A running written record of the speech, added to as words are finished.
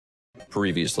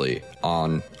previously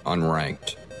on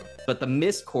Unranked. But the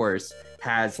Mist course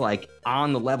has like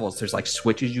on the levels, there's like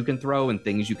switches you can throw and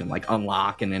things you can like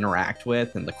unlock and interact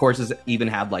with. And the courses even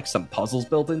have like some puzzles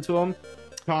built into them.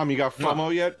 Tom, you got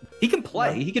FOMO yet? He can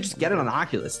play. He could just get it on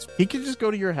Oculus. He could just go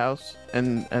to your house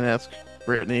and ask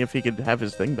Brittany if he could have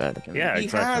his thing back. Yeah,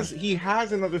 exactly. He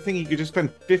has another thing he could just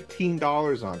spend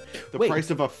 $15 on. The Wait.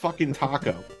 price of a fucking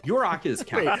taco. Your Oculus Wait,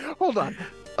 count. hold on.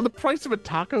 The price of a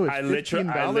taco is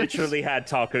 $15? I literally had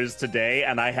tacos today,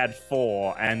 and I had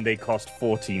 4, and they cost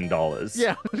 $14.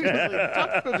 Yeah,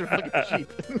 tacos are fucking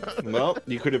cheap. Well,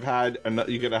 you could have had a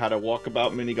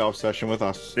walkabout mini golf session with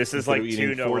us. This is Instead like of eating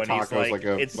Tuna 4 when he's tacos like,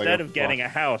 a instead of getting fuck. a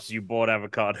house, you bought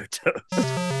avocado toast.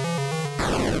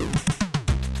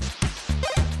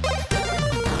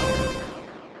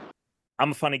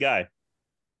 I'm a funny guy.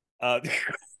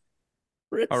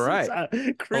 Chris All right.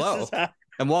 Chris Hello. is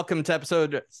And welcome to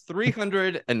episode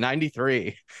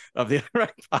 393 of the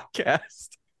Unranked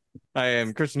Podcast. I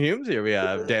am Christian Humes. Here we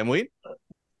have Dan Wheat.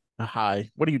 Hi,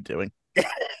 what are you doing?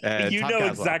 And you Tom know Caswell.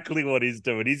 exactly what he's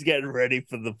doing. He's getting ready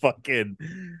for the fucking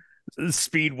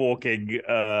speed walking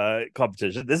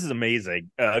competition. This is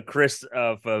amazing. Chris,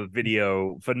 for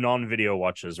non-video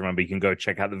watchers, remember you can go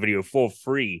check out the video for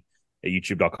free at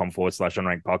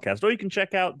youtube.com/unranked podcast, or you can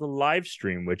check out the live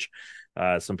stream, which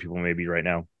some people may be right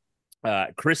now.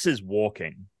 Chris is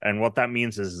walking, and what that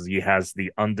means is he has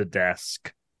the under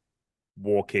desk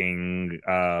walking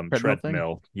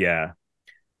treadmill. Yeah.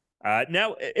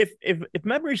 Now, if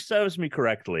memory serves me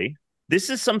correctly,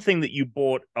 this is something that you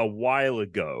bought a while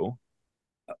ago.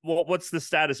 What's the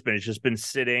status been? It's just been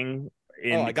sitting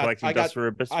in collecting dust for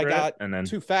a bit. I got and then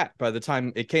too fat by the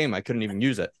time it came. I couldn't even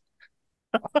use it.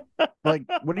 Like,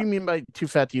 what do you mean by too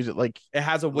fat to use it? Like, It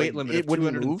has a weight limit of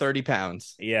wouldn't 230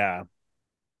 pounds. yeah.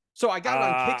 So I got it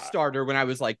on Kickstarter when I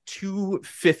was like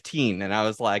 215, and I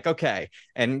was like, okay.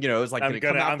 And, it was like, I'm going to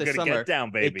come out this summer. Get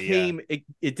down, baby. It came,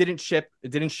 it didn't ship,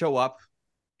 it didn't show up.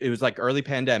 It was like early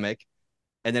pandemic,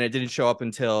 and then it didn't show up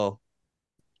until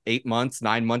 9 months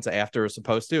after it was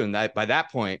supposed to. And by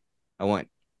that point, I went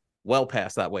well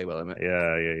past that weight limit.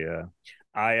 Yeah.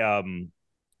 I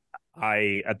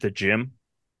at the gym.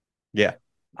 Yeah.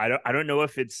 I don't know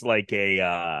if it's like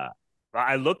I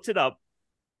looked it up.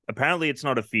 Apparently it's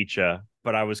not a feature,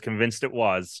 but I was convinced it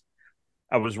was.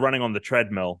 I was running on the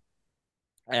treadmill,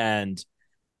 and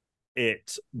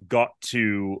it got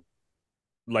to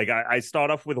like I start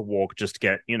off with a walk just to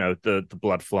get the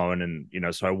blood flowing, and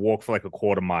so I walk for like a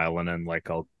quarter mile, and then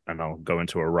I'll go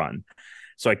into a run.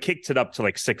 So I kicked it up to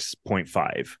like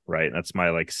 6.5, right? That's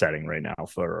my like setting right now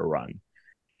for a run.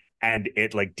 And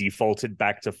it like defaulted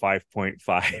back to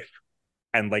 5.5.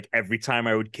 And like every time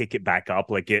I would kick it back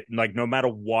up, no matter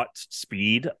what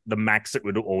speed, the max it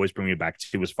would always bring me back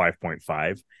to was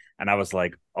 5.5. And I was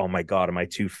like, oh my God, am I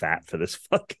too fat for this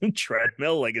fucking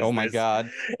treadmill? Like,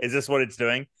 God. Is this what it's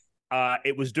doing?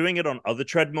 It was doing it on other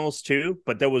treadmills too,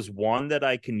 but there was one that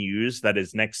I can use that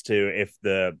is next to if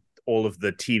all of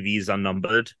the TVs are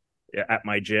numbered at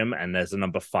my gym, and there's a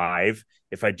number 5.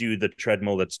 If I do the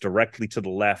treadmill that's directly to the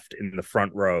left in the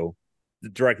front row,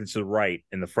 directly to the right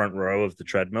in the front row of the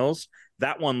treadmills,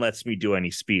 that one lets me do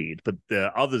any speed. But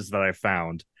the others that I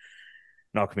found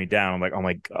knock me down. I'm like, oh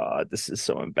my God, this is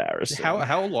so embarrassing.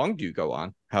 How long do you go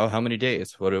on? How many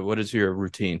days? What is your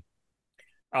routine?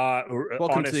 Welcome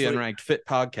honestly, to the Unranked Fit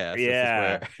Podcast.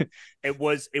 Yeah, this is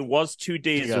where... it was 2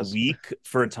 days a week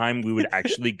for a time. We would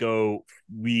actually go.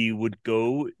 We would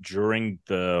go during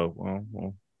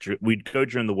the we'd go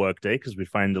during the workday because we'd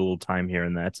find a little time here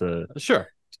and there to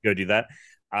go do that.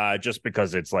 Just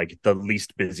because it's like the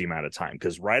least busy amount of time.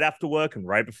 Because right after work and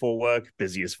right before work,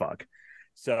 busy as fuck.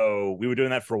 So we were doing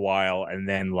that for a while, and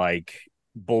then like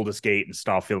Baldur's Gate and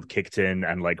Starfield kicked in,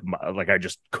 and like I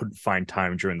just couldn't find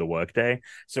time during the workday.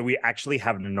 So we actually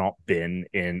have not been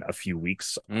in a few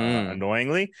weeks,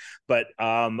 annoyingly. But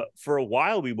for a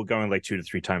while we were going like 2 to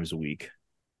 3 times a week.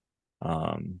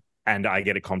 And I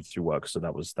get it comped through work, so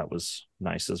that was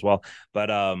nice as well. But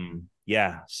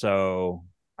yeah, so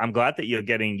I'm glad that you're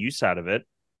getting use out of it.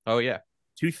 Oh yeah,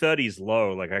 230 is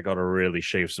low. Like I got to really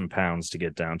shave some pounds to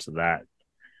get down to that.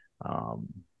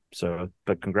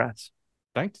 But congrats.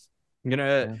 Thanks. I'm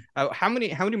gonna. How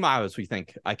many miles we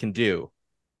think I can do,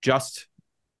 just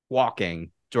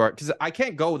walking? Because I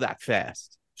can't go that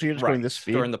fast. So you're just going this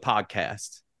speed during the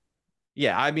podcast.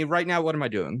 Yeah, I mean, right now, what am I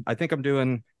doing? I think I'm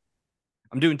doing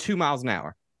 2 miles an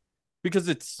hour, because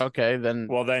it's okay. Then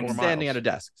standing at a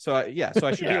desk. So I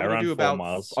should be able to do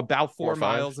about 4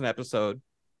 miles an episode.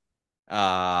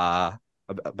 About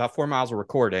 4 miles of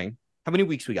recording. How many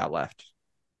weeks we got left?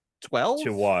 12?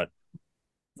 To what?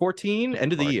 14,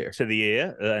 end of the year. To the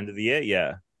year, end of the year,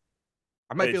 yeah.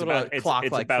 I might be able to clock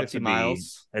like 50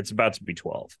 miles. It's about to be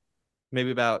 12. Maybe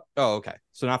about, oh, okay.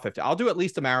 So not 50. I'll do at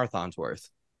least a marathon's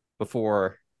worth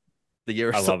before the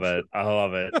year. I love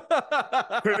it.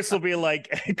 Chris will be like,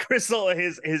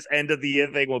 his end of the year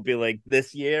thing will be like,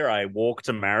 this year I walked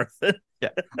a marathon. Yeah.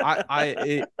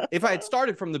 If I had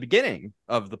started from the beginning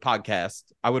of the podcast,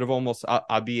 I would have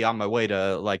I'd be on my way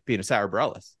to like being a Sarah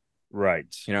Bareilles.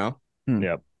 Right. You know?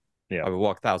 Yep. I would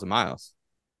walk 1,000 miles.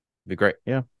 It'd be great.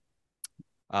 Yeah.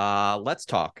 Let's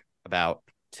talk about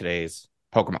today's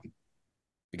Pokemon.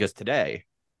 Because today,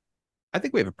 I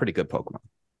think we have a pretty good Pokemon.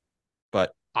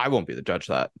 But I won't be the judge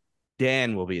of that.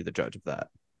 Dan will be the judge of that.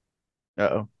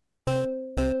 Uh-oh.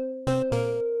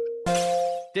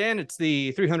 Dan, it's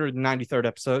the 393rd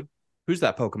episode. Who's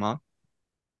that Pokemon?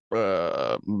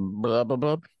 Blah, blah,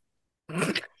 blah.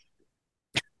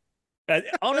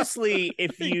 Honestly,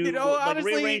 if you,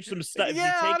 rearrange some stuff, if you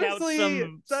take out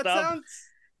some stuff,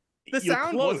 the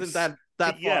sound wasn't that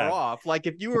far off. Like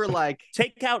if you were like,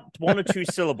 take out one or two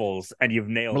syllables and you've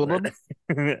nailed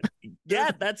it.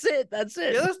 Yeah, that's it.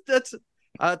 Yeah, that's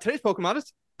today's Pokemon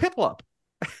is Piplup.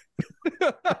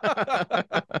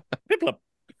 Piplup.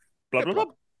 Blah blah blah.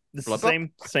 It's the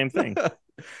same thing.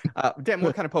 Dan,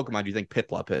 what kind of Pokemon do you think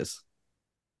Piplup is?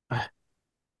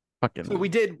 Fucking. So we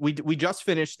just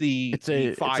finished the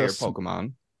fire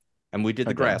Pokemon, and we did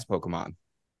the grass Pokemon.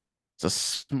 It's a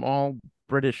small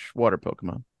British water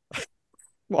Pokemon.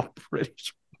 Small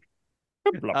British.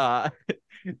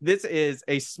 This is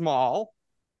a small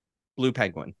blue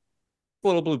penguin,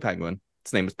 little blue penguin.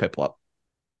 Its name is Piplup.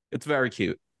 It's very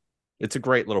cute. It's a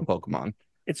great little Pokemon.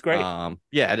 It's great.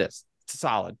 Yeah, it is. It's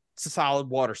a solid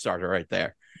water starter right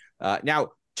there. Now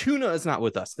Tuna is not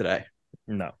with us today.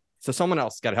 No. So someone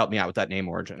else got to help me out with that name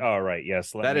origin. All right.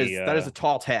 Yes. That is a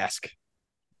tall task.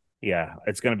 Yeah,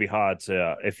 it's going to be hard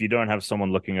to if you don't have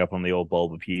someone looking up on the old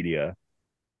Bulbapedia.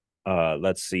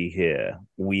 Let's see here.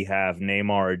 We have name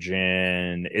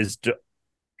origin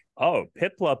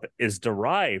Piplup is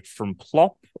derived from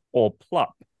plop or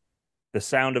plup, the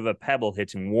sound of a pebble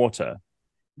hitting water.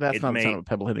 That's not the sound of a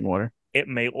pebble hitting water. It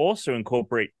may also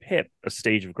incorporate Pip, a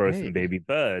stage of growth in baby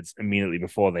birds, immediately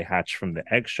before they hatch from the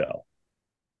eggshell.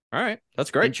 All right,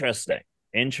 that's great.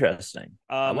 Interesting.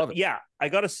 I love it. Yeah, I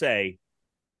gotta say,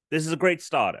 this is a great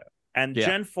starter, and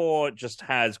Gen 4 just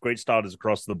has great starters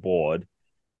across the board.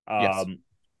 Yes.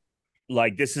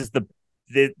 Like this is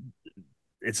I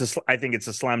think it's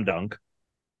a slam dunk.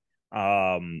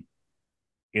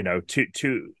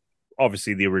 Two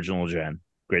obviously the original gen,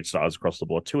 great starters across the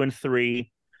board. 2 and 3,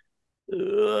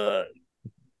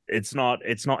 it's not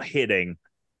hitting,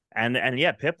 and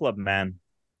yeah, Piplup, man.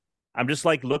 I'm just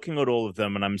like looking at all of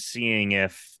them, and I'm seeing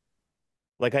if,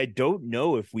 like, I don't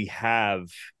know if we have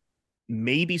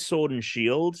maybe Sword and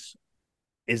Shield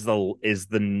is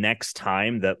the next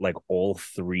time that like all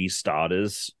 3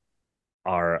 starters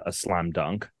are a slam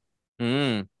dunk.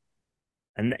 And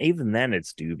even then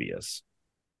it's dubious.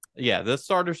 Yeah, the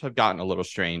starters have gotten a little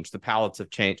strange. The palettes have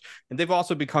changed, and they've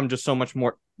also become just so much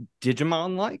more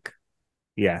Digimon like.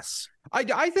 Yes.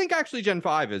 I think actually Gen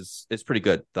 5 is pretty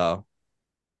good though.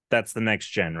 That's the next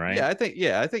gen, right?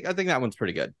 Yeah, I think that one's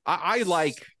pretty good. I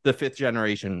like the 5th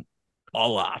generation a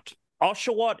lot.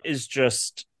 Oshawott is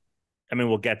just, I mean,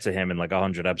 we'll get to him in like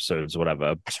 100 episodes or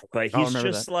whatever, but he's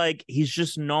just like,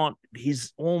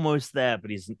 he's almost there, but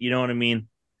he's, you know what I mean?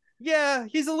 Yeah,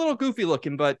 he's a little goofy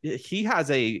looking, but he has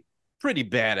a pretty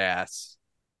badass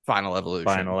final evolution.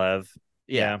 Final Ev.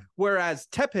 Yeah. Whereas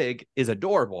Tepig is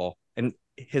adorable and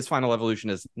his final evolution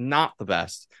is not the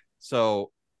best.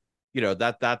 So,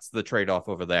 that's the trade-off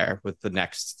over there with the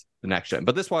next gen.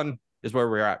 But this one is where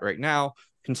we're at right now.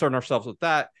 Concern ourselves with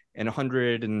that in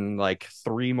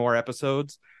 103 more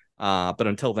episodes. But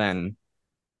until then,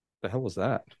 the hell was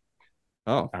that?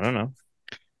 Oh, I don't know.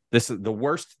 This is the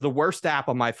worst app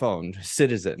on my phone,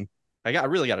 Citizen. I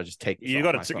really got to just take this. You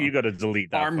got to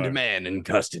delete that. Armed phone. man in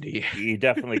custody. You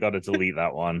definitely got to delete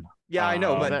that one. Yeah, I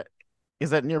know, but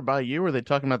is that nearby you, or are they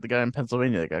talking about the guy in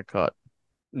Pennsylvania that got caught?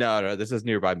 No, this is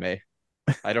nearby me.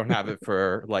 I don't have it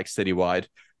for like citywide,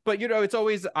 but it's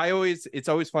always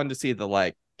fun to see the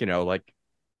like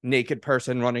naked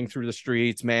person running through the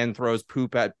streets, man throws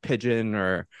poop at pigeon,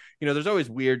 or there's always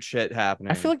weird shit happening.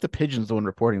 I feel like the pigeon's the one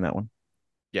reporting that one.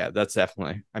 Yeah, that's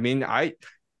definitely. I mean,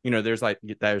 there's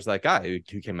that guy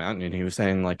who came out and he was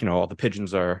saying like, all the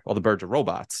birds are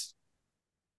robots.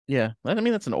 Yeah, I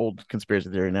mean that's an old conspiracy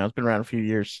theory now. It's been around a few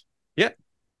years. Yeah,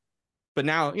 but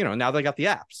now now they got the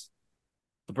apps.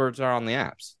 The birds are on the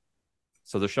apps,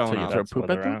 so they're showing up. Throw poop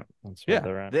at them?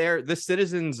 The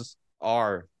citizens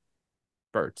are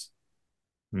birds.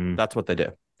 That's what they do.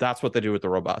 That's what they do with the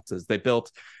robots. Is they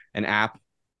built an app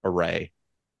array,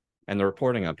 and they're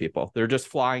reporting on people. They're just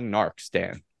flying narcs,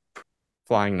 Dan.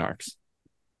 Flying narcs.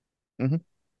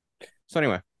 So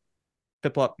anyway,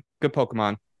 Piplup, good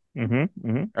Pokemon.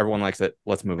 Everyone likes it.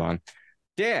 Let's move on.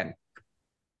 Dan.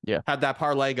 Yeah. How'd that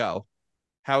parlay go?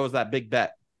 How was that big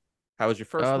bet? How was your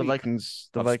first The week Vikings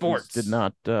of sports? did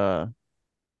not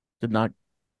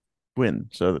win,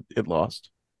 so it lost.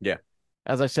 Yeah.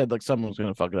 As I said, like someone was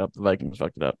gonna fuck it up. The Vikings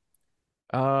fucked it up.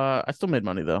 I still made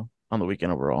money though on the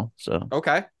weekend overall, so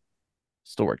Okay.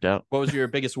 still worked out. What was your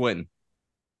biggest win?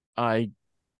 I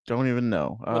don't even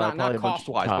know. Well, not cost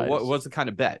wise, but what was the kind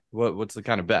of bet? What's the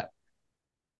kind of bet?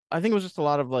 I think it was just a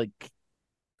lot of like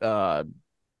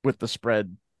with the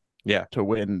spread to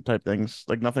win type things.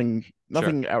 Like nothing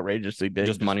outrageously big.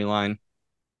 Just money line.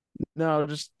 No,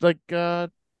 just like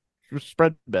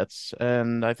spread bets.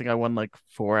 And I think I won like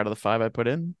 4 out of the 5 I put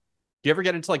in. Do you ever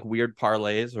get into like weird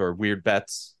parlays or weird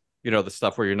bets? You know, the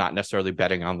stuff where you're not necessarily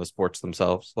betting on the sports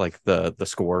themselves, like the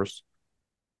scores.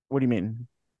 What do you mean?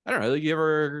 I don't know. You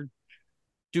ever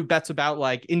do bets about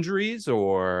like injuries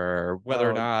or whether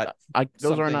or not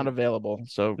those are not available.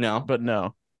 So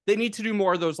no. They need to do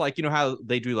more of those, like, you know how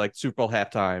they do like Super Bowl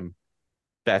halftime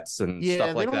bets and stuff like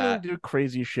that. They don't really do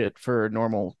crazy shit for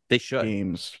normal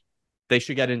games. They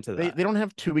should get into that. They don't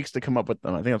have 2 weeks to come up with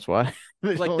them. I think that's why.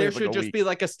 Like there should just be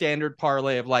like a standard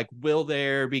parlay of like, will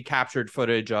there be captured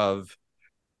footage of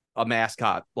a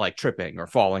mascot like tripping or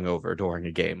falling over during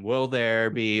a game? Will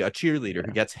there be a cheerleader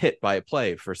who gets hit by a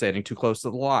play for standing too close to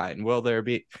the line? Will there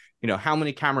be, you know, how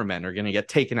many cameramen are going to get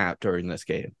taken out during this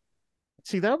game?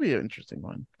 See, that would be an interesting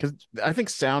one because I think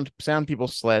sound people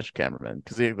 / cameramen,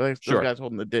 because those guys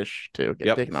holding the dish too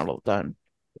get taken out all the time.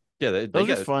 Yeah, they those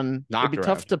are fun. It'd be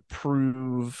tough to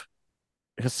prove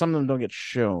because some of them don't get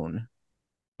shown.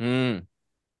 The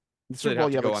Super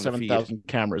Bowl, you have like 7,000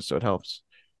 cameras, so it helps.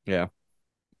 Yeah,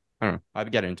 I don't know.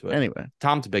 I'd get into it anyway.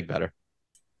 Tom's a big better.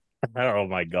 Oh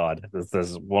my god,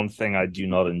 there's one thing I do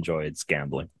not enjoy. It's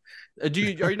gambling. Are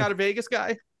you not a Vegas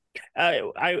guy?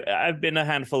 I've been a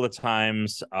handful of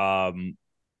times.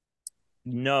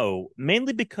 No,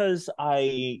 mainly because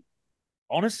I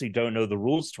honestly don't know the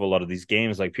rules to a lot of these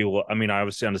games. Like people, I mean, I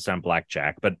obviously understand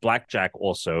blackjack, but blackjack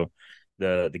also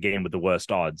the game with the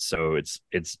worst odds. So it's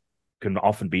can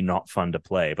often be not fun to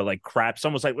play. But like crap,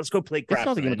 someone's like, let's go play crap. It's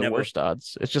not the game with the worst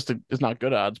odds. It's just it's not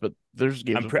good odds, but there's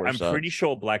games with worse odds. I'm pretty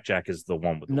sure blackjack is the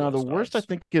one with the worst I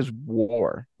think is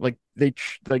war. Like the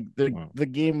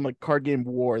game, like card game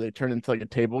War, they turned into like a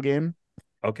table game.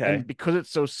 Okay. And because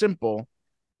it's so simple,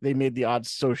 they made the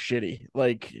odds so shitty.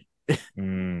 Like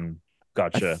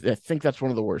gotcha. I think that's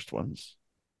one of the worst ones.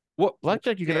 What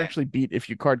blackjack you can actually beat if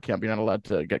you card count, but you're not allowed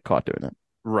to get caught doing it.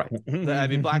 Right. I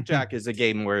mean, blackjack is a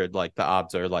game where like the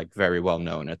odds are like very well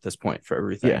known at this point for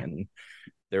everything, and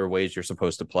there are ways you're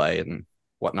supposed to play and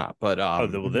whatnot. But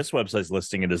this website's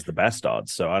listing it as the best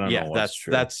odds, so I don't know. That's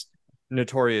true. That's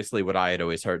notoriously what I had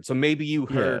always heard. So maybe you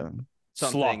heard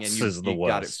something slots and you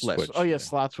got it flipped.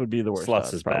 Slots would be the worst.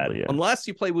 Slots is probably, bad, unless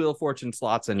you play Wheel of Fortune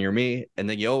slots and you're me, and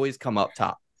then you always come up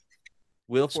top.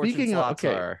 Wheel of Fortune slots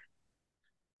are.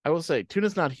 I will say,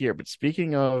 Tuna's not here, but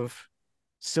speaking of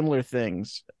similar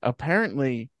things,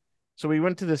 apparently, so we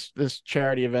went to this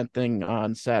charity event thing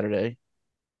on Saturday,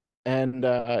 and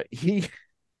he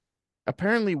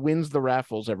apparently wins the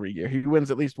raffles every year. He wins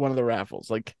at least one of the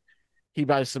raffles. Like he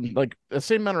buys some like the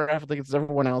same amount of raffle tickets as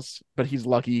everyone else, but he's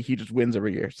lucky. He just wins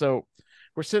every year. So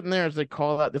we're sitting there as they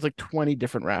call out. There's like 20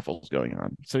 different raffles going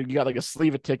on. So you got like a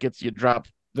sleeve of tickets. You drop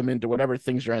them into whatever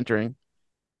things you're entering.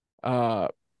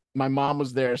 My mom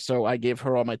was there, so I gave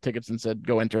her all my tickets and said,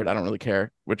 go enter it. I don't really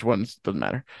care which ones, doesn't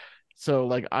matter. So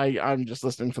like I'm just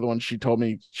listening for the ones she told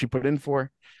me she put in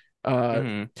for.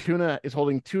 Tuna is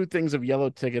holding 2 things of yellow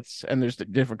tickets, and there's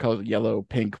different colors: yellow,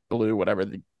 pink, blue, whatever.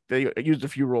 They used a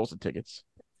few rolls of tickets,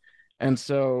 and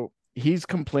so he's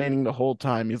complaining the whole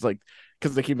time. He's like,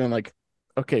 because they keep being like,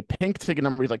 okay, pink ticket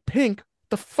number. He's like, pink, what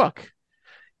the fuck?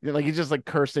 Like he's just like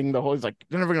cursing the whole. He's like,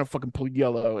 they're never gonna fucking pull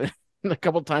yellow. And a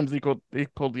couple times he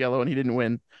pulled yellow and he didn't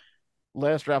win.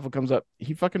 Last raffle comes up,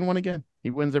 he fucking won again. He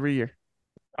wins every year.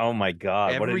 Oh my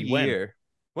god! Every year,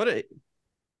 what a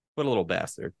little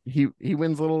bastard. He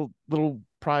wins little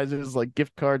prizes like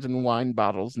gift cards and wine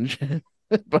bottles and shit.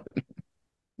 But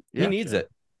he needs it.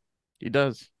 He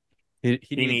does. He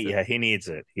needs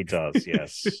it. He does.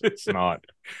 Yes, it's not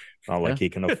like he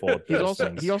can afford. He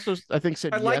also I think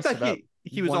said. I like that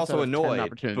he was also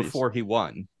annoyed before he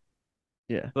won.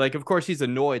 Yeah, like of course he's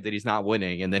annoyed that he's not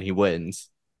winning, and then he wins.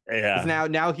 Yeah,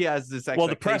 now he has this. Well,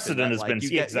 the precedent has been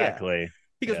exactly.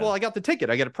 He goes, well, I got the ticket.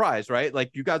 I get a prize, right?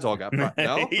 Like, you guys all got prize.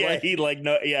 No? Yeah,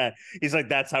 he's like,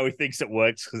 that's how he thinks it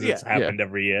works because it's happened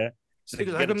every year. So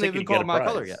because how come they haven't called my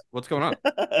color yet? What's going on?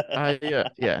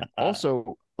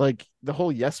 Also, like the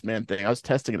whole yes man thing, I was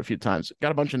testing it a few times.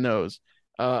 Got a bunch of no's.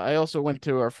 I also went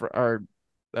to our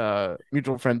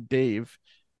mutual friend Dave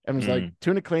and was like,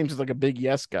 Tuna claims he's like a big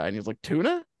yes guy. And he's like,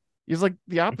 Tuna? He's like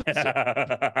the opposite.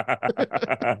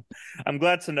 I'm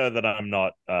glad to know that I'm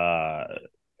not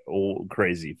all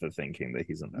crazy for thinking that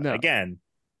he's a no. No. Again,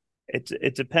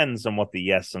 it depends on what the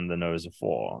yes and the no's are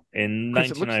for. In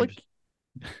 99,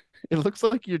 it looks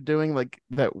like you're doing like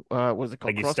that. What's it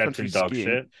called? Like cross country skiing.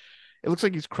 Shit? It looks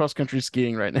like he's cross country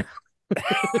skiing right now.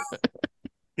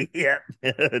 Yeah,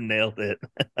 nailed it.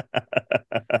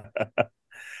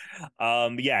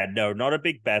 Yeah, no, not a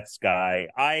big bets guy.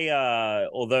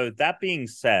 Although that being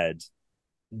said,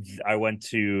 I went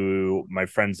to my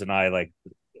friends and I, like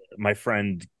my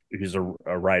friend who's a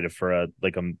writer for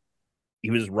he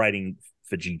was writing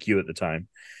for GQ at the time.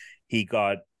 He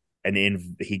got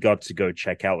to go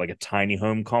check out like a tiny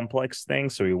home complex thing.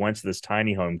 So he went to this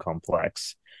tiny home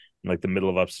complex in like the middle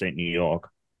of upstate New York.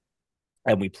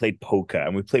 And we played poker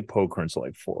until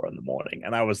like 4 a.m.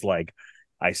 And I was like,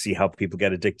 I see how people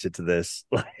get addicted to this.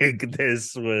 Like it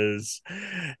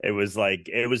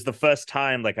was the first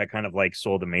time like I kind of like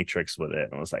saw the Matrix with it.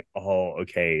 And I was like, oh,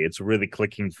 okay, it's really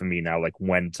clicking for me now. Like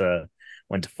when to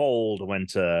fold, when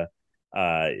to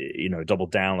double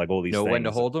down, like all these things. Know when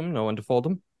to hold them, know when to fold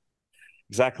them.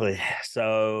 Exactly.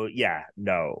 So yeah,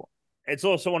 no. It's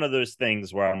also one of those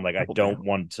things where I'm like, I don't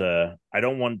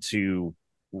want to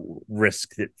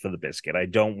risk it for the biscuit. I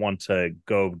don't want to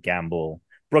go gamble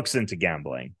Brooke's into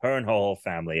gambling. Her and her whole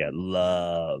family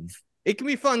love. It can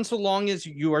be fun so long as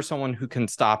you are someone who can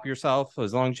stop yourself,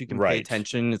 as long as you can pay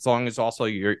attention, as long as also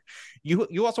you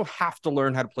also have to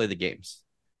learn how to play the games.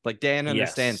 Like Dan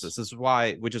understands this.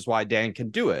 Which is why Dan can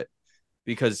do it,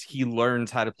 because he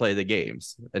learns how to play the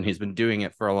games and he's been doing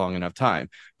it for a long enough time.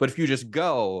 But if you just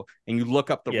go and you look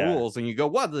up the rules and you go,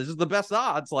 what, this is the best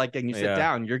odds, like, and you sit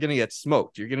down, you're going to get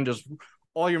smoked. You're going to just,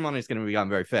 all your money is going to be gone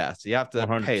very fast. You have to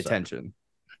 100%. Pay attention.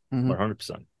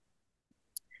 100%.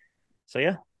 So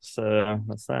yeah, so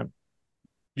that's that.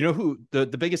 You know who the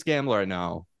biggest gambler I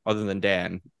know, other than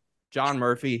Dan? John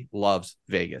Murphy loves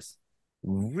Vegas.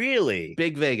 Really?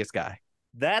 Big Vegas guy.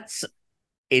 That's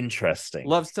interesting.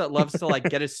 Loves to like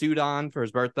get a suit on for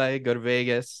his birthday, go to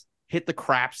Vegas, hit the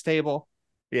craps table.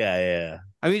 Yeah.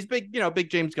 I mean, he's big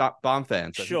James Bond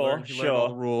fan. So sure. He learned all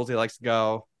the rules. He likes to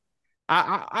go.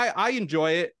 I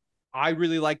enjoy it. I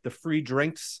really like the free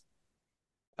drinks.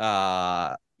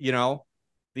 The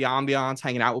ambiance,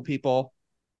 hanging out with people.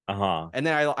 And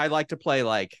then I like to play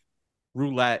like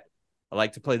roulette. I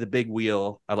like to play the big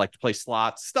wheel. I like to play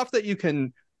slots, stuff that you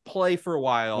can play for a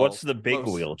while. What's the big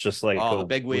wheel? Just like the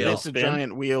big wheel. It's a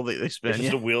giant wheel that they spin. It's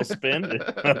just a wheel spin.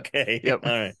 Okay. Yep.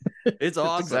 All right. It's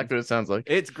awesome. That's exactly what it sounds like.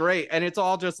 It's great, and it's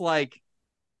all just like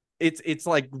it's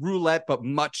like roulette, but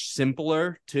much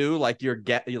simpler too. Like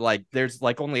there's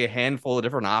like only a handful of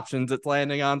different options it's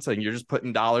landing on, so you're just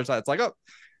putting dollars on. It's like, oh,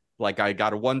 like I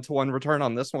got a 1-to-1 return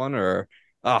on this one, or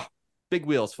big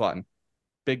wheel's fun.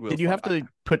 Big wheel. Do you have to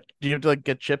like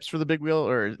get chips for the big wheel,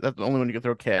 or is that the only one you can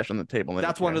throw cash on the table?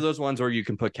 That's one of those ones where you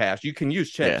can put cash. You can use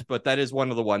chips, but that is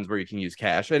one of the ones where you can use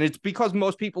cash. And it's because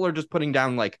most people are just putting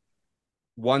down like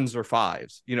 1s or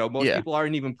 5s. Most people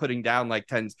aren't even putting down like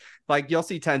 10s. Like you'll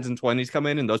see 10s and 20s come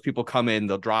in, and those people come in,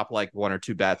 they'll drop like 1 or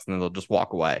 2 bets, and then they'll just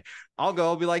walk away.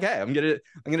 I'll be like, hey, I'm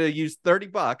gonna use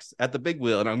 $30 at the big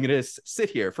wheel, and I'm gonna sit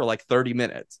here for like 30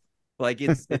 minutes. Like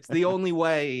it's the only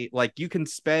way. Like you can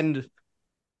spend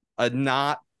a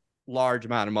not large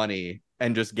amount of money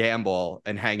and just gamble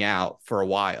and hang out for a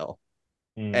while.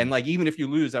 And like even if you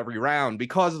lose every round,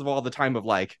 because of all the time of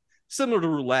like similar to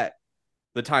roulette,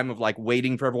 the time of like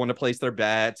waiting for everyone to place their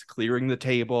bets, clearing the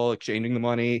table, exchanging the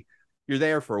money, you're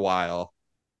there for a while.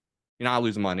 You're not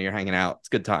losing money, you're hanging out. It's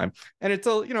a good time. And it's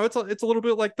a little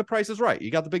bit like The Price is Right.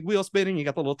 You got the big wheel spinning, you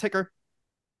got the little ticker.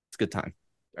 It's a good time.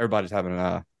 Everybody's having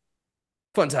a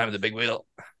fun time with the big wheel.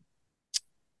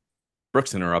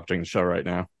 Brooke's interrupting the show right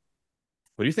now.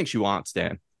 What do you think she wants,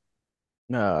 Dan?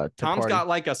 Tom's got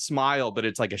like a smile, but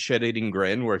it's like a shit-eating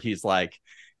grin where he's like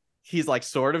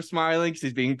sort of smiling because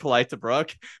he's being polite to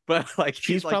Brooke, but like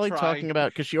she's probably talking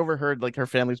about because she overheard like her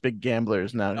family's big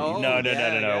gamblers now. No.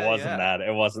 It wasn't that.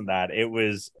 It wasn't that. It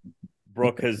was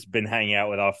Brooke has been hanging out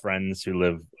with our friends who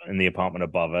live in the apartment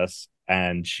above us,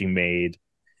 and she made.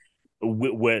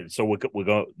 We're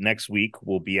going next week.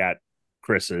 We'll be at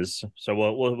Chris's, so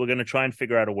we're gonna try and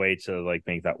figure out a way to like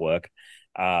make that work.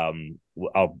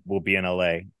 We'll be in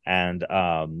LA and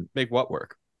make what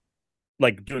work?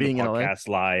 like doing Being the in LA? podcast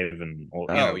live and you Oh,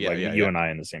 know, yeah, like yeah, you yeah. and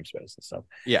I in the same space and stuff.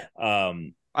 Yeah.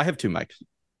 I have 2 mics.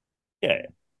 Yeah.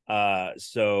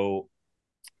 So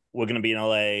we're gonna be in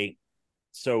LA.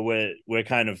 So we're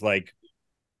kind of like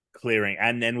clearing,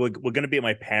 and then we're gonna be at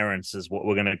my parents'.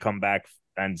 We're gonna come back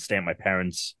and stay at my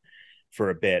parents' for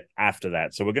a bit after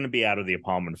that. So we're gonna be out of the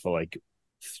apartment for like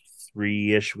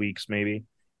 3-ish weeks maybe.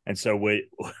 And so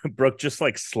Brooke just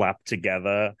like slapped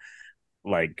together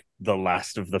like the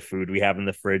last of the food we have in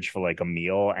the fridge for like a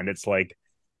meal, and it's like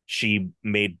she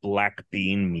made black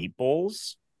bean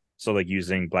meatballs. So like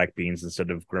using black beans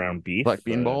instead of ground beef. Black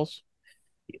bean balls.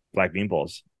 Black bean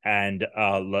balls. And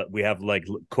we have like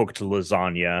cooked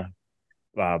lasagna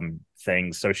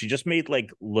things. So she just made like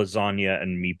lasagna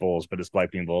and meatballs, but it's black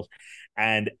bean balls.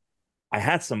 And I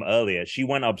had some earlier. She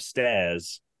went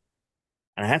upstairs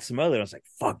and I had some earlier. I was like,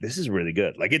 fuck, this is really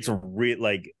good. Like it's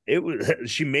like it was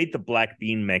she made the black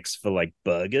bean mix for like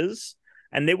burgers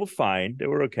and they were fine. They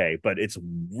were okay, but it's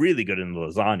really good in the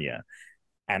lasagna.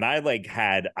 And I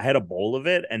had a bowl of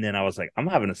it, and then I was like, I'm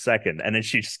having a second. And then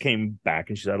she just came back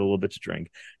and she had a little bit to drink.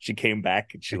 She came back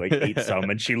and she like ate some,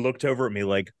 and she looked over at me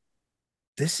like,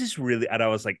 this is really, and I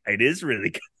was like, it is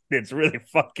really good. It's really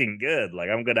fucking good. Like,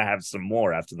 I'm gonna have some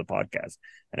more after the podcast.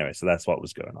 Anyway, so that's what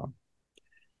was going on.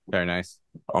 Very nice.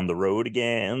 On the road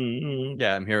again.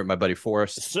 Yeah, I'm here with my buddy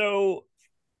Forrest. So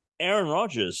Aaron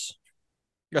Rodgers.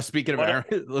 Speaking of Aaron,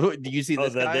 do you see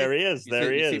this guy? There he is.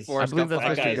 There he is. I believe that's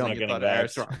that guy's not getting back.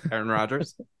 Aaron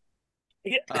Rodgers.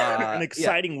 An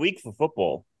exciting week for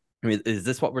football. I mean, is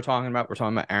this what we're talking about? We're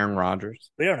talking about Aaron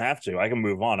Rodgers. We don't have to. I can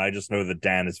move on. I just know that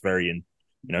Dan is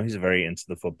he's very into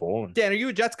the football. Dan, are you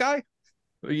a Jets guy?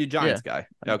 Or are you a Giants guy?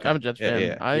 Okay. I'm a Jets fan.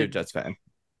 Yeah. You're a Jets fan.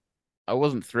 I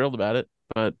wasn't thrilled about it,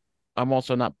 but I'm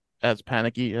also not as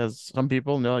panicky as some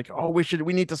people, and they're like, "Oh,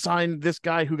 we need to sign this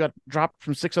guy who got dropped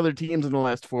from 6 other teams in the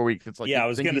last 4 weeks." It's like, yeah, I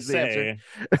was going to say,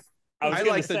 I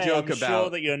like the joke I'm about sure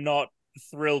that you're not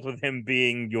thrilled with him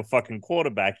being your fucking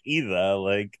quarterback either.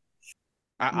 Like,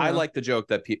 I like the joke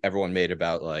that everyone made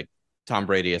about like Tom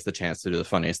Brady has the chance to do the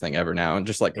funniest thing ever now and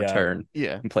just like return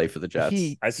and play for the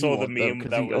Jets. I saw the meme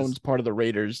because he owns part of the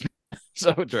Raiders,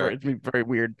 so it'd be very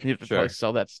weird. He'd probably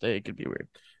sell that stake. It'd be weird.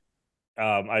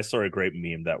 I saw a great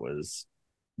meme that was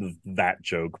that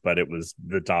joke, but it was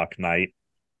The Dark Knight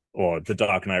or The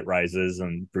Dark Knight Rises,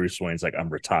 and Bruce Wayne's like, I'm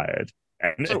retired.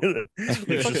 And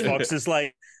Lucius Fox is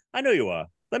like, I know you are.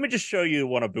 Let me just show you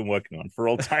what I've been working on for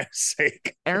old time's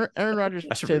sake. Aaron Rodgers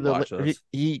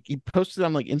he posted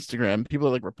on like Instagram. People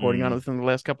are like reporting on it within the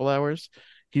last couple hours.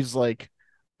 He's like,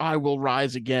 I will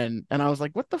rise again. And I was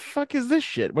like, what the fuck is this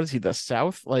shit? What is he, the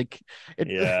South? Like,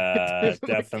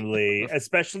 definitely.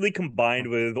 Especially combined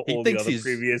with all the other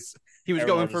previous. He was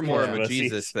going for more of a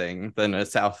Jesus thing than a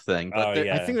South thing. But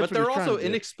I think they're also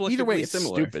inexplicably either way, it's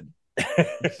similar. Stupid.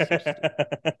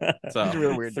 So, he's a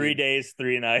real weird 3 days,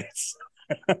 3 nights.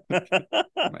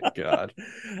 My God.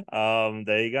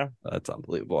 There you go. That's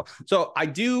unbelievable. So I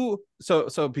do so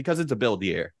because it's a build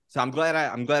year. So I'm glad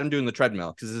I'm doing the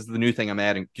treadmill because this is the new thing I'm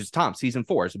adding. Because Tom, season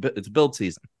 4 it's a build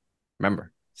season.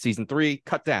 Remember, season 3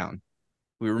 cut down.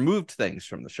 We removed things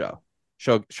from the show.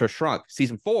 Show shrunk.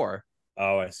 Season 4.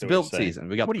 Oh, I see. Build season.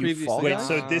 We got previous. Wait,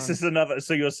 so this is another.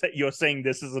 So you're saying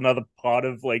this is another part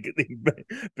of like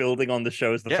building on the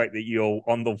show is the fact that you're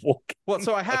on the walk. Well,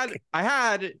 so I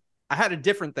had a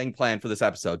different thing planned for this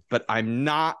episode, but I'm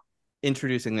not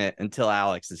introducing it until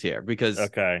Alex is here because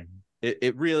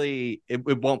it really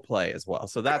won't play as well.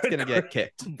 So that's gonna get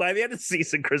kicked. By the end of the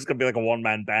season, Chris gonna be like a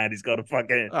one-man band. He's got a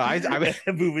fucking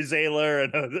Vuvuzela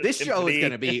and this show is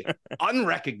gonna be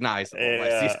unrecognizable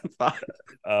by season 5.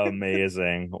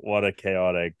 Amazing. What a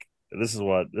chaotic. This is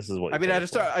what I mean,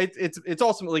 it's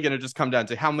ultimately gonna just come down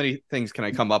to how many things can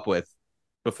I come up with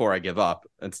before I give up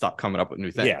and stop coming up with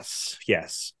new things.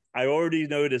 Yes. I already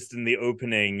noticed in the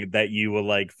opening that you were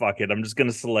like, fuck it, I'm just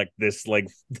gonna select this like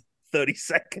 30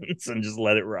 seconds and just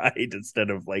let it ride instead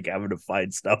of like having to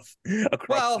find stuff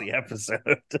across the episode.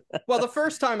 Well, the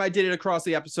first time I did it across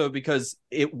the episode because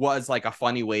it was like a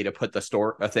funny way to put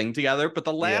a thing together. But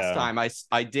the last time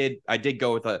I did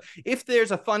go with if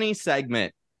there's a funny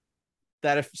segment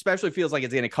that especially feels like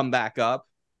it's going to come back up,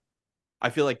 I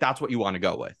feel like that's what you want to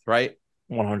go with, right?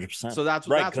 100%. So that's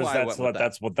right, because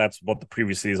that's what the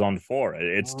previous season for.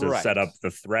 It's to set up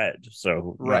the thread.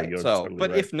 So right. So, totally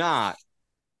but if not,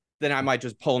 then I might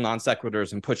just pull non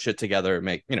sequiturs and put shit together and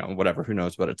make, whatever, who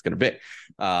knows what it's going to be.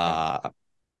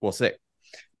 We'll see.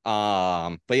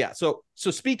 But yeah, so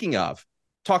speaking of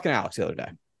talking to Alex the other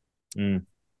day,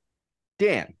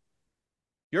 Dan,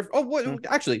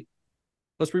 actually,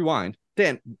 let's rewind.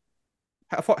 Dan,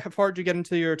 how far did you get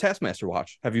into your Taskmaster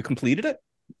watch? Have you completed it?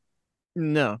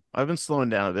 No, I've been slowing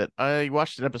down a bit. I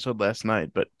watched an episode last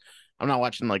night, but I'm not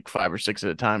watching like 5 or 6 at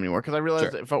a time anymore because I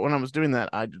realized that when I was doing that,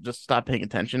 I just stopped paying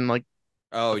attention. Like,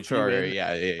 oh, sure,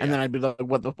 yeah. And then I'd be like,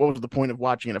 what was the point of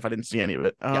watching it if I didn't see any of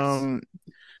it? Yes.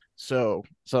 So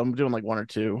I'm doing like 1 or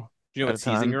 2. Do you know what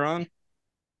season you're on?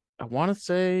 I want to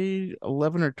say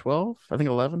 11 or 12. I think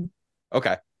 11.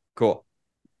 Okay, cool.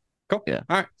 Yeah.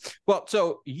 All right. Well,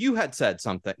 so you had said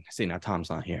something. See, now Tom's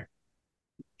not here.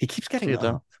 He keeps getting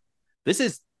up. This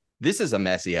is a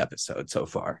messy episode so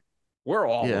far. We're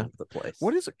all over the place.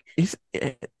 What is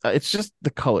it? It's just the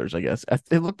colors, I guess.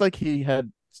 It looked like he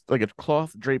had like a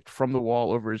cloth draped from the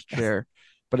wall over his chair,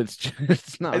 but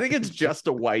it's not. I think it's just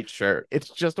a white shirt. It's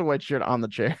just a white shirt on the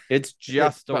chair. It's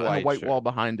just a white shirt. Wall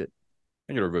behind it.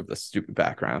 I'm gonna remove this stupid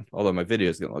background. Although my video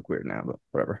is gonna look weird now, but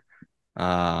whatever.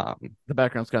 The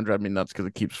background's kind of driving me nuts because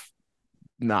it keeps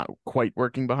not quite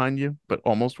working behind you, but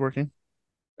almost working.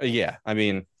 Yeah, I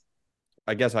mean,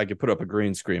 I guess I could put up a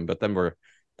green screen, but then we're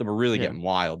really getting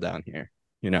wild down here,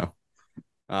 you know.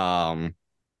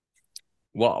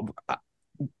 Well,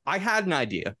 I had an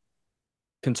idea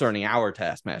concerning our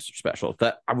Taskmaster special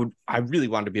that I really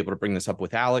wanted to be able to bring this up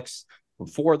with Alex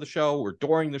before the show or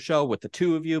during the show with the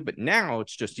two of you, but now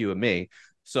it's just you and me.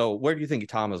 So where do you think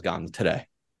Tom has gone today?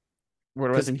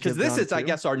 Because this is, I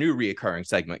guess, our new reoccurring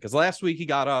segment. Because last week he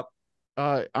got up.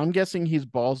 I'm guessing he's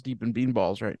balls deep in bean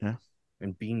balls right now.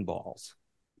 In bean balls,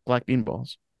 black bean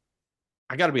balls.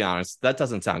 I got to be honest, that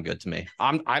doesn't sound good to me.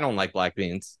 I don't like black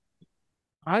beans.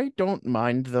 I don't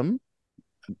mind them.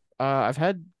 I've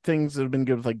had things that have been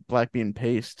good with like black bean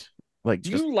paste. Like,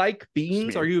 do you like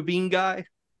beans? Are you a bean guy?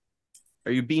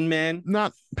 Are you a bean man?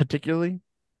 Not particularly.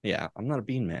 Yeah, I'm not a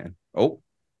bean man. Oh, all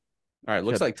right.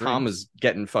 Looks like Tom is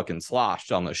getting fucking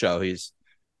sloshed on the show.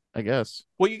 I guess.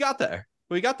 What you got there?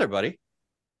 What you got there, buddy?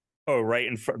 Oh, right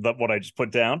in front of what I just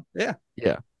put down. Yeah.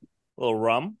 A little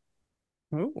rum.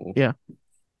 Oh. Yeah.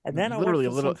 And then literally a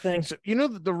little thing. So, you know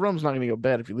that the rum's not going to go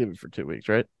bad if you leave it for 2 weeks,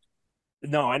 right?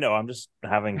 No, I know. I'm just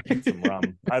having some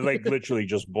rum. I like literally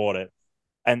just bought it.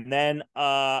 And then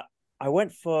I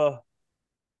went for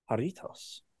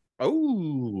Jarritos.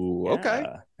 Oh, yeah. Okay.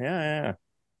 Yeah.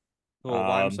 Little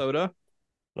lime soda.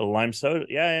 Little lime soda.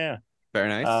 Yeah. Very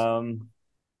nice.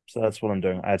 So that's what I'm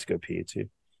doing. I had to go pee too.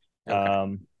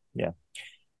 Okay. Yeah.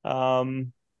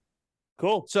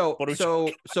 Cool. So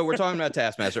we're talking about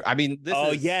Taskmaster. I mean,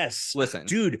 yes. Listen,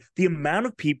 dude, the amount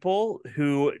of people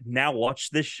who now watch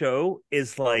this show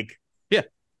is like, it's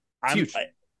huge.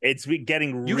 It's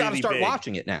getting really you got to start big.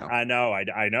 watching it now. I know,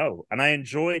 and I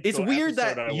enjoyed. It's weird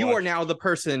that you are now the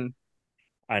person.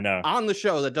 I know on the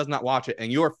show that does not watch it,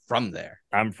 and you're from there.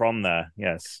 I'm from there.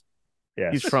 Yes.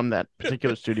 He's from that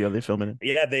particular studio they film in.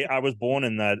 Yeah, I was born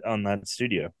on that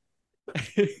studio.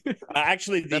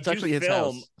 Actually, that's actually his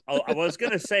house. I was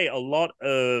gonna say a lot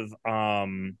of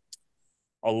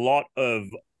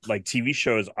like TV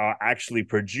shows are actually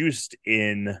produced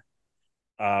in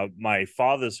my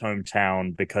father's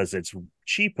hometown because it's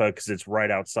cheaper because it's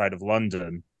right outside of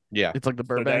London. Yeah, it's like the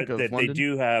Burbank of London. They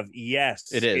do have.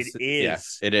 Yes, it is. It is.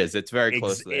 Yes, it is. It's very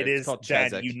close. It is.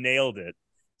 Dad, you nailed it.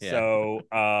 Yeah. So,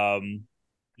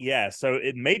 so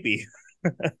it may be,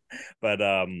 but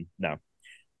no.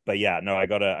 But yeah, no, I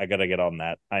gotta get on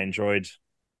that. I enjoyed,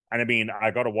 and I mean, I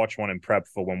gotta watch one in prep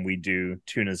for when we do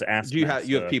Tuna's Ask. Do you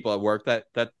have people at work that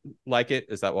like it?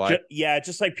 Is that why?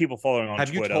 Just like people following on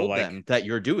Have Twitter. Have you told them that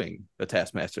you're doing the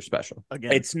Taskmaster special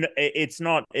again? It's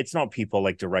not people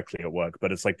like directly at work,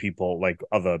 but it's like people like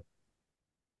other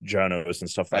journalists and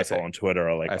stuff that I follow on Twitter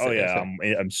are like,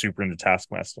 I'm super into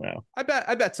Taskmaster now. I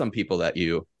bet some people that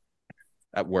you.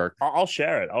 At work, I'll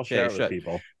share it. I'll share it with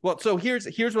people. Well, so here's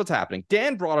what's happening.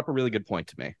 Dan brought up a really good point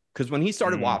to me because when he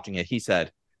started watching it, he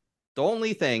said the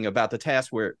only thing about the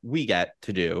task where we get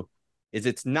to do is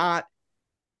it's not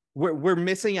we're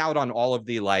missing out on all of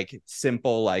the like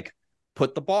simple like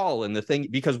put the ball in the thing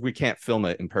because we can't film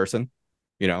it in person.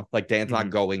 You know, like Dan's not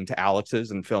going to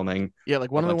Alex's and filming. Yeah,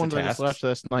 like one of the ones I just watched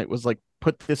last night was like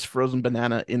put this frozen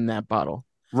banana in that bottle.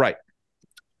 Right.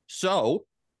 So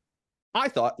I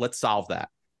thought, let's solve that.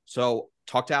 So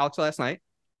talked to Alex last night.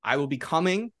 I will be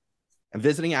coming and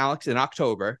visiting Alex in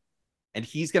October, and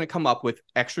he's going to come up with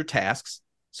extra tasks.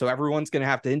 So everyone's going to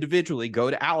have to individually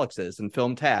go to Alex's and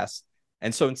film tasks.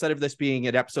 And so instead of this being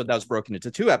an episode that was broken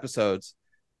into 2 episodes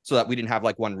so that we didn't have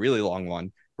like one really long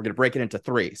one, we're going to break it into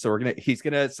 3. So he's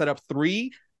going to set up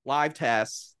 3 live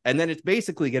tasks. And then it's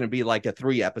basically going to be like a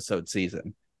 3-episode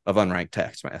season of Unranked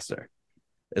Taskmaster.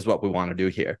 Is what we want to do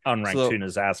here. Unranked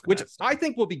Tuna's Ask, which I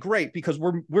think will be great because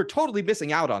we're totally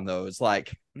missing out on those.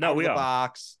 Like no, we are.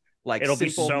 Box, like It'll be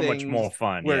simple so much things more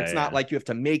fun. where Yeah, it's not like you have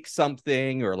to make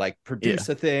something or like produce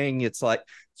a thing. It's like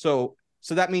so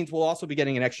that means we'll also be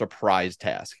getting an extra prize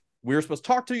task. We were supposed to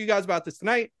talk to you guys about this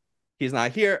tonight. He's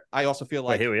not here. I also feel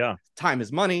like here we are. Time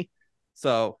is money.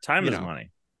 So time is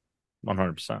money.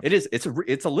 100%. It is. It's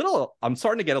a little. I'm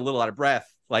starting to get a little out of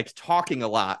breath, like talking a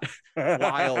lot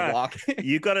while walking.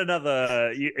 You got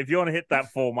another. If you want to hit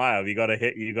that 4 mile, you got to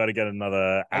get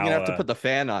another. I'm gonna have to put the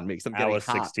fan on me because I'm getting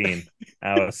hot. 16.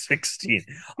 Hour 16.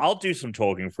 I'll do some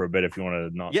talking for a bit if you want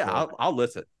to not. Yeah, I'll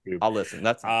listen. I'll listen.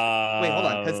 That's wait. Hold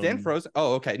on. Has Dan frozen?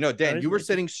 Oh, okay. No, Dan, you were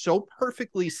sitting so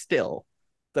perfectly still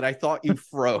that I thought you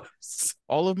froze.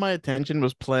 All of my attention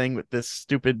was playing with this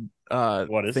stupid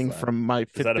what is thing that? from my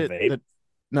Fitbit. Is that a vape?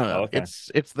 No, okay. it's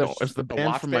the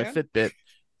band from my Fitbit,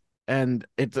 and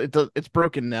it's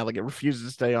broken now. Like it refuses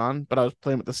to stay on. But I was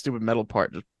playing with the stupid metal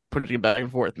part, just pushing it back and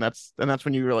forth, and that's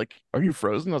when you were like, "Are you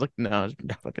frozen?" I was like, "No, I was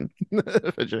fucking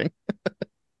fidgeting."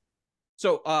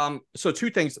 So two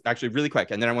things actually really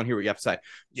quick, and then I want to hear what you have to say.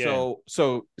 Yeah.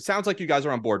 So it sounds like you guys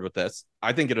are on board with this.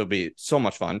 I think it'll be so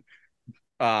much fun.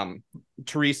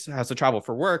 Therese has to travel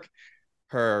for work.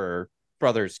 Her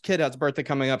brother's kid has a birthday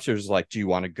coming up. She was like, do you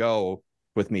want to go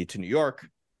with me to New York?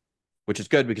 Which is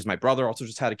good because my brother also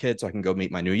just had a kid, so I can go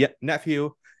meet my new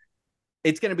nephew.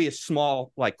 It's going to be a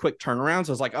small, like, quick turnaround.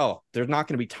 So I was like, oh, there's not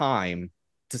going to be time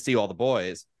to see all the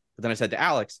boys. But then I said to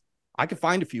Alex, I could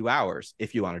find a few hours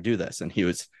if you want to do this. And he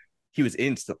was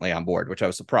instantly on board, which I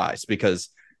was surprised because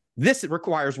this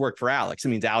requires work for Alex. It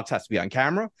means Alex has to be on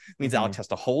camera. It means Alex has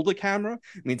to hold a camera.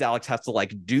 It means Alex has to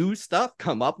like do stuff,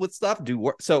 come up with stuff, do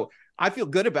work. So I feel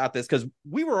good about this because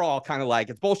we were all kind of like,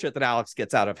 it's bullshit that Alex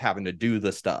gets out of having to do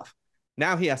the stuff.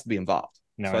 Now he has to be involved.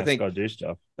 Now so I think got to do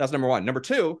stuff. That's number one. Number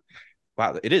two,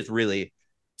 wow, it's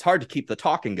hard to keep the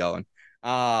talking going.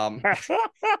 It's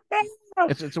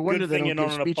a wonder they don't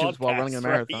give speeches while running a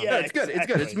marathon. Right? Yeah, it's good. It's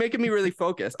good. It's making me really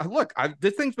focus. Look,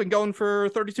 this thing's been going for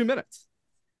 32 minutes.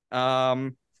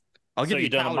 I'll give you a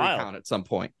calorie count at some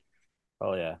point.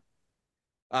 Oh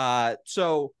yeah.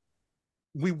 So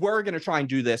we were going to try and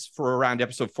do this for around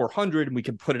episode 400, and we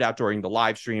could put it out during the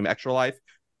live stream Extra Life.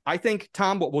 I think,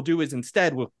 Tom, what we'll do is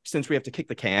instead, since we have to kick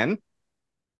the can,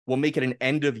 we'll make it an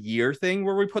end of year thing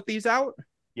where we put these out.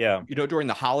 Yeah. During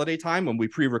the holiday time when we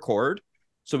pre-record.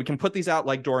 So we can put these out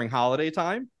like during holiday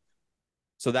time.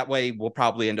 So that way we'll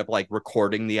probably end up like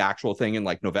recording the actual thing in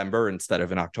like November instead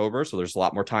of in October. So there's a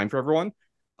lot more time for everyone.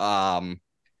 And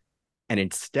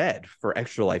instead for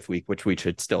Extra Life Week, which we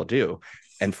should still do,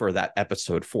 and for that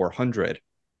episode 400,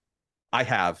 I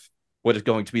have what is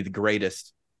going to be the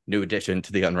greatest new addition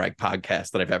to the Unranked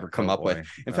podcast that I've ever come up with.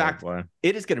 In fact,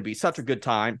 it is going to be such a good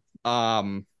time.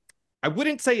 I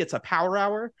wouldn't say it's a power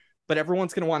hour, but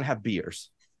everyone's going to want to have beers.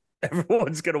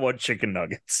 Everyone's going to want chicken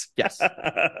nuggets. Yes.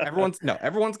 Everyone's going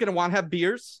to want to have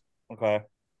beers. Okay.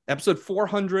 Episode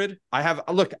 400.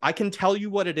 I can tell you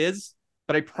what it is,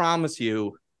 but I promise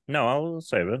you. No, I'll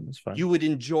save it. It's fine. You would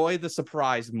enjoy the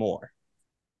surprise more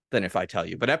than if I tell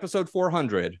you. But episode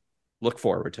 400, look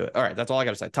forward to it. All right. That's all I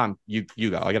got to say. Tom, you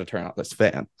go. I got to turn off this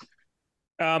fan.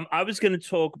 I was going to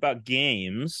talk about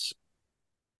games.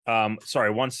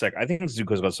 Sorry, 1 sec. I think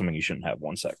Zuko's got something you shouldn't have.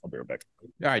 1 sec. I'll be right back.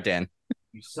 All right, Dan.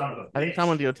 You son of a bitch. I think Tom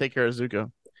wanted to go take care of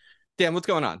Zuko. Dan, what's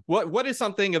going on? What is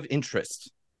something of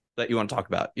interest that you want to talk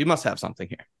about? You must have something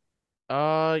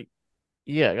here.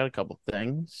 Yeah, I got a couple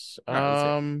things.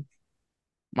 Right,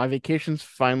 my vacation's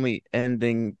finally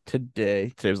ending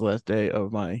today. Today's the last day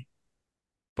of my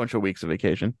bunch of weeks of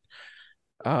vacation.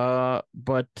 But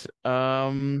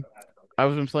I've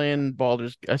been playing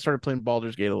I started playing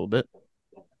Baldur's Gate a little bit.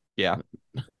 Yeah.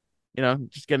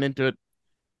 Just getting into it.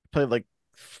 Played like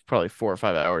probably 4 or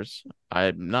 5 hours.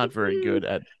 I'm not very good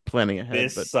at planning ahead.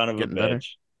 This but son of a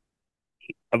bitch.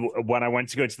 Better. When I went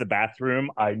to go to the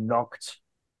bathroom, I knocked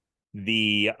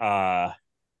the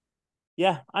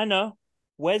yeah, I know.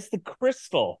 Where's the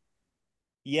crystal?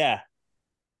 Yeah.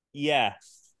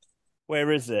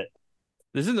 Where is it?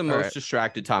 This is the most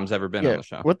distracted Tom's ever been on the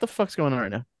show. What the fuck's going on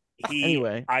right now?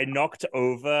 Anyway, I knocked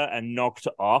over and knocked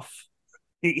off.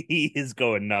 He is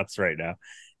going nuts right now.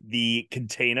 The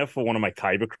container for one of my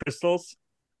kyber crystals,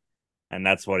 and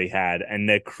that's what he had. And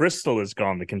the crystal is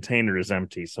gone. The container is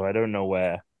empty, so I don't know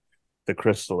where the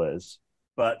crystal is.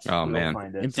 But oh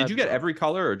man, did you get every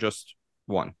color or just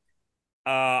one?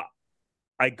 I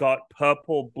got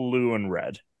purple, blue, and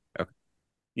red. Okay.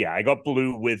 Yeah, I got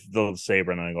blue with the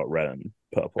saber, and then I got red and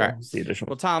purple. Right. The additional.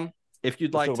 Well, Tom, if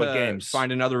you'd like to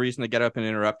find another reason to get up and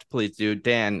interrupt, please do.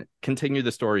 Dan, continue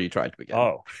the story you tried to begin.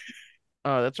 Oh,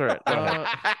 that's all right.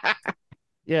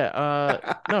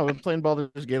 Yeah. No, I've been playing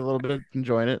Baldur's Gate a little bit,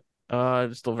 enjoying it.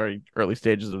 It's still very early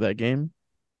stages of that game.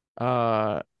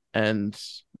 And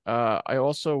I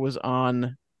also was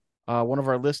on one of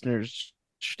our listeners,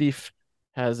 Steve,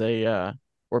 has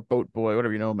or Boat Boy,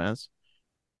 whatever you know him as,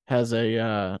 has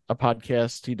a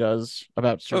podcast he does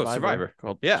about Survivor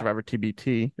called Survivor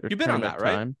TBT. You've been on that,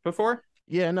 right? Before?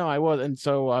 Yeah, no, I was. And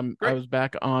so I was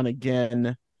back on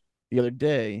again the other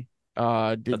day.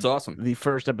 That's awesome. The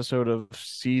first episode of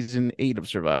season 8 of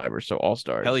Survivor, so All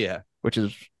Stars. Hell yeah. Which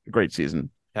is a great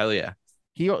season. Hell yeah.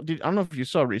 I don't know if you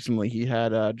saw recently, he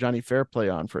had Johnny Fairplay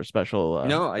on for a special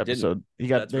no, I episode. They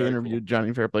interviewed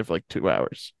Johnny Fairplay for like 2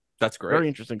 hours. That's great. Very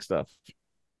interesting stuff.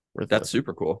 That's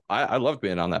super cool. I loved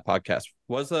being on that podcast.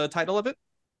 What's the title of it?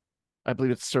 I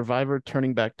believe it's Survivor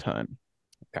Turning Back Time.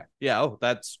 Okay. Yeah. Oh,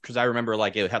 that's because I remember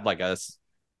like it had like a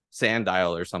sand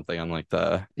dial or something on like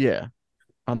the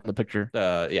on the picture.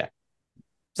 Yeah.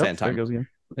 Sand time. There goes again.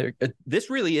 This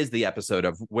really is the episode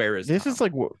of Where is this Tom? Is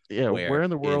like where in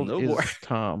the world is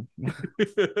Tom?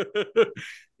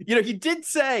 He did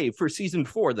say for season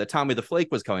 4 that Tommy the Flake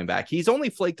was coming back. He's only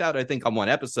flaked out, I think, on one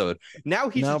episode. Now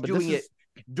he's just doing it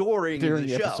during the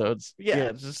show. Episodes. Yeah,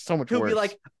 it's just so much He'll worse. be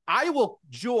like, I will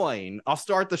join. I'll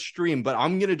start the stream, but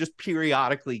I'm gonna just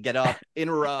periodically get up,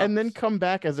 interrupt, and then come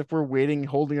back as if we're waiting,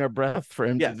 holding our breath for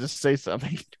him to just say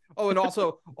something. Oh, and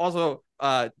also,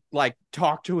 like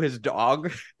talk to his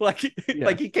dog. like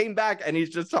he came back and he's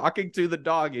just talking to the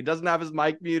dog. He doesn't have his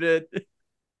mic muted.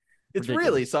 It's ridiculous.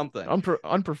 Really something.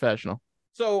 Unprofessional.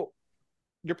 So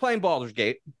you're playing Baldur's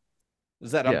Gate.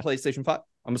 Is that on PlayStation 5?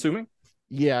 I'm assuming.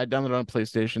 Yeah, I downloaded it on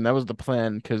PlayStation. That was the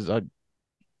plan because I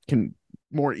can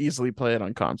more easily play it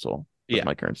on console with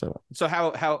my current setup. So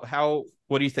how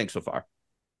what do you think so far?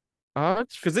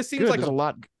 Because this seems like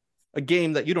a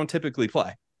game that you don't typically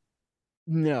play.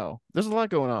 No, there's a lot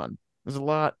going on. There's a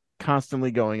lot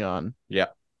constantly going on. Yeah.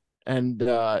 And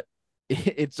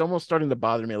it's almost starting to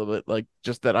bother me a little bit, like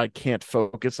just that I can't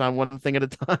focus on one thing at a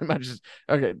time.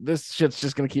 This shit's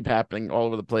just gonna keep happening all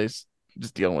over the place.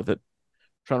 Just dealing with it.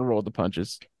 Trying to roll with the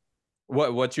punches.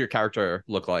 What's your character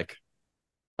look like?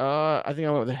 I think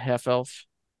I went with a half elf.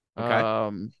 Okay. I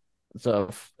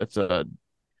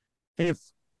think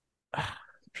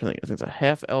it's a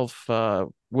half elf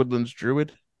woodlands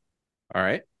druid. All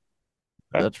right.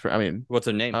 What's her name?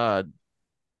 I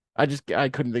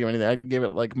couldn't think of anything. I gave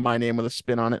it like my name with a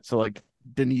spin on it. So like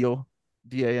Daniel,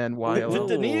 Danyl.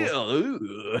 Daniel.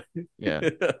 Ooh. Yeah.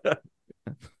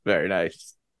 Very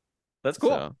nice. That's cool.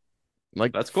 So,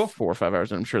 that's cool. 4 or 5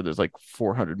 hours, and I'm sure there's like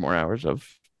 400 more hours of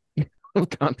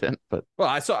content. But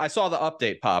I saw the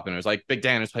update pop, and it was like Big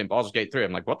Dan is playing Baldur's Gate 3.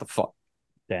 I'm like, what the fuck?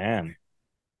 Damn.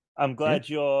 I'm glad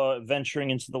you're venturing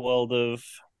into the world of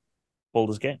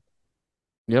Baldur's Gate.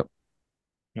 Yep.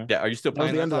 Yeah. Are you still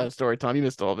playing? That was the end of that story, Tom. You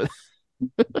missed all of it.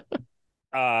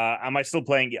 Am I still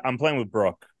playing? I'm playing with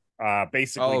Brooke.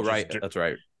 Basically. Oh, right. That's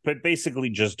right. But basically,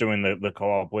 just doing the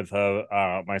co-op with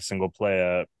her. My single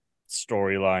player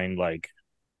storyline, like,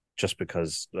 just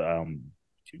because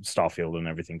Starfield and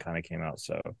everything kind of came out,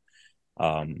 so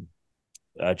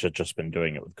I just been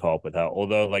doing it with co-op with her.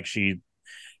 Although, like, she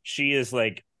is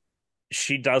like,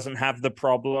 she doesn't have the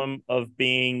problem of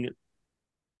being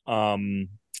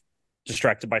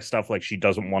distracted by stuff. Like, she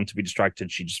doesn't want to be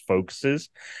distracted, she just focuses.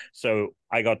 So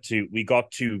we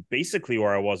got to basically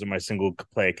where I was in my single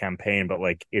player campaign, but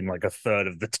like in like a third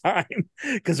of the time,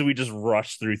 because we just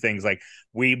rushed through things. Like,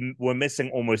 we were missing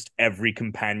almost every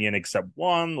companion except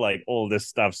one, like all this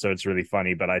stuff. So it's really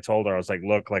funny. But I told her, I was like,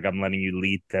 look, like, I'm letting you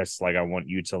lead this. Like, I want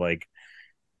you to, like,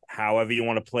 however you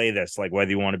want to play this, like, whether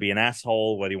you want to be an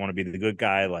asshole, whether you want to be the good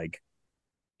guy, like,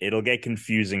 it'll get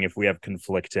confusing if we have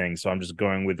conflicting. So I'm just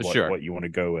going with what you want to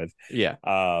go with. Yeah.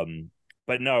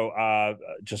 But no,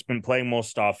 just been playing more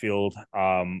Starfield.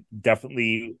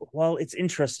 Definitely. Well, it's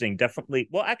interesting. Definitely.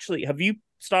 Well, actually, have you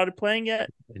started playing yet?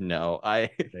 No, there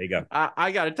you go.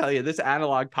 I got to tell you, this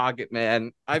Analog Pocket,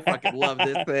 man, I fucking love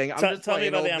this thing. I'm just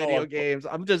playing old video games.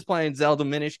 I'm just playing Zelda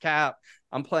Minish Cap.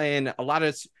 I'm playing a lot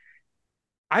of.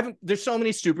 There's so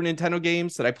many Super Nintendo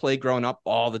games that I played growing up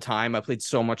all the time. I played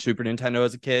so much Super Nintendo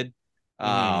as a kid.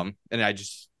 And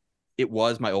it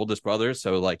was my oldest brother.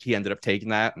 So like he ended up taking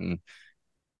that. And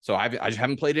so I just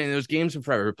haven't played any of those games in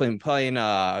forever. Playing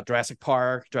Jurassic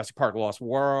Park Lost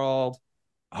World.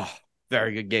 Oh,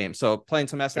 very good game. So playing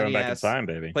some SNES. Going back in time,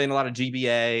 baby. Playing a lot of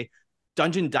GBA.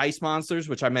 Dungeon Dice Monsters,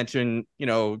 which I mentioned,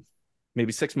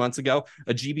 maybe 6 months ago.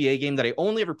 A GBA game that I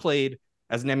only ever played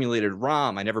as an emulated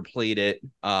ROM. I never played it.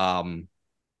 Like,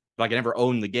 I never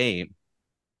owned the game.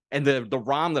 And the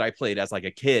ROM that I played as like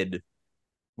a kid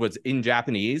was in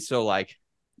Japanese. So like,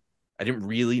 I didn't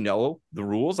really know the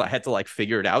rules. I had to like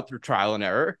figure it out through trial and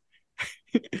error.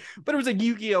 but it was a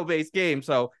Yu-Gi-Oh based game,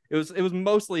 so it was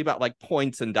mostly about like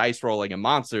points and dice rolling and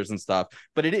monsters and stuff.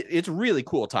 But it's really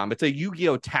cool, Tom. It's a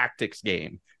Yu-Gi-Oh tactics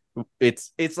game.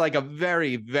 It's like a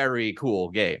very, very cool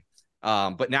game.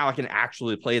 But now I can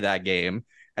actually play that game.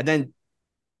 And then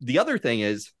the other thing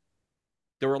is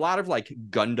there were a lot of like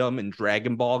Gundam and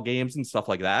Dragon Ball games and stuff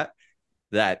like that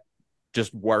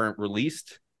just weren't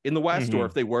released in the West, or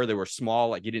if they were small,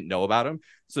 like you didn't know about them.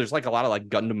 So there's like a lot of like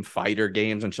Gundam Fighter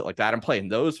games and shit like that. I'm playing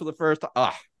those for the first time.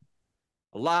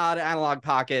 A lot of Analog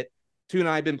Pocket. Tune and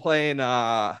I have been playing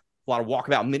a lot of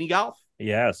Walkabout Mini Golf.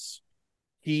 Yes.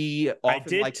 He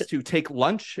often likes to take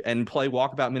lunch and play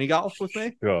Walkabout Mini Golf with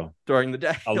me during the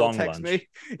day. He'll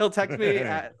text me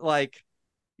at like,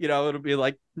 it'll be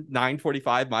like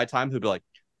 9:45 my time. He'll be like,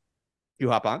 "You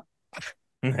hop on?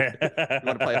 You want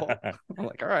to play a hole?" I'm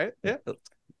like, "All right, yeah."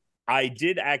 I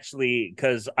did actually,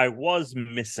 because I was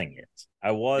missing it.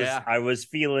 I was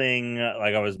feeling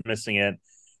like I was missing it.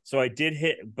 So I did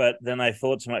hit, but then I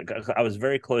thought I was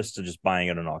very close to just buying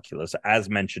it on Oculus, as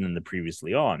mentioned in the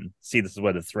previously on. See, this is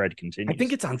where the thread continues. I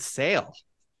think it's on sale.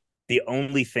 The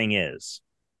only thing is,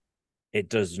 it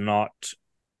doesn't have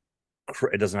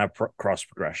cross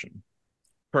progression.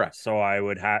 Correct. So I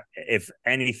would have, if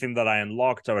anything that I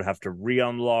unlocked, I would have to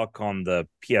re-unlock on the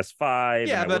PS5.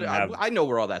 Yeah, but I know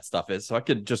where all that stuff is, so we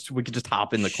could just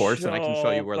hop in the course and I can show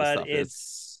you where the stuff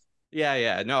is.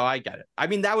 Yeah. No, I get it. I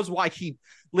mean, that was why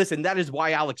that is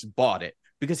why Alex bought it,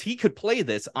 because he could play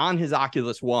this on his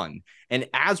Oculus One. And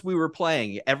as we were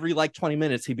playing, every like 20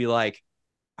 minutes, he'd be like,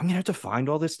 "I'm gonna have to find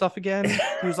all this stuff again."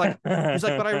 He was like, "But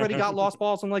I already got Lost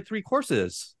Balls on like 3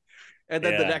 courses." And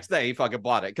then the next day he fucking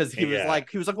bought it because he was like,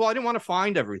 "Well, I didn't want to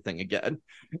find everything again."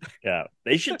 Yeah,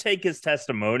 they should take his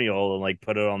testimonial and like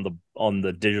put it on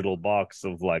the digital box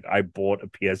of like, "I bought a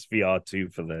PSVR 2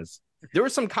 for this." There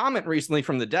was some comment recently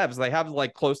from the devs. They have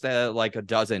like close to like a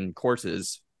dozen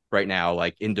courses right now,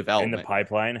 like in development, in the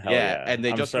pipeline. Hell yeah. And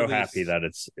I'm so happy that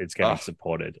it's getting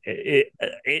supported.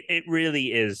 It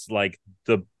really is like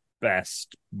the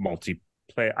best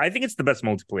multiplayer. I think it's the best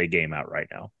multiplayer game out right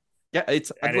now. Yeah,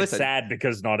 it's sad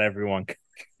because not everyone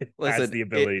has the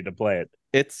ability to play it.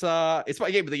 It's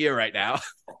my game of the year right now.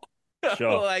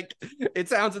 Sure. Like, it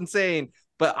sounds insane,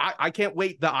 but I can't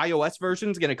wait. The iOS version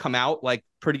is going to come out like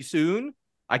pretty soon.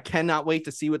 I cannot wait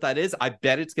to see what that is. I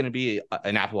bet it's going to be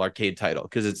an Apple Arcade title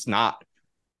because it's not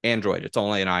Android. It's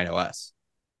only an iOS.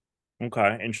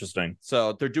 Okay, interesting.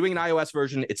 So they're doing an iOS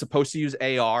version. It's supposed to use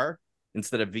AR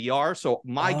instead of VR. So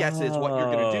my guess is what you're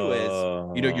going to do is,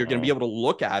 you're going to be able to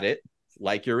look at it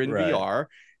like you're in VR,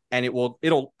 and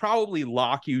it'll probably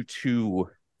lock you to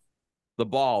the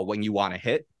ball when you want to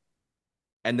hit.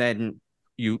 And then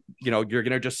you're going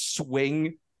to just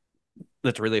swing.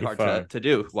 That's really hard to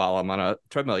do while I'm on a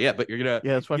treadmill. Yeah, but you're going to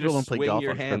that's why people don't play golf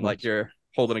your hand like you're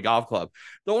holding a golf club.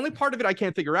 The only part of it I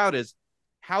can't figure out is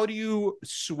how do you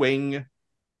swing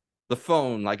the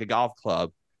phone like a golf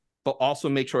club, but also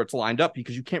make sure it's lined up,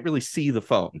 because you can't really see the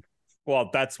phone. Well,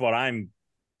 that's where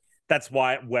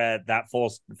that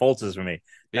falters for me.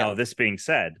 Yeah. Now, this being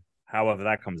said, however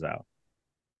that comes out,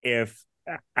 if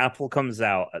Apple comes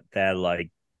out, they're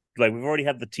like we've already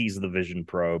had the tease of the Vision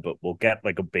Pro, but we'll get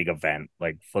like a big event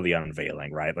like for the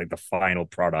unveiling, right? Like the final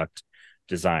product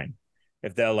design.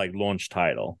 If they're like launch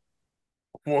title,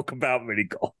 Walkabout Mini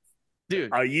Golf.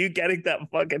 Dude, are you getting that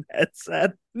fucking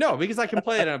headset? No, because I can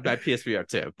play it on my PSVR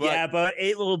too. But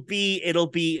it'll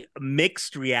be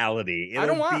mixed reality.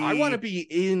 I want to be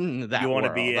in that world.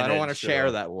 I don't want to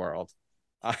share that world.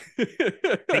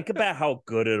 Think about how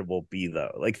good it will be,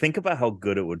 though. Like, think about how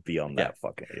good it would be on that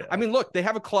fucking. Yeah. I mean, look, they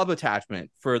have a club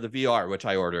attachment for the VR, which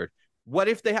I ordered. What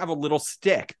if they have a little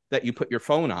stick that you put your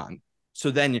phone on?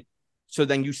 So then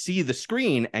you see the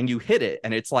screen and you hit it,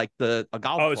 and it's like a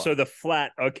golf club. So the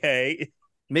flat, okay.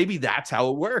 Maybe that's how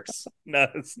it works. No,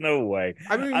 it's no way.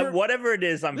 I mean, whatever it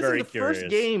is, I'm very curious. The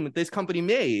first game this company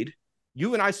made,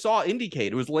 you and I saw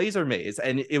indicate, it was Laser Maze,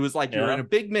 and it was like you're in a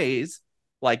big maze,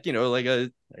 like like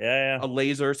a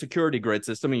laser security grid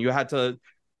system, and you had to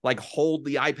like hold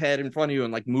the iPad in front of you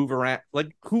and like move around.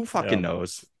 Like, who fucking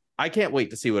knows? I can't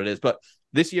wait to see what it is. But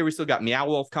this year we still got Meow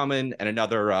Wolf coming and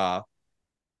another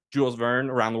Jules Verne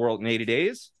Around the World in 80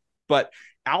 Days. But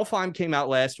Alfheim came out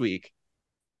last week,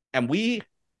 and we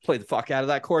played the fuck out of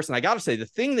that course. And I got to say, the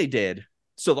thing they did,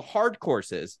 so the hard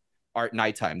courses are at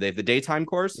nighttime. They have the daytime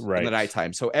course and the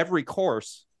nighttime. So every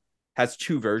course has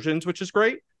 2 versions, which is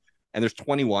great. And there's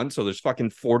 21. So there's fucking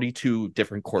 42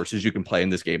 different courses you can play in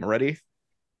this game already,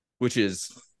 which is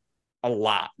a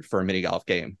lot for a mini golf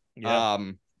game. Yeah.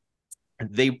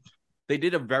 They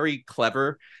did a very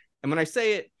clever, and when I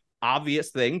say it, obvious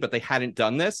thing, but they hadn't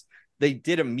done this. they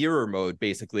did a mirror mode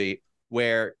basically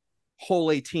where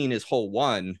hole 18 is hole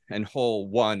 1 and hole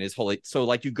 1 is hole 8. So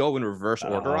like you go in reverse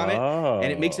order on it,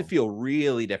 and it makes it feel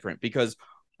really different because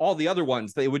all the other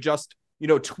ones, they would just,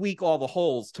 tweak all the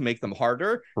holes to make them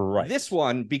harder. Right. This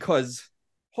one, because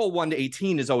hole 1 to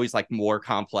 18 is always like more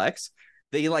complex,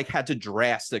 they like had to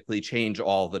drastically change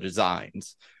all the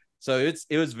designs. So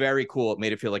it was very cool. It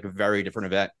made it feel like a very different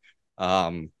event.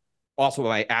 Also,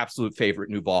 my absolute favorite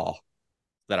new ball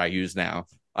that I use now,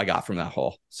 I got from that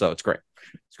hole. So it's great.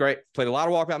 It's great. Played a lot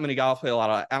of walkabout mini golf, played a lot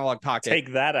of analog pocket.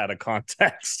 Take that out of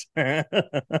context.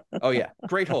 Oh, yeah.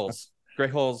 Great holes.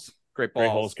 Great holes. Great balls.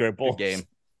 Great holes. Great balls. Good game.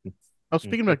 Oh,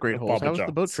 speaking about great holes, how was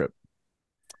the boat trip?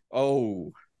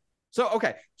 Oh. So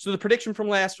the prediction from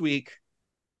last week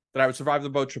that I would survive the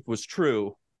boat trip was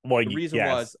true. Well, the reason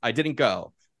was I didn't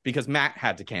go because Matt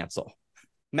had to cancel.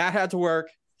 Matt had to work.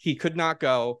 He could not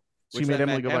go. So you made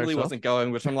Emily go by Emily herself? wasn't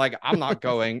going, which I'm like, I'm not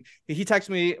going. He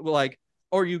texted me like,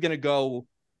 "Oh, are you going to go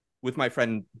with my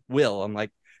friend Will?" I'm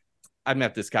like, I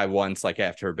met this guy once, like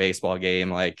after a baseball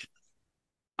game. Like,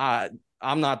 I'm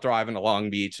not driving to Long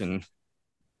Beach and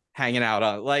hanging out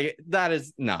on like that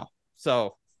is no.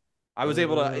 So I was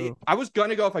able to. I was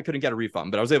gonna go if I couldn't get a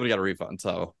refund, but I was able to get a refund.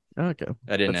 So okay,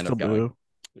 I didn't end up going. Blue.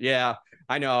 Yeah,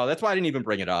 I know. That's why I didn't even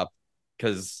bring it up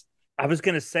because I was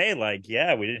gonna say like,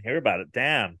 yeah, we didn't hear about it.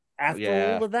 Damn.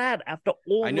 After all of that,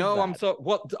 I know. I'm so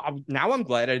well. Now I'm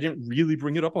glad I didn't really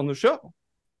bring it up on the show,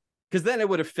 because then it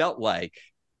would have felt like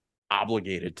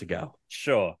obligated to go.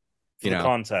 Sure, for the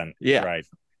content. Yeah, right.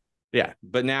 Yeah,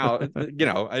 but now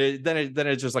then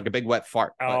it's just like a big wet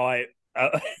fart. Oh,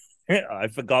 I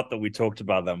forgot that we talked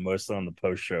about that mostly on the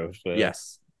post show.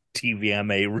 Yes,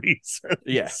 TVMA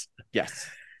reasons. Yes.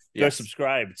 Go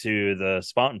subscribe to the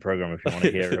Spartan program if you want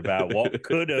to hear about what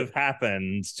could have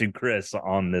happened to Chris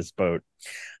on this boat.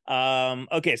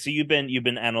 Okay, so you've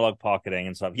been analog pocketing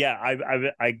and stuff. Yeah,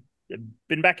 I've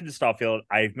been back into Starfield.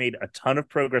 I've made a ton of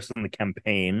progress on the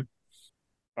campaign.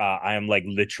 I am like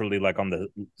literally like on the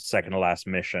second to last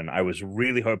mission. I was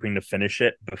really hoping to finish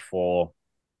it before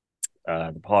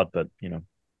the pod, but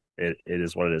it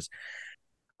is what it is.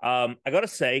 I gotta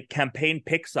say, campaign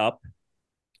picks up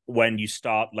when you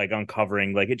start like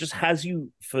uncovering, like it just has you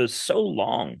for so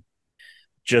long.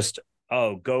 Just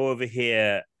go over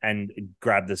here and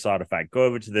grab this artifact. Go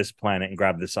over to this planet and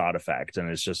grab this artifact, and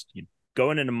it's just you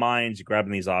going into mines, you're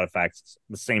grabbing these artifacts,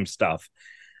 the same stuff.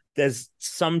 There's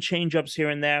some change ups here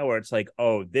and there where it's like,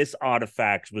 oh, this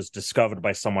artifact was discovered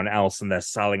by someone else and they're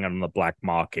selling it on the black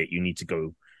market. You need to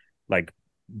go like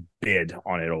bid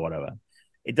on it or whatever.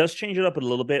 It does change it up a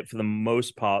little bit. For the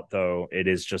most part, though, it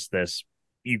is just this.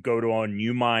 You go to a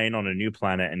new mine on a new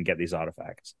planet and get these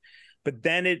artifacts. But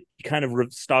then it kind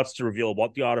of starts to reveal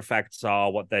what the artifacts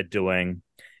are, what they're doing.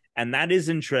 And that is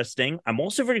interesting. I'm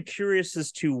also very curious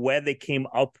as to where they came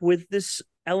up with this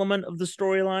element of the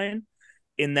storyline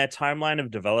in their timeline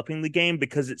of developing the game,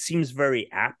 because it seems very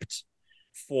apt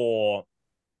for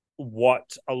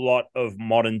what a lot of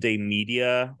modern day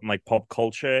media and like pop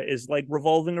culture is like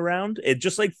revolving around. It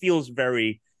just like feels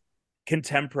very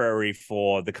contemporary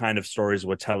for the kind of stories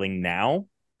we're telling now.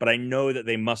 But I know that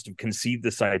they must have conceived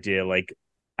this idea like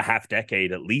a half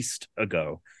decade at least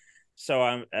ago. So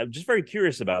I'm just very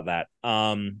curious about that.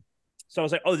 So I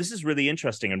was like, oh, this is really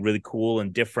interesting and really cool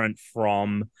and different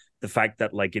from the fact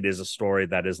that like it is a story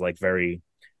that is like very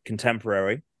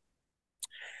contemporary.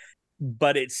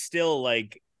 But it's still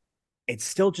like, it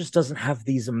still just doesn't have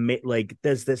these like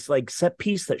there's this like set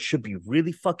piece that should be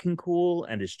really fucking cool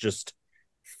and it's just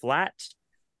flat.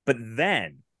 But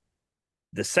then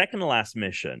the second to last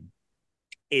mission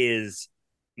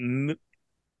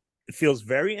feels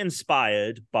very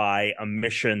inspired by a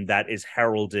mission that is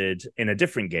heralded in a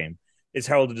different game. It's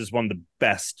heralded as one of the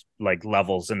best like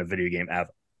levels in a video game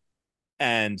ever.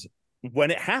 And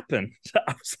when it happened,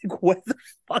 I was like, where the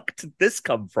fuck did this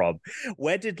come from?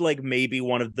 Where did like maybe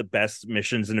one of the best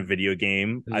missions in a video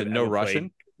game No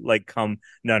Russian played, like come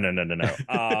no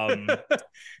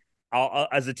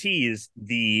as a tease,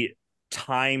 the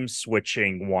time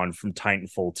switching one from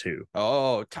Titanfall 2.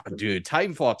 Oh, dude,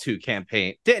 Titanfall 2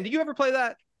 campaign. Dan, did you ever play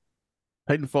that?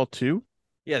 Titanfall 2?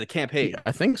 Yeah, the campaign. Yeah,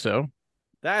 I think so.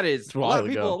 That is a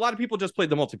lot of people just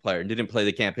played the multiplayer and didn't play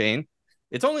the campaign.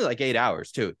 It's only like 8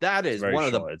 hours too. That is one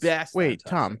of the best. Wait,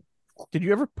 Tom, did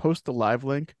you ever post the live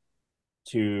link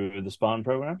to the Spawn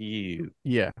program?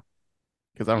 Yeah,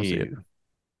 because I don't see it.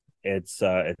 It's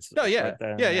oh yeah, right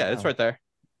there. Yeah, it's right there.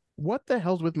 What the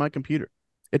hell's with my computer?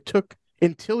 It took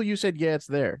until you said yeah, it's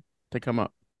there to come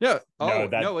up. Yeah. Oh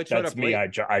no, that's me.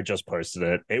 I just posted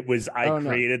it. It was I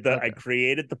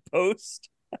created the post.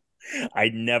 I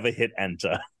never hit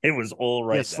enter. It was all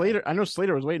right. Yeah, Slater. I know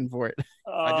Slater was waiting for it.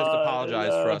 I just apologize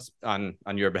for us on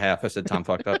your behalf. I said Tom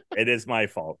fucked up. It is my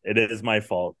fault. It is my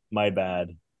fault. My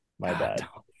bad. My bad.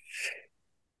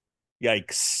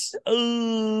 Yikes.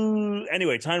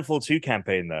 Anyway, Titanfall 2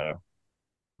 campaign though.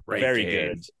 Very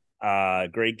good.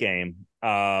 Great game.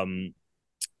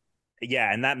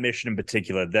 Yeah, and that mission in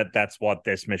particular, that's what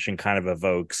this mission kind of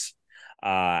evokes.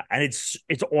 And it's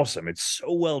awesome. It's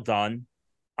so well done.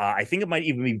 I think it might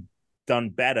even be done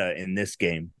better in this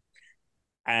game.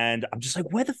 And I'm just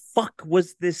like, where the fuck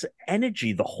was this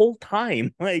energy the whole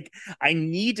time? Like, I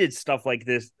needed stuff like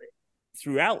this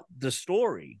throughout the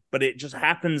story, but it just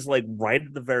happens like right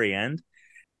at the very end.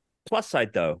 Plus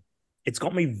side though, it's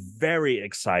got me very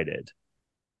excited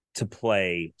to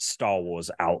play Star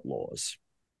Wars Outlaws.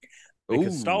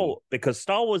 Because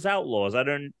Star Wars Outlaws,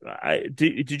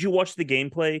 did you watch the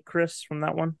gameplay, Chris, from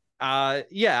that one?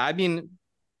 Yeah, I mean,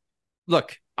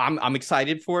 look, I'm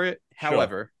excited for it.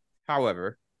 However,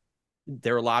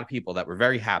 there are a lot of people that were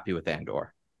very happy with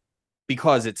Andor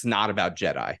because it's not about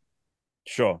Jedi.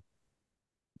 Sure.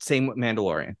 Same with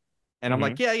Mandalorian. And I'm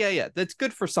like, yeah. That's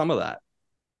good for some of that.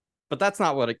 But that's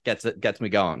not what it gets me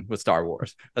going with Star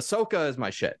Wars. Ahsoka is my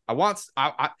shit. I want the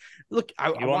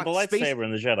lightsaber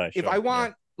in the Jedi. Sure. If I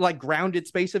want like grounded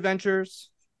space adventures,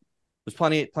 there's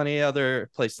plenty of other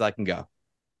places I can go.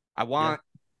 I want,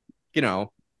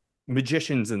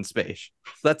 magicians in space.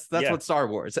 That's what Star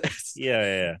Wars is.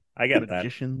 Yeah. I get that.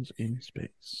 Magicians in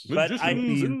space. But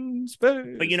in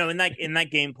that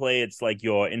gameplay, it's like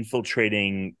you're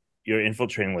infiltrating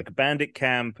like a bandit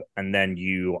camp, and then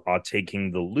you are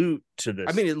taking the loot to this.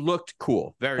 I mean, it looked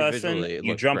cool. Very visually.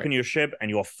 You jump in your ship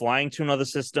and you're flying to another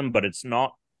system, but it's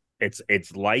not. It's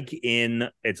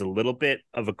a little bit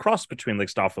of a cross between like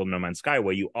Starfield and No Man's Sky,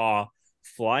 where you are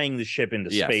flying the ship into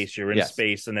space. You're in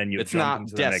space, and then it's not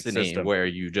into Destiny, the next system where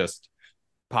you just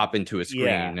pop into a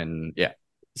screen and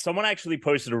Someone actually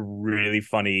posted a really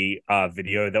funny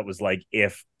video that was like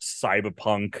if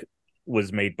Cyberpunk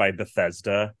was made by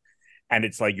Bethesda. And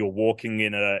it's like you're walking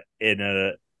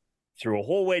through a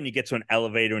hallway, and you get to an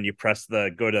elevator, and you press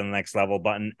the go to the next level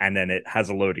button, and then it has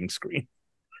a loading screen.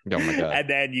 Oh my god! And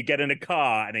then you get in a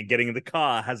car, and then getting in the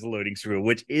car has a loading screen,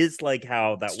 which is like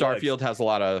how that Starfield works. Has a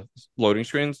lot of loading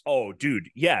screens. Oh, dude,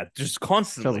 yeah, just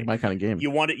constantly. Sounds like my kind of game.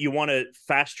 You want to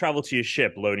fast travel to your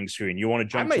ship, loading screen. You want to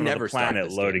jump to another planet,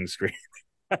 loading screen.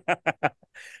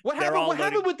 What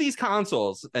happened with these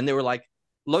consoles? And they were like,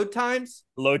 load times.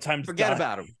 Forget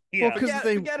about them. Yeah. Well, because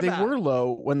they were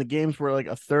low when the games were like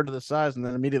a third of the size, and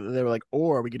then immediately they were like,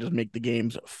 or we could just make the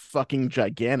games fucking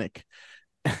gigantic.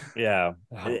 Yeah,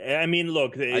 I mean,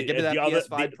 look, I give it that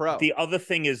PS5 Pro. The other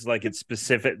thing is like it's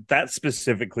specific. That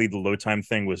specifically, the load time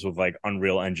thing was with like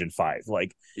Unreal Engine 5,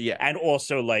 and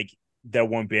also like there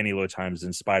won't be any load times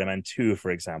in Spider-Man 2,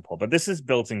 for example. But this is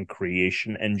built in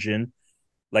Creation Engine,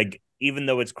 like. Even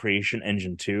though it's Creation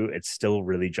Engine 2, it's still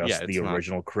really just the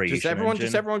original Creation Engine.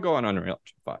 Just everyone go on Unreal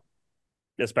Engine 5.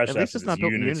 Especially after this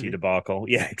Unity debacle.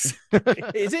 Yeah,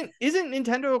 Isn't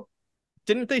Nintendo...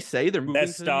 Didn't they say they're moving to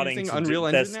using Unreal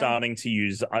Engine They're starting to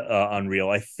use Unreal.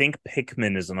 I think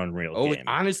Pikmin is an Unreal game.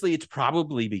 Honestly, it's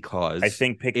probably because... I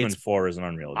think Pikmin 4 is an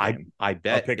Unreal game. I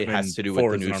bet it has to do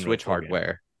with the new Switch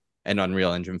hardware and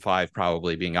Unreal Engine 5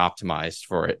 probably being optimized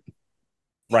for it.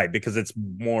 Right, because it's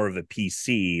more of a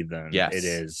PC than it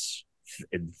is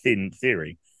in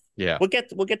theory. Yeah, we'll get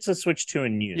to Switch 2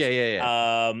 and news.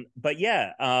 Yeah.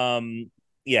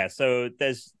 So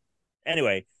there's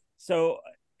so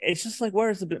it's just like where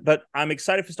is the bit? But I'm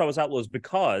excited for Star Wars Outlaws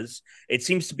because it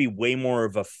seems to be way more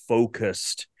of a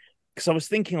focused. Because I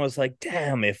was like,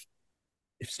 damn, if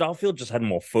Starfield just had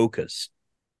more focus,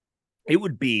 it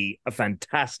would be a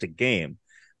fantastic game.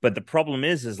 But the problem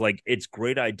is like its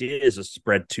great ideas are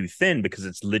spread too thin because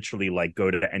it's literally like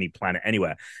go to any planet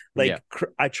anywhere.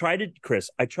 I tried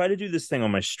to do this thing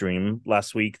on my stream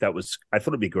last week. I thought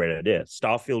it'd be a great idea.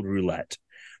 Starfield Roulette.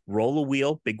 Roll a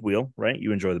wheel, big wheel, right?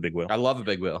 You enjoy the big wheel. I love a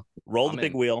big wheel. Roll the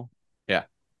big wheel. Yeah.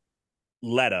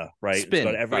 Letter, right? Spin.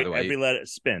 But every letter,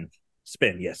 spin.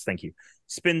 Yes, thank you.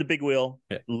 Spin the big wheel.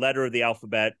 Yeah. Letter of the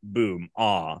alphabet. Boom.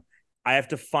 I have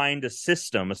to find a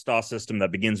star system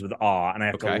that begins with R, and I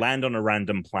have to land on a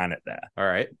random planet there. All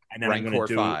right. And then Rancor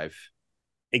 5.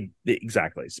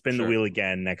 Exactly. Spin the wheel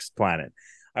again, next planet.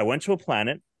 I went to a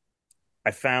planet.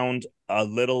 I found a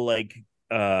little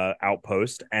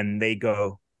outpost, and they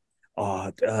go,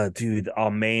 dude,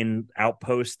 our main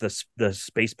outpost, the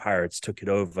space pirates took it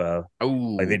over.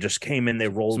 Oh. They just came in, they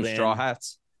rolled in. Some straw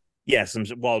hats? Yeah,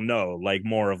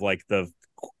 more of like the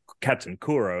Captain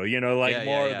Kuro,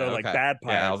 more of the like bad pirates.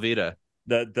 Yeah, Alvida.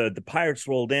 the pirates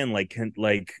rolled in,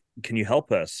 can you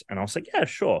help us? And I was like, yeah,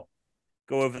 sure.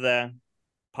 Go over there.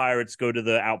 Pirates go to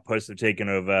the outpost they've taken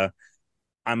over.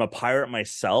 I'm a pirate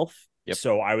myself,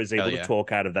 so I was able to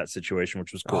talk out of that situation,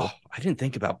 which was cool. Oh, I didn't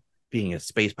think about being a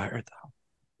space pirate though.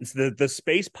 It's the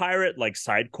space pirate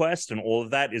side quest and all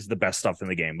of that is the best stuff in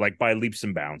the game, by leaps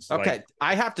and bounds. Okay,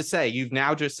 I have to say, you've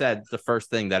now just said the first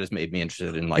thing that has made me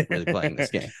interested in really playing this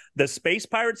game. The space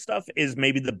pirate stuff is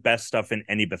maybe the best stuff in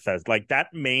any Bethesda. That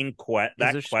main quest,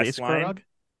 that quest line.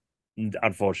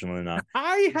 Unfortunately, not.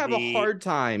 I have a hard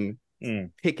time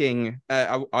picking.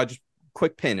 I'll just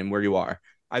quick pin in where you are.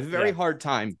 I have a very hard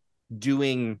time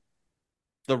doing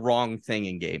the wrong thing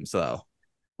in games, though.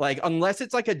 Unless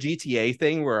it's a GTA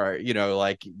thing where,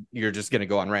 you're just going to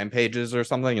go on rampages or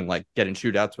something and get in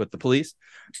shootouts with the police.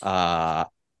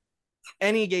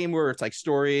 Any game where it's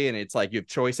story and it's you have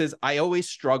choices, I always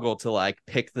struggle to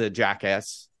pick the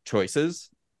jackass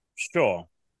choices. Sure.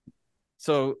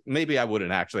 So maybe I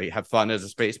wouldn't actually have fun as a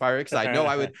space pirate because I know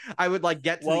I would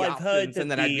get to the options and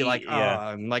then I'd be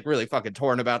I'm really fucking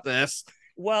torn about this.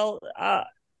 Well,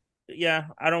 yeah,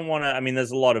 I don't want to. I mean,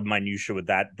 there's a lot of minutia with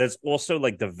that. There's also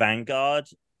the Vanguard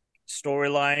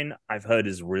storyline I've heard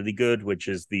is really good, which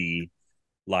is you're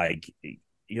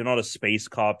not a space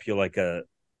cop. You're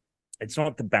it's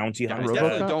not the bounty hunter. I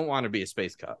definitely don't want to be a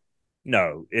space cop.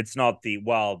 No, it's not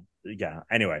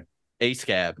anyway. A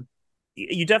scab.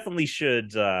 You definitely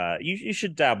should. You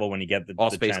should dabble when you get the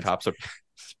space chance. Cops are.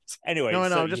 Anyway, no,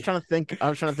 I'm just trying to think. I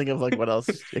was trying to think of what else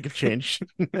it could change.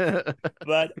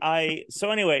 But I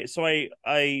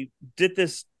did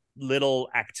this little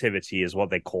activity, is what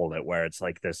they call it, where it's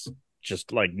this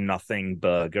just nothing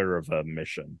burger of a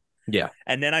mission. Yeah,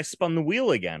 and then I spun the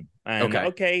wheel again. And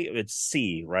okay, it's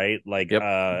C, right?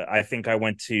 I think I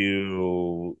went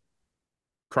to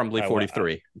Crumbly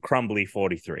 43. Crumbly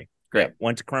 43. Great. Yeah,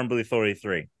 went to Crumbly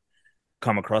 43.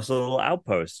 Come across a little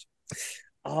outpost.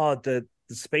 Oh, the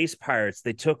space pirates,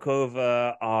 they took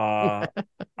over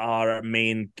our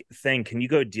main thing. Can you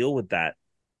go deal with that?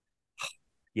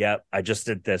 Yeah, I just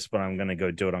did this, but I'm gonna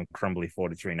go do it on Crumbly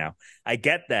 43 now. I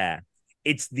get there.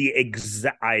 It's the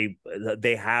exact.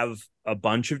 They have a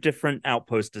bunch of different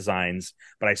outpost designs,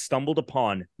 but I stumbled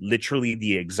upon literally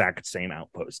the exact same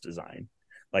outpost design.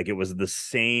 It was the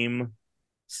same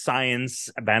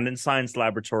abandoned science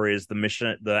laboratory as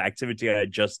the activity I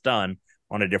had just done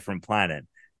on a different planet.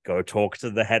 Go talk to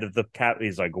the head of the cat.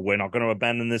 He's like, we're not going to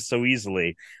abandon this so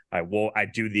easily. I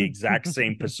do the exact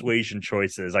same persuasion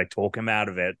choices. I talk him out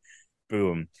of it.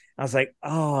 Boom. I was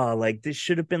like, this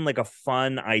should have been a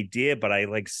fun idea, but I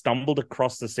stumbled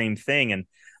across the same thing. And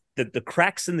the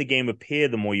cracks in the game appear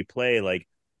the more you play.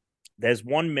 There's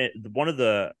one of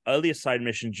the earliest side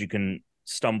missions you can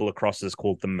stumble across is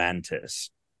called the Mantis.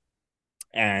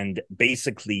 And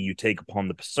basically you take upon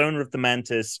the persona of the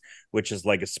Mantis, which is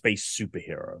a space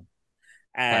superhero.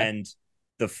 And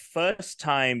the first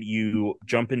time you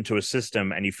jump into a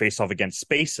system and you face off against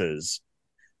spacers,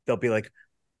 they'll be like,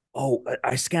 oh,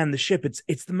 I scanned the ship.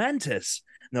 It's the Mantis.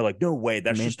 And they're like, no way.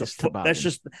 That's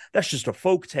just a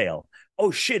folk tale.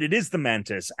 Oh shit, it is the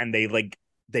Mantis. And they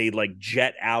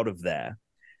jet out of there.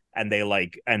 And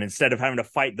and instead of having to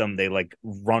fight them, they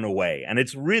run away. And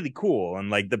it's really cool. And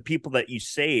the people that you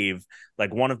save,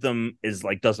 one of them is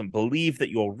doesn't believe that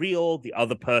you're real. The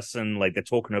other person, they're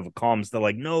talking over comms. They're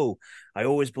like, no, I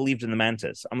always believed in the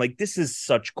Mantis. I'm like, this is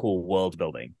such cool world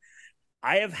building.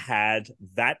 I have had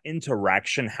that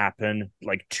interaction happen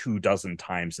 24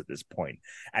 times at this point.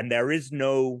 And there is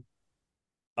no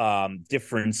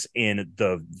difference in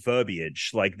the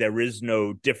verbiage. There is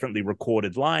no differently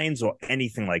recorded lines or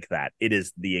anything like that. It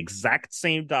is the exact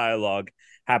same dialogue,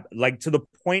 to the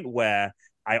point where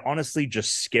I honestly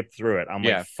just skip through it. I'm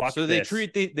like, fuck. So they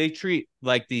treat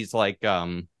these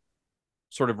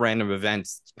sort of random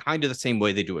events kind of the same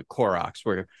way they do at Koroks,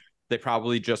 where they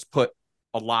probably just put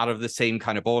a lot of the same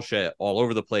kind of bullshit all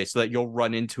over the place so that you'll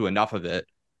run into enough of it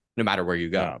no matter where you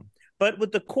go. Yeah. But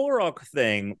with the Korok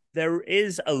thing, there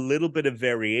is a little bit of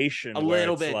variation. A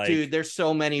little bit, dude. There's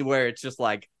so many where it's just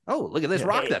oh, look at this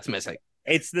rock that's missing.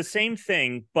 It's the same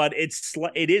thing, but it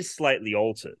is slightly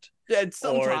altered. Yeah,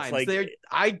 sometimes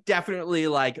I definitely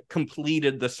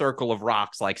completed the circle of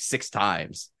rocks 6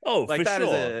 times. Oh, for that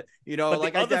sure. Is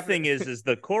the other thing is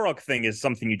the Korok thing is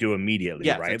something you do immediately,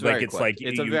 right?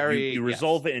 You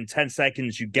resolve it in 10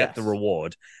 seconds, you get the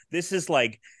reward. This is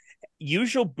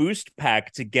use your boost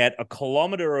pack to get a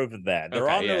kilometer over there. There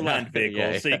are no land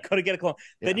vehicles, so you got to get a kilometer.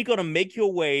 Then you got to make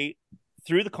your way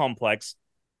through the complex,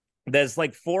 there's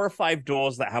like 4 or 5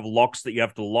 doors that have locks that you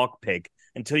have to lockpick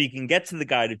until you can get to the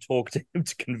guy to talk to him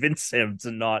to convince him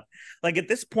to not. Like, at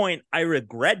this point, I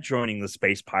regret joining the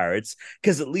Space Pirates,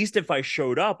 because at least if I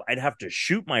showed up, I'd have to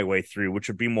shoot my way through, which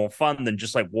would be more fun than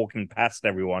just like walking past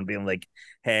everyone, being like,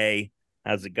 "Hey,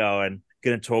 how's it going?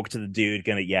 Gonna talk to the dude,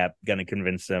 gonna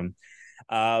convince him."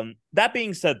 That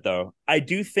being said, though, I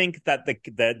do think that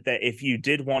that if you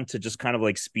did want to just kind of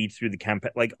like speed through the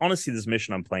campaign, like, honestly, this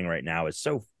mission I'm playing right now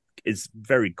is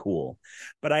very cool,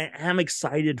 but I am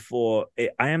excited for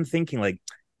it. I am thinking like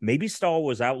maybe Star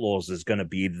Wars Outlaws is going to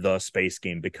be the space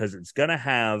game, because it's going to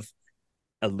have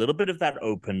a little bit of that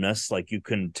openness. Like, you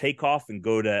can take off and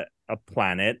go to a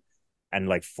planet and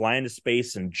like fly into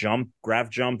space and grav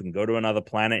jump and go to another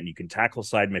planet, and you can tackle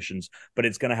side missions, but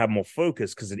it's going to have more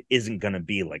focus because it isn't going to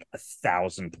be like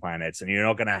 1,000 planets, and you're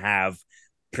not going to have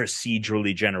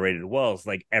procedurally generated worlds.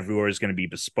 Like, everywhere is going to be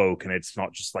bespoke, and it's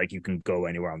not just like you can go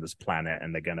anywhere on this planet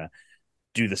and they're going to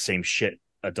do the same shit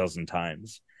a dozen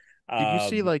times. Did you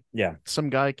see like some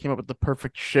guy came up with the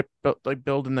perfect ship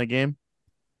build in the game?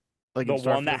 Like the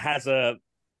one that has a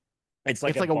it's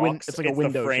like a box. It's like a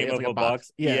window, the frame of like a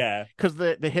box. Yeah. Because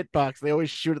the hitbox, they always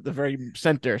shoot at the very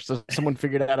center. So someone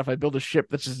figured out if I build a ship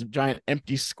that's just a giant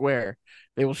empty square,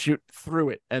 they will shoot through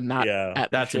it and not at the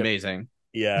That's ship. amazing.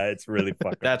 Yeah, it's really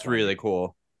fucking That's funny. really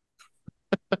cool.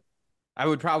 I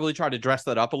would probably try to dress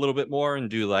that up a little bit more and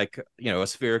do like, a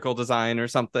spherical design or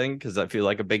something, because I feel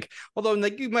like although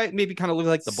like you might maybe kind of look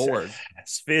like the board.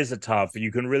 Spheres are tough.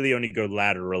 You can really only go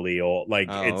laterally, or like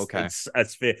it's a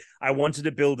sphere. I wanted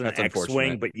to build an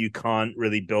X-wing, but you can't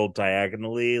really build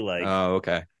diagonally. Like, oh,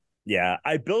 okay. Yeah,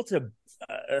 I built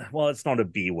well, it's not a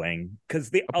B-wing, because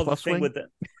the other thing with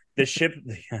the ship,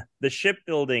 the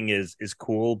shipbuilding is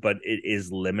cool, but it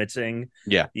is limiting.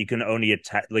 Yeah, you can only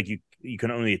attach you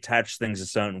can only attach things a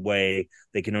certain way.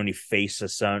 They can only face a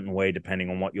certain way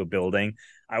depending on what you're building.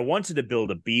 I wanted to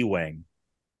build a B-wing.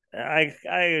 I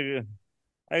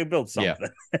built something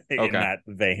in that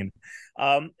vein.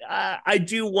 I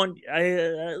do want.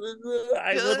 I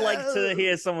would like to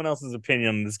hear someone else's opinion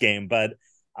on this game, but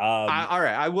all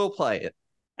right, I will play it.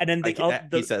 And then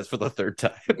he says for the third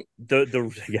time.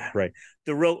 The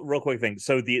real quick thing.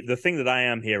 So the thing that I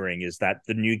am hearing is that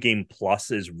the new game plus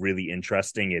is really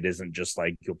interesting. It isn't just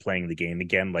like you're playing the game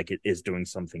again, like it is doing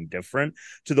something different,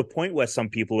 to the point where some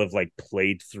people have like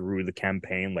played through the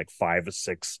campaign like 5 or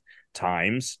 6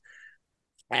 times.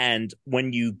 And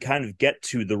when you kind of get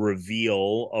to the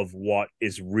reveal of what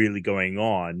is really going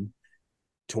on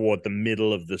toward the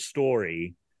middle of the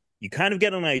story, you kind of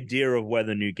get an idea of where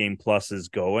the new game plus is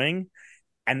going.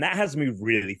 And that has me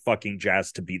really fucking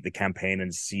jazzed to beat the campaign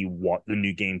and see what the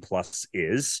new game plus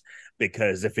is.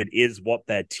 Because if it is what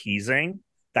they're teasing,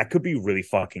 that could be really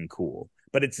fucking cool.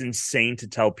 But it's insane to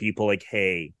tell people like,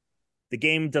 hey, the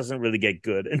game doesn't really get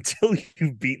good until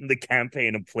you've beaten the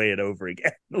campaign and play it over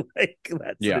again. Like,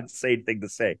 that's an insane thing to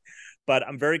say. But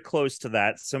I'm very close to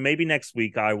that. So maybe next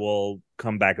week I will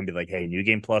come back and be like, hey, new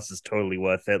game plus is totally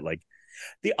worth it. Like,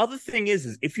 the other thing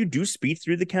is if you do speed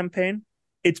through the campaign,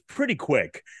 it's pretty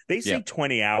quick. They say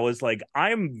 20 hours. Like,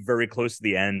 I'm very close to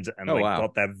the end and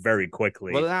got that very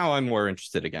quickly. Well, now I'm more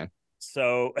interested again.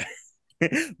 So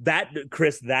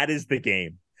Chris, that is the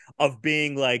game of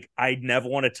being like, I never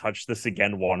want to touch this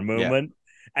again one moment,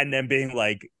 and then being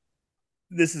like,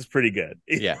 this is pretty good.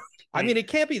 Yeah. I mean, it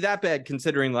can't be that bad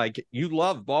considering like you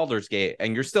love Baldur's Gate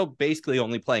and you're still basically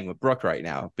only playing with Brooke right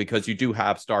now because you do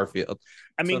have Starfield.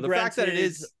 I mean, so the fact that it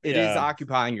is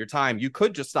occupying your time, you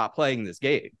could just stop playing this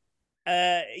game.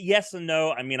 Yes and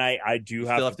no. I mean, I do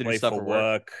have to play for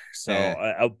work.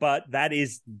 So, but that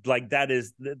is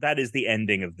the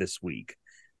ending of this week.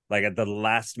 Like, the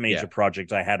last major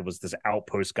project I had was this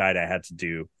Outpost guide I had to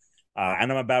do, and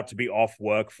I'm about to be off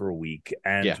work for a week,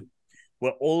 and we're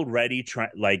already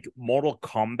trying. Like, Mortal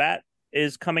Kombat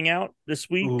is coming out this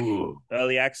week,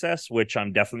 early access, which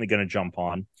I'm definitely going to jump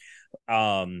on.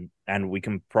 And we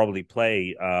can probably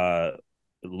play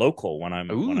local when I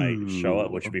show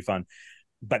up, which would be fun.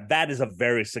 But that is a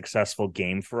very successful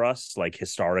game for us, like,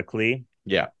 historically.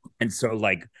 Yeah, and so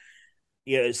like,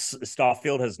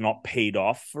 Starfield has not paid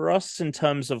off for us in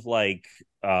terms of like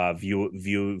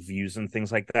views and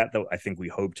things like that, though I think we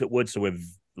hoped it would. So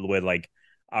we're like,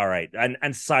 all right, and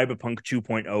Cyberpunk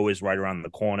 2.0 is right around the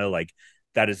corner. Like,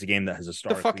 that is a game that has a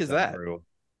start. The fuck is that?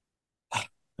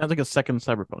 Sounds like a second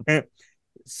Cyberpunk.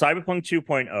 Cyberpunk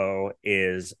 2.0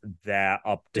 is their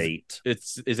update.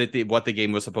 Is it what the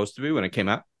game was supposed to be when it came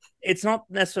out? It's not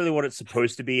necessarily what it's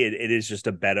supposed to be. It is just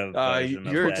a better version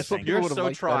you're so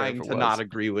trying to not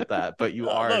agree with that, but you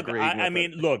are agreeing. I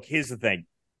mean, look, here's the thing.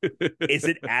 Is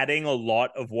it adding a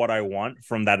lot of what I want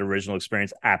from that original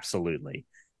experience? Absolutely.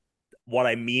 What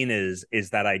I mean is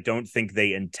that I don't think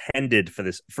they intended for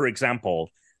this. For example,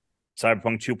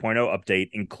 Cyberpunk 2.0 update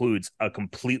includes a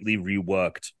completely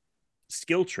reworked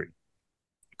skill tree.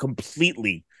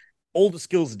 Completely. All the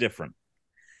skills are different.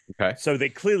 Okay. So they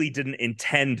clearly didn't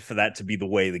intend for that to be the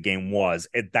way the game was.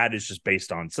 That is just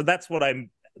based on. So that's why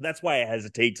I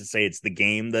hesitate to say it's the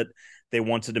game that they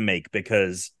wanted to make,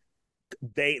 because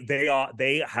they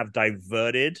have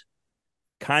diverted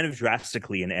kind of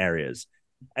drastically in areas.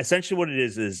 Essentially what it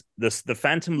is the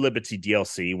Phantom Liberty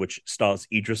DLC, which stars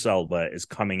Idris Elba, is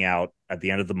coming out at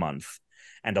the end of the month.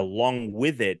 And along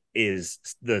with it is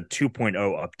the 2.0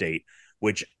 update,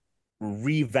 which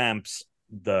revamps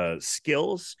the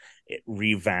skills. It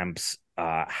revamps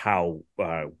how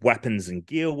weapons and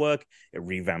gear work. It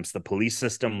revamps the police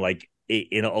system. Like,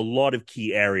 in a lot of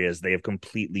key areas, they have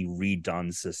completely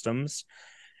redone systems.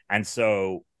 And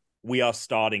so we are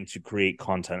starting to create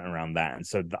content around that. And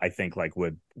so I think like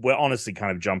we're honestly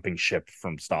kind of jumping ship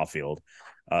from Starfield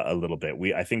a little bit.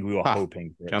 I think we were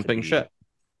hoping for jumping ship.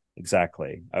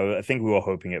 Exactly. I think we were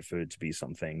hoping for it to be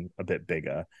something a bit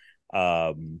bigger.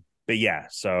 But yeah,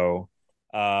 so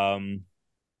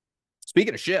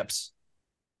speaking of ships,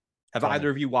 have either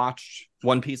of you watched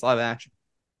One Piece live action?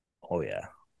 Oh yeah.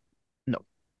 No.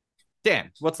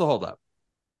 Dan, what's the holdup?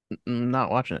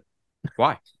 Not watching it.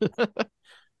 Why?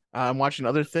 I'm watching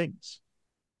other things.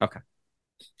 Okay.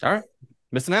 All right.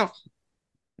 Missing out.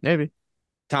 Maybe.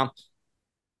 Tom,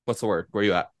 what's the word? Where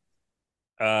you at?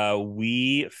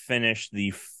 We finished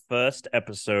the first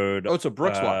episode. Oh, so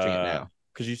Brooke's watching it now.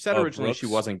 Because you said originally Brooks? she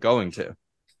wasn't going to.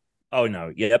 Oh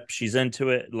no, yep, she's into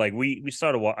it. Like we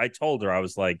started. I told her, I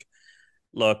was like,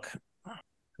 "Look,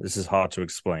 this is hard to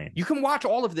explain. You can watch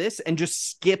all of this and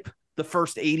just skip the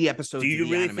first 80 episodes. Do you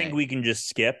really anime. think we can just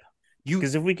skip?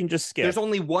 Because if we can just skip, there's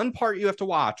only one part you have to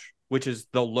watch, which is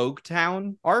the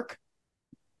Logetown arc,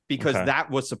 because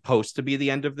that was supposed to be the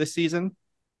end of this season.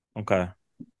 Okay,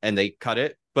 and they cut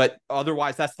it. But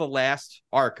otherwise, that's the last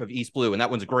arc of East Blue, and that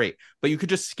one's great. But you could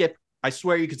just skip. I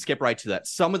swear you could skip right to that.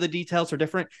 Some of the details are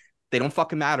different. They don't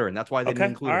fucking matter, and that's why they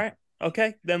didn't include all right.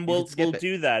 Okay, then we'll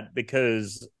do that,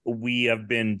 because we have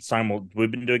been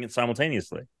we've been doing it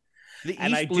simultaneously. The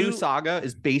East Blue saga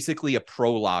is basically a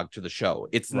prologue to the show.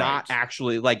 It's not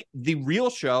actually like the real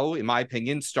show, in my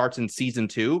opinion, starts in season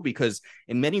 2, because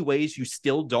in many ways you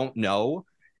still don't know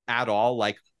at all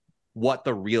like what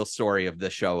the real story of the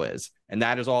show is. And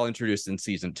that is all introduced in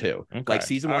season 2. Okay. Like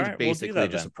season 1 is basically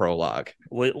just a prologue.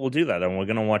 We'll do that, and we're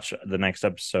going to watch the next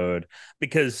episode,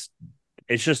 because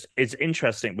it's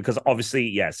interesting, because obviously,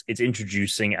 yes, it's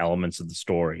introducing elements of the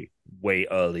story way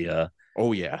earlier.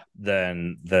 Oh yeah,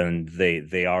 than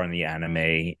they are in the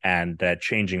anime, and they're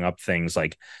changing up things.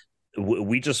 Like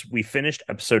we finished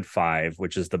episode 5,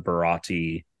 which is the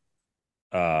Barati,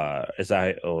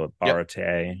 Barate,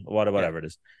 whatever it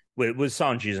is. With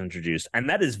Sanji's introduced, and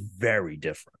that is very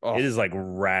different. Oh. It is like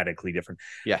radically different.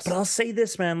 Yes, but I'll say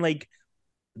this, man, like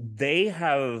they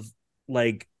have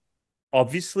like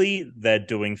obviously they're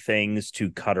doing things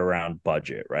to cut around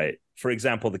budget, right? For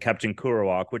example, the Captain Kuro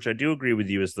arc, which I do agree with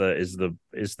you is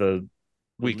the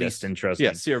least interesting.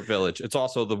 Yeah, Seer Village. It's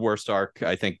also the worst arc.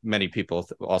 I think many people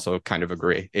also kind of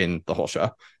agree in the whole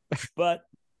show. But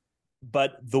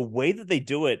the way that they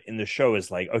do it in the show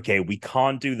is like, okay, we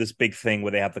can't do this big thing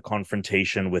where they have the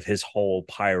confrontation with his whole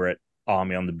pirate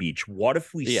army on the beach. What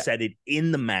if we set it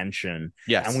in the mansion?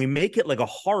 Yes. And we make it like a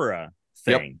horror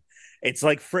thing? Yep. It's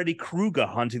like Freddy Krueger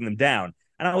hunting them down.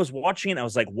 And I was watching it, and I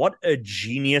was like, what a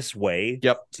genius way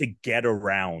to get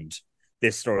around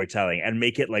this storytelling and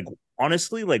make it, like,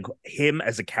 honestly, like, him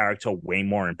as a character way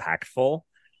more impactful.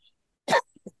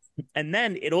 And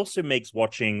then it also makes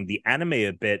watching the anime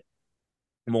a bit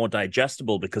more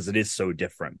digestible, because it is so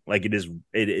different. Like, it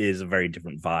is a very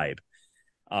different vibe.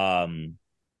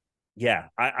 Yeah,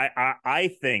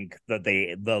 I think that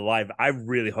the live. I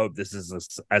really hope this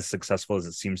is as successful as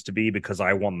it seems to be, because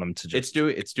I want them to just.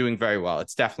 It's doing very well.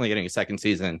 It's definitely getting a second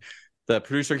season. The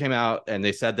producer came out and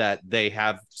they said that they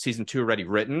have season 2 already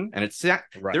written, and there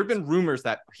have been rumors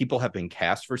that people have been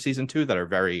cast for season 2 that are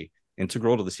very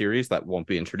integral to the series that won't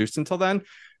be introduced until then.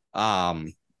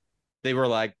 They were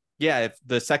like, yeah, if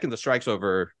the second the strike's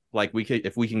over, like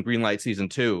if we can greenlight season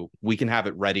 2, we can have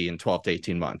it ready in 12 to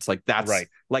 18 months. Like that's right.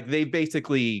 Like they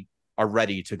basically are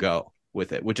ready to go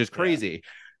with it, which is crazy.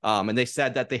 Yeah. And they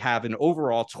said that they have an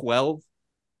overall 12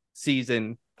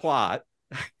 season plot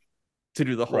to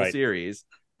do the whole series,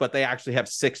 but they actually have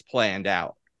 6 planned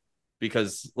out,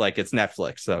 because like it's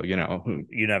Netflix. So, you know,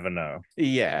 you never know.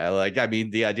 Yeah. Like, I mean,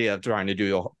 the idea of trying to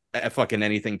do fucking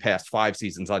anything past 5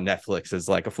 seasons on Netflix is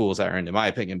like a fool's errand, in my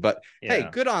opinion. But hey,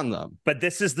 good on them. But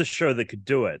this is the show that could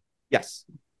do it. Yes,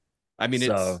 I mean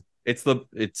it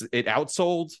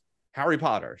outsold Harry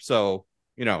Potter. So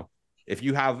if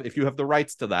you have the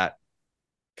rights to that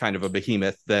kind of a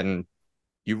behemoth, then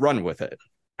you run with it.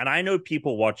 And I know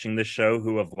people watching this show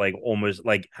who have like almost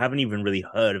like haven't even really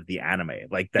heard of the anime.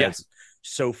 Like that's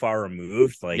so far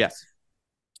removed. Like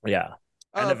yeah.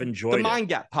 And I've enjoyed the Mind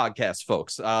Gap podcast,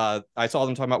 folks. I saw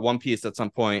them talking about One Piece at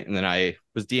some point, and then I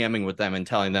was DMing with them and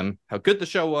telling them how good the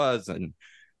show was, and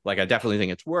like I definitely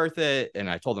think it's worth it. And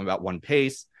I told them about One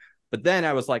Piece, but then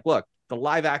I was like, look, the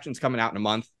live action's coming out in a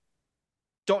month.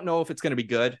 Don't know if it's going to be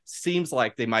good. Seems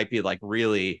like they might be like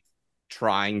really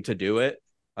trying to do it.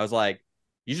 I was like,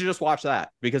 you should just watch that,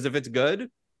 because if it's good,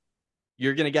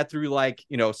 you're going to get through like,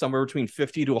 somewhere between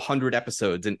 50 to 100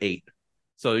 episodes in 8.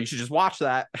 So you should just watch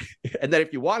that. And then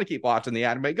if you want to keep watching the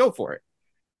anime, go for it.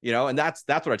 And that's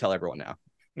what I tell everyone now.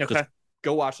 Okay. Just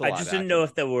go watch the live action. I just didn't know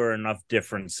if there were enough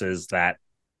differences that.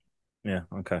 Yeah.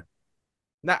 Okay.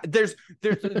 Now there's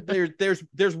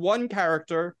one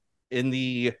character in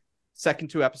the second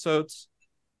 2 episodes,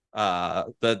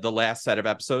 the last set of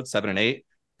episodes, 7 and 8,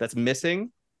 that's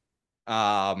missing.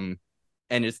 And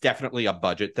it's definitely a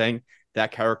budget thing.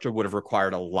 That character would have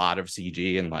required a lot of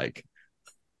CG, and like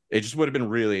it just would have been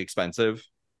really expensive,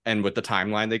 and with the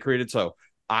timeline they created. So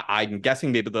I'm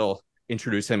guessing maybe they'll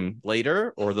introduce him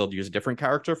later, or they'll use a different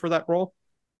character for that role.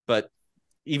 But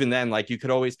even then, like you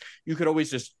could always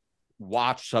just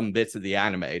watch some bits of the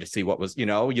anime to see what was, you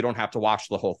don't have to watch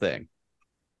the whole thing.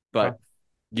 But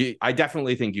I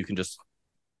definitely think you can just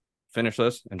finish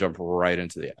this and jump right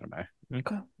into the anime.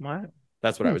 Okay. All right.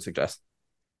 That's what I would suggest.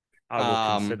 I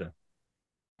will consider.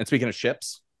 And speaking of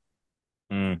ships,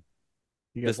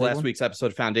 this last week's episode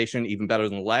of Foundation, even better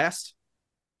than the last.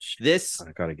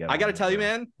 I gotta tell you,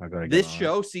 man, this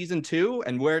show, season 2,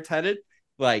 and where it's headed,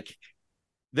 like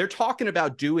they're talking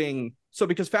about doing so,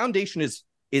 because Foundation is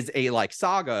a like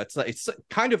saga. It's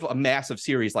kind of a massive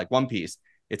series like One Piece.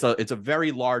 It's a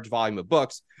very large volume of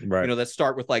books, right? That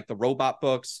start with like the robot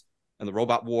books and the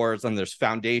Robot Wars, and there's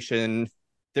Foundation.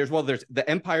 There's the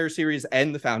Empire series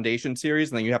and the Foundation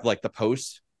series, and then you have like the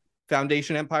post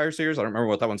Foundation Empire series. I don't remember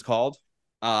what that one's called.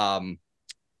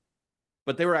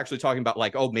 But they were actually talking about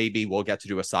like, oh, maybe we'll get to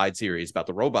do a side series about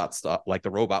the robot stuff, like the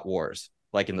Robot Wars,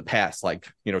 like in the past,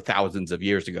 like thousands of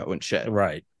years ago and shit.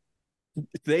 Right.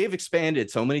 They've expanded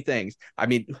so many things. I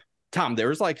mean, Tom, there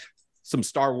was like some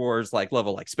Star Wars like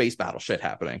level like space battle shit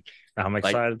happening. I'm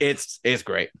excited. Like, it's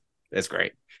great. It's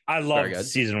great. I loved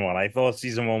season 1. I thought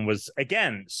season 1 was,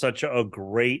 again, such a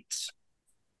great.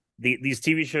 These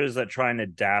TV shows that try and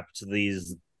adapt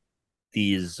these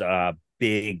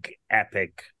big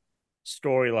epic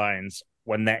storylines,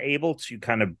 when they're able to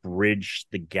kind of bridge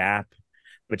the gap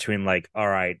between like, all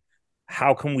right,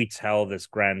 how can we tell this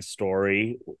grand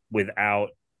story without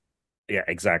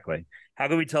how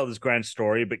can we tell this grand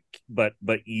story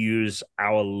but use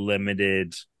our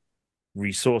limited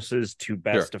resources to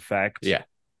best effect?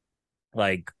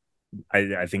 Like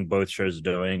I think both shows are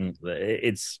doing.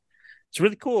 It's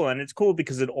really cool, and it's cool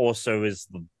because it also is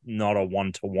not a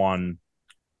one-to-one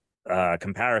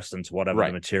comparison to whatever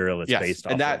the material it's based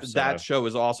off of. And so. that show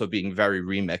is also being very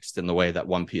remixed in the way that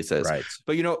One Piece is. Right.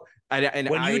 But you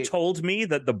told me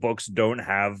that the books don't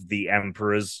have the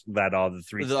emperors that are the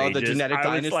 3 stages, the genetic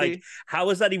dynasty, like,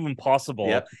 how is that even possible?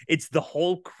 Yep. It's the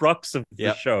whole crux of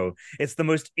the show. It's the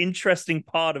most interesting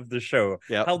part of the show.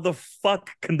 Yep. How the fuck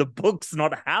can the books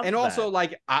not have and that? Also,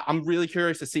 like, I'm really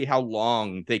curious to see how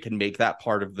long they can make that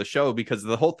part of the show, because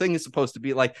the whole thing is supposed to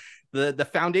be like the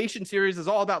Foundation series is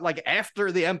all about like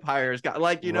after the Empire's got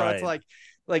like, it's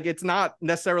like it's not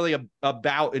necessarily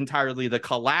about entirely the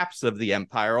collapse of the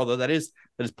Empire, although that is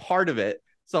part of it.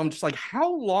 So I'm just like,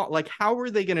 how long? Like, how are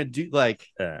they gonna do? Like,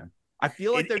 I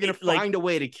feel like they're gonna find a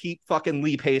way to keep fucking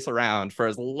Lee Pace around for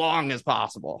as long as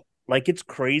possible. Like, it's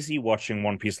crazy watching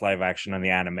One Piece live action and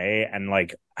the anime, and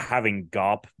like having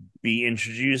Garp be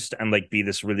introduced and like be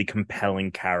this really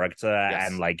compelling character,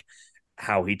 and like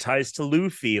how he ties to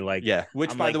Luffy, like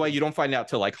which by the way you don't find out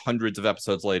till like hundreds of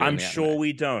episodes later. I'm sure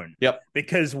we don't. Yep.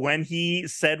 Because when he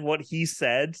said what he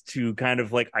said to kind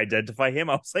of like identify him,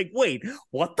 I was like, wait,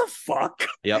 what the fuck?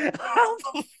 Yep. How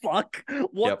the fuck?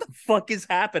 What the fuck is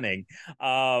happening?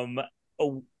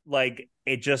 Like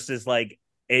it just is like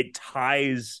it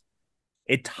ties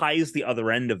the other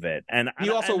end of it. And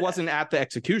he also wasn't at the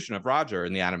execution of Roger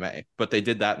in the anime, but they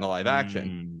did that in the live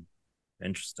action.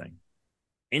 Interesting.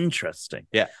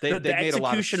 Yeah, the made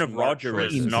execution of Roger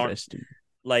is not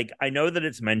like, I know that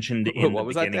it's mentioned in the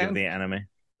beginning of the anime.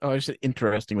 Oh, I said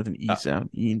interesting with an E sound.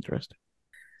 Interesting.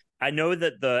 I know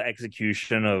that the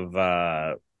execution of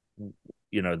the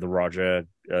Roger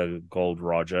Gold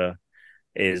Roger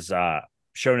is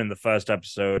shown in the first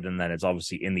episode, and then it's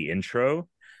obviously in the intro.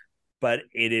 But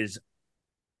it is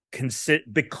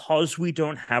because we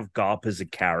don't have Garp as a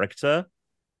character,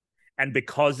 and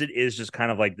because it is just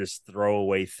kind of like this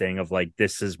throwaway thing of like,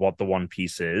 this is what the One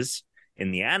Piece is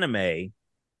in the anime,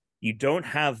 you don't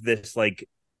have this like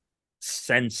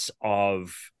sense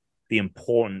of the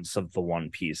importance of the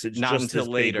One Piece. It's not just until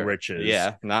this later. big riches.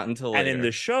 Yeah, not until later. And in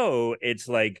the show, it's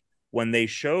like when they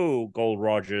show Gold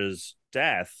Roger's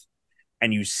death,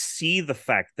 and you see the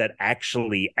fact that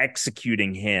actually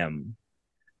executing him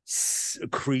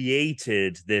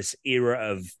created this era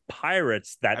of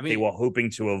pirates that they were hoping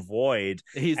to avoid.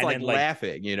 He's and like then,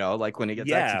 laughing, like when he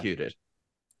gets executed.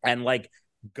 And like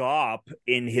Garp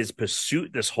in his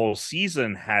pursuit this whole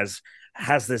season has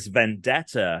this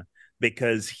vendetta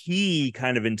because he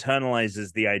kind of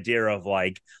internalizes the idea of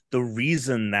like, the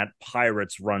reason that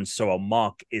pirates run so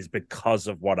amok is because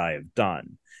of what I have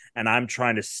done. And I'm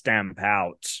trying to stamp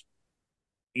out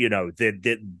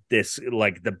this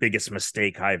like the biggest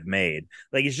mistake I've made.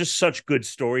 Like, it's just such good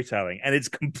storytelling, and it's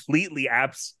completely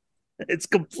absent. It's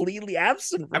completely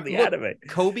absent from the anime.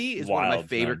 Kobe is one of my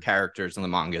favorite characters in the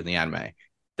manga and the anime.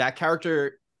 That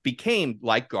character became,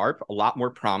 like Garp, a lot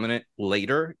more prominent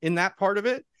later in that part of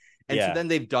it. And so then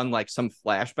they've done like some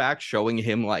flashbacks showing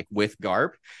him like with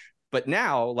Garp. But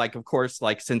now, like, of course,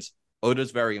 like since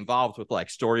Oda's very involved with like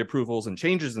story approvals and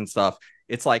changes and stuff,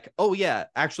 it's like, oh yeah,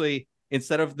 actually,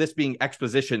 instead of this being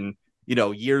exposition,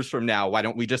 years from now, why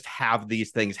don't we just have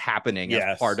these things happening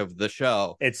as part of the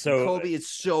show? It's so Kobe is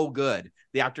so good.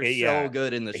 The actor's so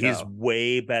good in the show. He's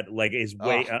way better. Like, he's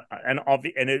way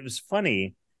and it was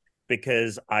funny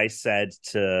because I said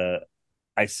to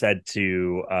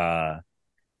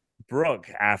Brooke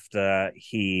after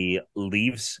he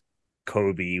leaves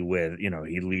Kobe with,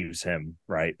 he leaves him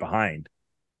right behind.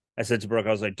 I said to Brooke,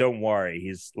 I was like, don't worry.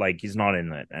 He's not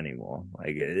in it anymore.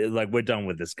 Like we're done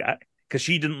with this guy. Because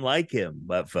she didn't like him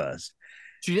at first.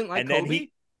 She didn't like Kobe?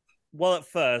 Well, at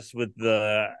first with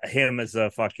him as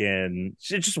a fucking,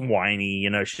 she's just whiny,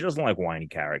 she doesn't like whiny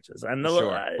characters. And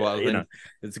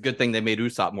it's a good thing they made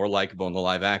Usopp more likable in the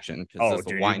live action. Because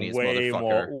the whiniest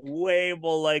motherfucker. Way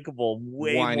more likable,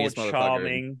 way more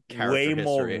charming, way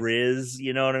more Riz,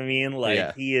 you know what I mean?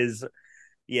 Like he is,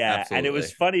 Absolutely. And it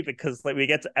was funny because like we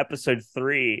get to episode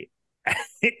 3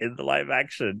 in the live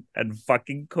action and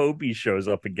fucking Kobe shows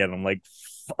up again. I'm like,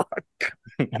 fuck.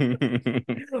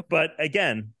 But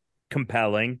again,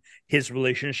 compelling. His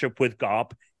relationship with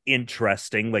Garp,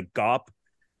 interesting. Like Garp,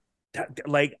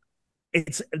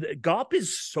 Garp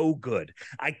is so good.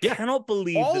 I cannot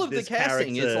believe all of the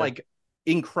casting is like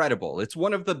incredible. It's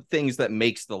one of the things that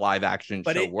makes the live action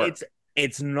show work.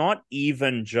 It's not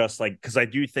even just like, because I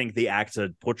do think the actor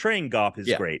portraying Garp is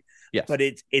great. Yes. But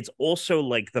it's also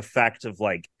like the fact of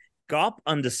like Garp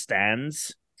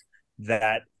understands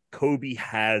that Kobe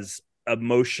has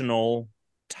emotional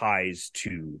ties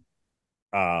to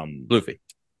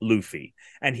Luffy,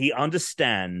 and he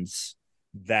understands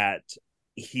that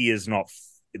he is not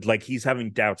like, he's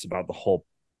having doubts about the whole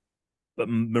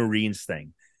Marines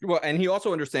thing. Well, and he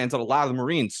also understands that a lot of the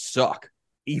Marines suck.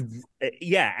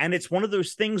 And it's one of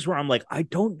those things where I'm like, I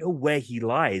don't know where he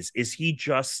lies. Is he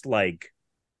just like,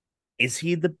 is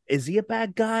he a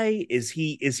bad guy? Is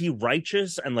he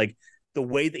righteous? And like the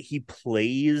way that he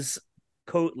plays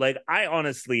like, I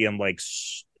honestly am like,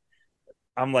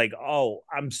 I'm like, oh,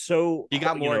 I'm so, you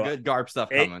got more good Garp stuff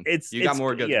coming. You got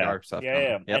more good Garp stuff coming.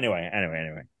 Yep.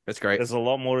 Anyway, that's great. There's a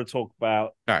lot more to talk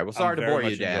about. All right, well, sorry to bore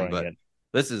you, Dan, but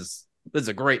this is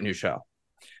a great new show.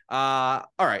 All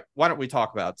right, why don't we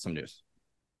talk about some news?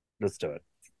 Let's do it.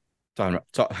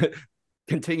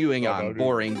 Continuing on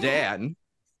boring Dan,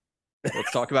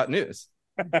 let's talk about news.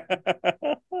 That's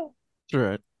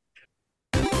right.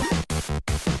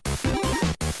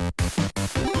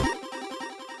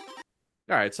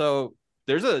 All right, so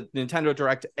there's a Nintendo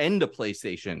Direct and a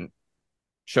PlayStation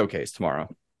showcase tomorrow,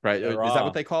 right? Is that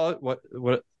what they call it? What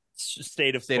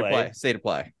state of play? State of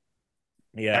play.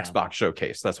 Yeah, Xbox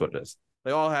showcase. That's what it is.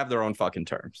 They all have their own fucking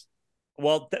terms.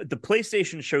 Well, the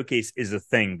PlayStation showcase is a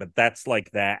thing, but that's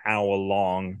like that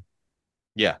hour-long,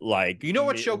 like, you know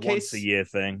what showcase? Once a year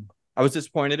thing. I was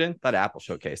disappointed in that Apple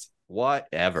showcase.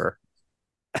 Whatever.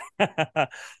 I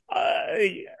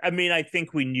mean, I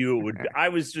think we knew it would be. I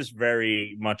was just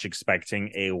very much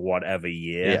expecting a whatever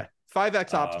year. Yeah.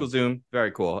 5x optical zoom,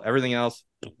 very cool. Everything else.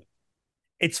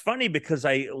 It's funny because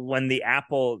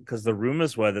because the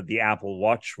rumors were that the Apple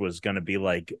Watch was going to be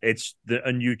like, it's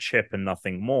a new chip and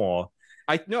nothing more.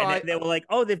 They were like,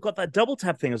 "Oh, they've got that double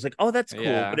tap thing." I was like, "Oh, that's cool,"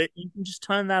 Yeah. but you can just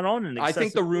turn that on. And I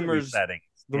think the rumors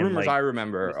I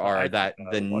remember are that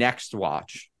the next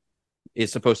watch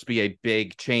is supposed to be a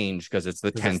big change because it's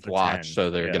the 10th watch. 10, so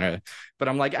they're gonna. But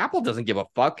I'm like, Apple doesn't give a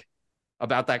fuck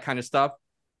about that kind of stuff.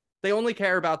 They only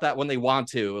care about that when they want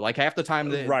to. Like half the time,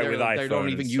 they don't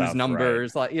even use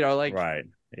numbers. Right. Like right,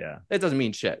 yeah, it doesn't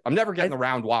mean shit. I'm never getting the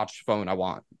round watch phone I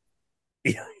want.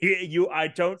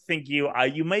 I don't think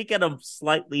you may get a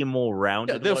slightly more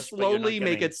rounded. Yeah, they'll slowly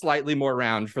make it slightly more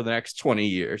round for the next 20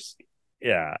 years.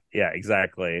 Yeah,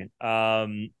 exactly.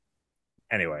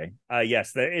 Anyway,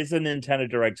 yes, there is a Nintendo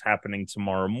Direct happening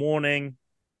tomorrow morning.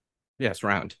 Yes,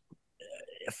 round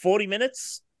 40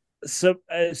 minutes. So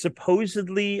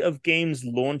supposedly of games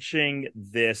launching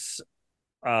this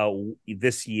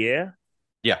year.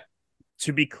 Yeah.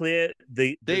 To be clear,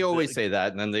 they always say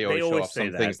that, and then they always show off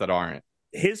some things that aren't.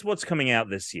 Here's what's coming out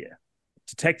this year.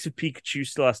 Detective Pikachu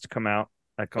still has to come out.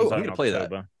 That comes out in October. Play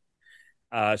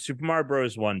that. Super Mario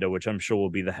Bros. Wonder, which I'm sure will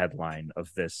be the headline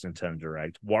of this Nintendo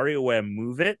Direct. WarioWare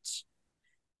Move It,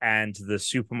 and the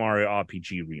Super Mario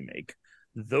RPG remake.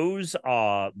 Those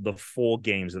are the 4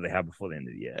 games that they have before the end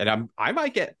of the year. And I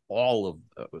might get all of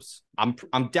those. I'm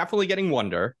definitely getting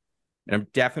Wonder, and I'm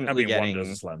definitely getting Wonder's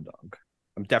a slam dunk.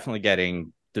 I'm definitely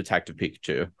getting Detective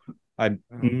Pikachu. I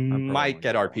might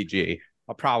get RPG.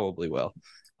 I probably will.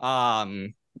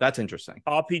 That's interesting.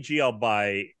 RPG I'll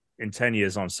buy in 10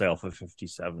 years on sale for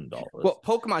 $57. Well,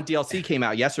 Pokemon DLC came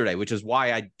out yesterday, which is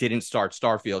why I didn't start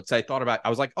Starfield, because I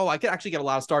was like, oh, I could actually get a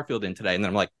lot of Starfield in today. And then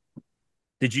I'm like,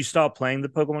 did you start playing the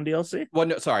Pokemon DLC? Well,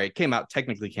 no, sorry. It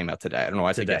technically came out today. I don't know why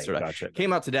I said yesterday. Gotcha.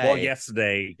 Came out today. Well,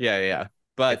 yesterday. Yeah.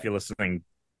 But if you're listening,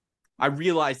 I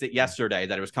realized it yesterday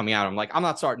that it was coming out. I'm like, I'm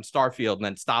not starting Starfield and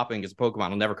then stopping as a Pokemon.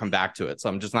 I'll never come back to it. So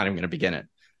I'm just not even going to begin it.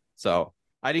 So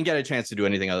I didn't get a chance to do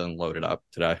anything other than load it up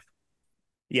today.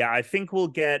 Yeah, I think we'll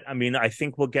get a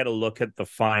look at the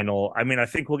final. I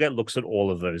think we'll get looks at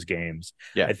all of those games.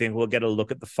 Yeah. I think we'll get a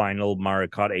look at the final Mario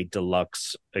Kart 8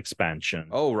 Deluxe expansion.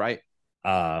 Oh, right.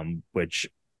 Which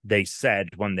they said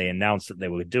when they announced that they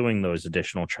were doing those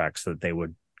additional tracks that they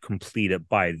would complete it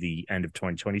by the end of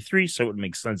 2023, so it would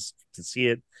make sense to see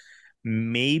it.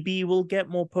 Maybe we'll get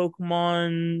more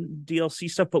Pokemon DLC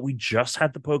stuff, but we just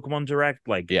had the Pokemon Direct.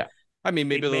 Yeah.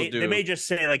 Maybe they may just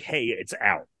say hey, it's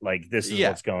out. This is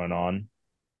what's going on.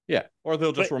 Yeah. Or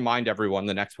they'll just remind everyone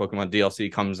the next Pokemon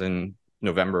DLC comes in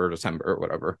November or December or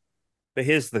whatever. But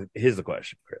here's the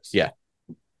question, Chris. Yeah.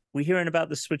 We hearing about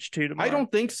the Switch 2 tomorrow? I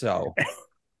don't think so.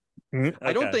 Okay.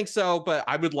 I don't think so, but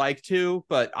I would like to.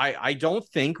 But I don't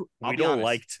think we don't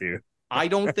like to. I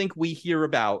don't think we hear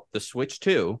about the Switch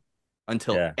 2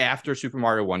 until after Super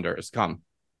Mario Wonder has come.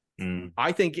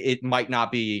 I think it might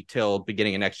not be till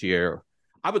beginning of next year.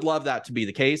 I would love that to be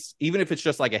the case, even if it's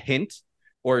just like a hint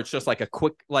or it's just like a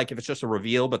quick, if it's just a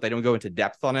reveal, but they don't go into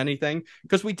depth on anything.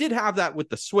 Because we did have that with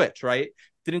the Switch, right?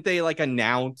 Didn't they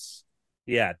announce?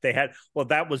 Yeah, they had. Well,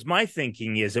 that was my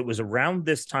thinking. It was around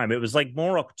this time. It was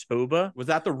more October. Was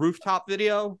that the rooftop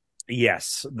video?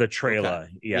 Yes, the trailer.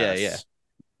 Okay. Yes. Yeah.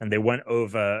 And they went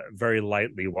over very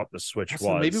lightly what the Switch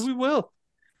was. Maybe we will.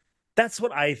 That's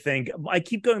what I think. I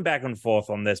keep going back and forth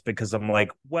on this because I'm like,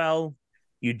 well,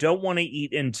 you don't want to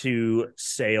eat into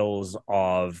sales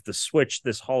of the Switch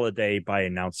this holiday by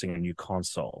announcing a new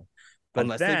console. But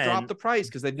unless they drop the price,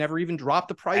 because they've never even dropped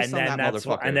the price on that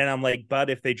motherfucker. And then I'm like, but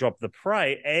if they drop the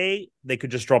price, they could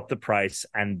just drop the price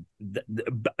and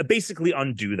basically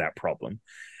undo that problem.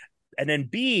 And then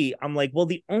B, I'm like, well,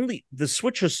 the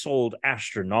Switch has sold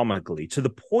astronomically to the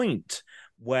point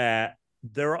where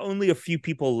there are only a few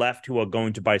people left who are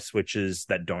going to buy Switches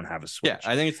that don't have a Switch. Yeah,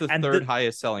 I think it's the third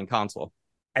highest selling console.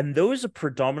 And those are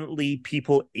predominantly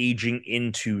people aging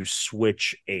into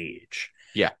Switch age.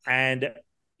 Yeah. And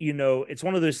it's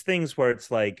one of those things where it's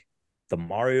like the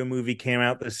Mario movie came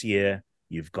out this year.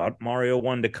 You've got Mario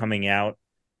Wonder coming out.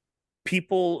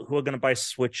 People who are going to buy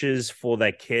Switches for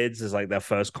their kids as their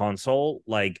first console,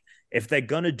 if they're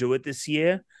going to do it this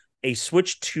year, a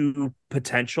Switch 2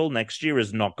 potential next year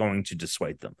is not going to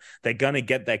dissuade them. They're going to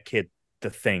get that kid the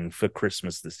thing for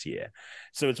Christmas this year.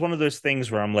 So it's one of those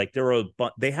things where I'm like,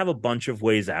 they have a bunch of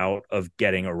ways out of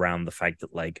getting around the fact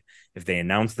that if they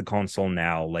announce the console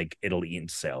now, it'll eat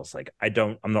into sales.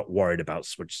 I'm not worried about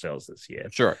Switch sales this year.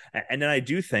 Sure. And then I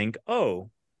do think,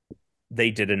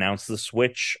 they did announce the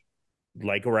Switch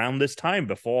around this time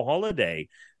before holiday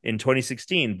in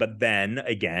 2016. But then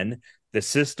again, the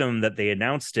system that they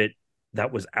announced it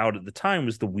that was out at the time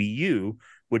was the Wii U,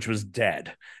 which was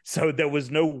dead. So there was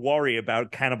no worry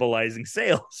about cannibalizing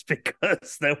sales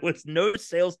because there was no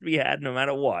sales to be had no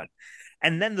matter what.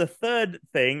 And then the third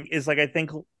thing is I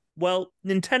think Well,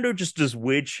 Nintendo just does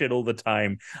weird shit all the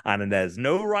time, and there's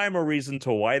no rhyme or reason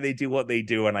to why they do what they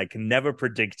do, and I can never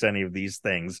predict any of these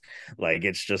things. Like,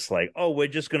 it's just like, oh, we're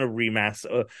just gonna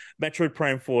remaster. Metroid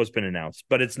Prime 4 has been announced,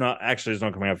 but it's not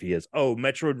coming out for years. Oh,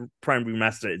 Metroid Prime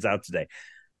Remastered is out today.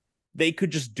 They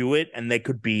could just do it, and there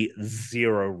could be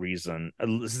zero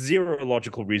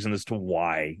logical reason as to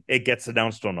why it gets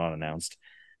announced or not announced.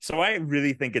 So I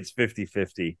really think it's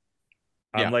 50-50.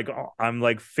 Yeah. I'm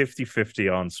like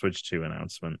 50-50 on Switch 2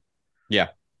 announcement. Yeah.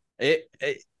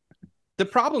 The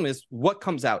problem is what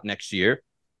comes out next year,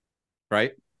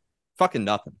 right? Fucking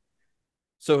nothing.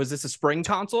 So is this a spring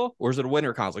console or is it a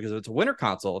winter console? Because if it's a winter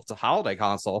console, if it's a holiday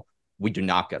console, we do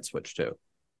not get Switch 2. If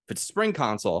it's a spring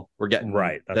console, we're getting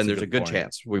right. Then there's a good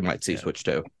chance we might see Switch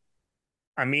 2.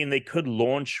 I mean, they could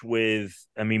launch with,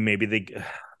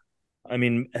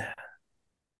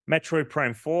 Metroid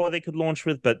Prime 4 they could launch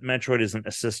with, but Metroid isn't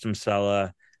a system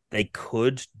seller. They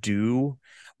could do...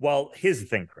 Well, here's the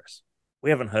thing, Chris. We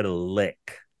haven't heard a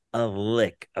lick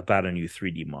about a new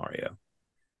 3D Mario.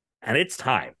 And it's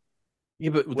time. Yeah,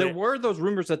 but there were those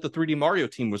rumors that the 3D Mario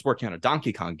team was working on a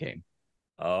Donkey Kong game.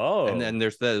 Oh. And then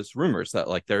there's those rumors that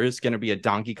like there is going to be a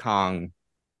Donkey Kong...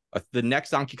 the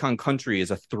next Donkey Kong Country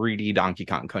is a 3D Donkey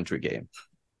Kong Country game.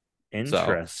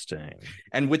 Interesting.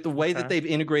 And with the way that they've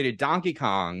integrated Donkey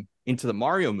Kong into the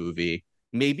Mario movie,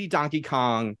 maybe Donkey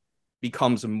Kong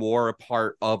becomes more a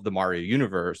part of the Mario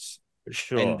universe.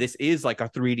 Sure. And this is like a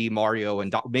 3D Mario,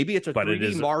 and maybe it's a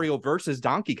 3D Mario versus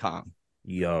Donkey Kong.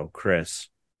 Yo, Chris,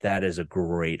 that is a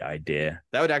great idea.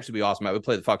 That would actually be awesome. I would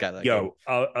play the fuck out of that game.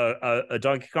 A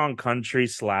Donkey Kong Country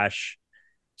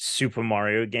 / Super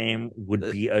Mario game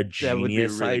would be a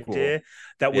genius idea. Cool.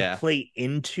 That would play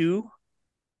into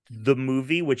the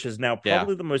movie, which is now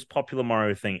probably the most popular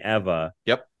Mario thing ever.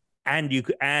 Yep. And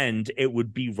it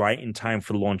would be right in time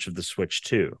for the launch of the Switch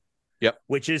 2. Yep.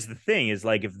 Which is the thing, is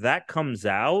like if that comes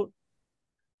out,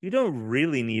 you don't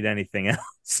really need anything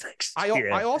else next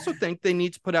year. I also think they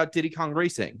need to put out Diddy Kong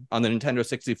Racing on the Nintendo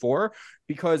 64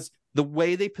 because the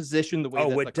way they position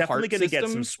we're definitely going to get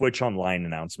some Switch Online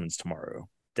announcements tomorrow.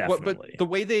 Definitely. But the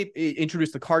way they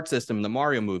introduced the kart system in the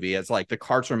Mario movie as like the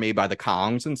karts are made by the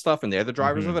Kongs and stuff, and they're the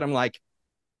drivers of it. I'm like,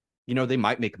 they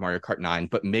might make Mario Kart 9,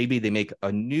 but maybe they make a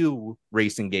new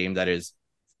racing game that is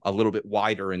a little bit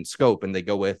wider in scope, and they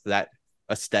go with that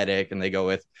aesthetic and they go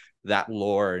with that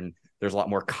lore, and there's a lot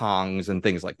more Kongs and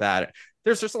things like that.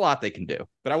 There's just a lot they can do.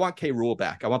 But I want K. Rool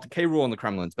back. I want the K. Rool and the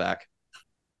Kremlins back.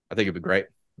 I think it'd be great.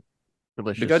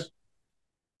 Delicious. Be good.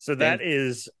 So that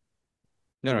is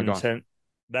go on.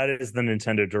 That is the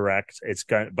Nintendo Direct. It's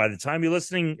got, by the time you're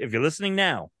listening, if you're listening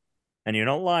now and you're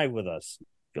not live with us, if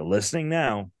you're listening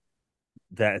now,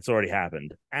 that it's already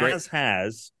happened. As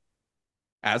has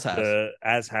the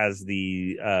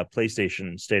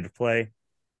PlayStation State of Play.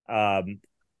 I'm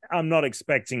not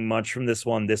expecting much from this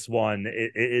one. This one,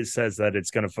 it says that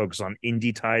it's going to focus on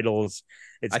indie titles.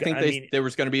 I think there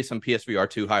was going to be some PSVR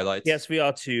 2 highlights.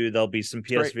 PSVR 2, there'll be some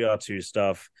PSVR 2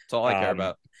 stuff. That's all I care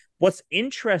about. What's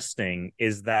interesting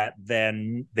is that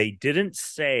then they didn't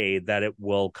say that it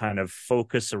will kind of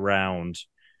focus around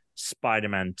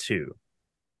Spider-Man 2,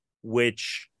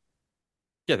 which...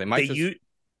 Yeah, they might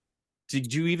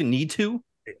Did you even need to?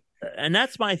 And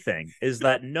that's my thing, is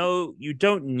that no, you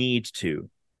don't need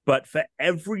to. But for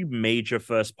every major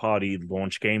first-party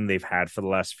launch game they've had for the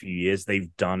last few years, they've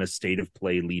done a State of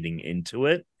Play leading into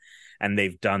it, and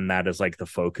they've done that as like the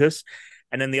focus.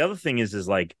 And then the other thing is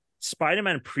like,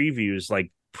 Spider-Man previews,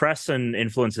 like press and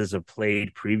influencers have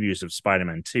played previews of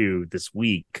Spider-Man 2 this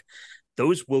week.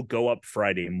 Those will go up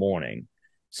Friday morning.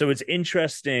 So it's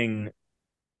interesting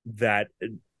that,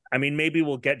 maybe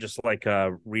we'll get just like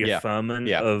a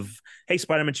reaffirmation of, hey,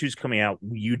 Spider-Man 2 is coming out.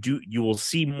 You will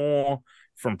see more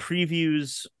from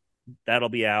previews that'll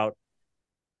be out.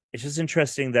 It's just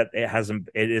interesting that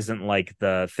it isn't like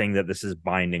the thing that this is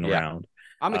binding around.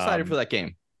 I'm excited for that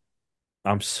game.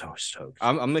 I'm so stoked.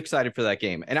 I'm excited for that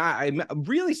game. And I'm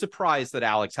really surprised that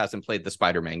Alex hasn't played the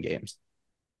Spider-Man games.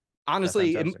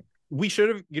 Honestly, we should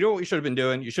have, what we should have been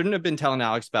doing? You shouldn't have been telling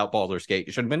Alex about Baldur's Gate.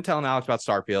 You should have been telling Alex about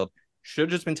Starfield. Should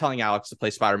have just been telling Alex to play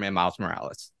Spider-Man Miles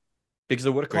Morales. Because it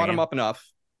would have caught him up enough.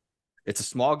 It's a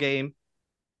small game.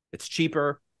 It's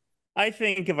cheaper. I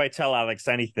think if I tell Alex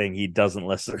anything, he doesn't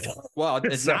listen. Well,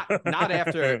 it's not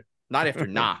after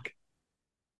Knock.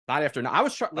 Not after. I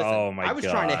was trying. I was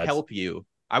trying to help you.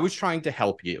 I was trying to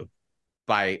help you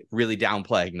by really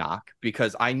downplaying Knock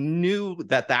because I knew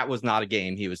that was not a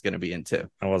game he was going to be into.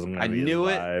 I knew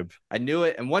it. I knew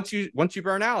it. And once you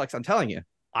burn Alex, I'm telling you,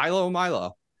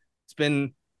 Milo. It's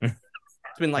been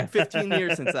It's been like 15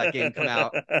 years since that game come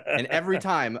out, and every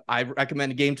time I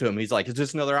recommend a game to him, he's like, "Is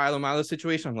this another Isle of Milo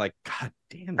situation?" I'm like, "God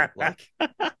damn it! Like,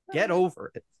 get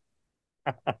over it."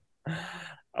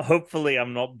 Hopefully,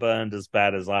 I'm not burned as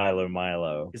bad as Isle of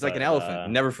Milo. He's like an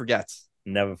elephant, never forgets.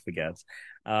 Never forgets.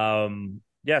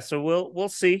 Yeah, so we'll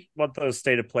see what the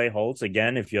state of play holds.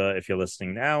 Again, if you're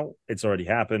listening now, it's already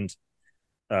happened.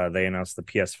 They announced the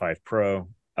PS5 Pro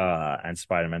and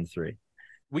Spider-Man 3.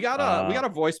 We got a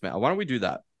voicemail. Why don't we do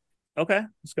that? Okay,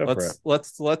 let's go for it.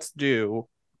 Let's do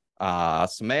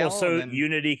some mail. Also,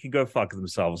 Unity can go fuck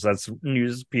themselves. That's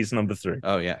news piece number 3.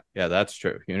 Oh yeah, that's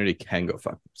true. Unity can go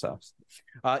fuck themselves.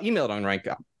 Email at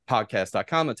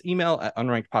unrankedpodcast.com. That's email at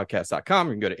unrankedpodcast.com.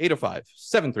 You can go to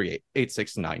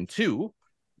 805-738-8692.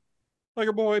 Like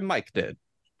our boy Mike did.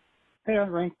 Hey,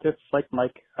 Unranked, it's like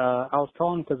Mike. I was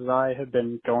calling because I had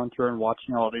been going through and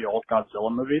watching all the old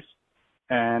Godzilla movies,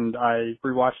 and I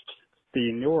rewatched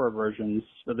the newer versions,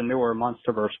 the newer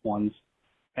MonsterVerse ones,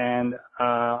 and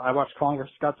I watched Kong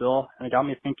vs. Godzilla, and it got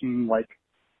me thinking, like,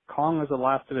 Kong was the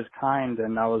last of his kind,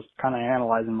 and I was kind of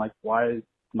analyzing, like, why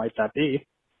might that be?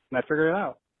 And I figured it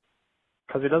out.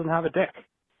 Because he doesn't have a dick.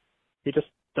 He just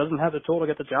doesn't have the tool to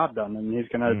get the job done, and he's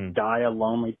going to die a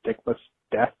lonely, dickless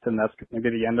death, and that's going to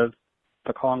be the end of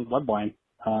the Kong bloodline.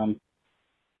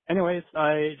 Anyways,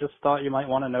 I just thought you might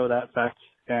want to know that fact,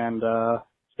 and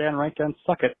stay on rank and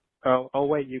suck it. Oh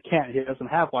wait, you can't. He doesn't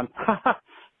have one.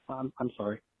 I'm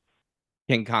sorry.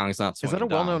 King Kong's not. Is that a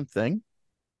well-known thing?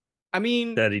 I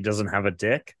mean, that he doesn't have a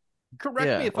dick.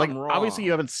 Correct me if I'm wrong. Obviously,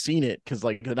 you haven't seen it because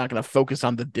like they're not going to focus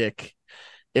on the dick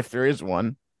if there is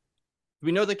one. Do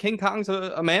we know that King Kong's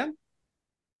a man?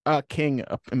 King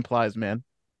implies man.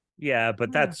 Yeah,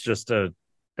 but that's just a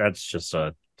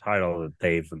title that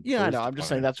they've. Yeah, I know. I'm just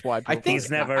saying that's why. I think he's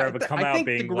never ever come out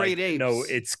being like, apes, "No,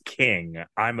 it's king.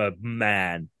 I'm a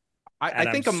man."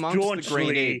 I think amongst the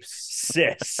great apes,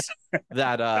 cis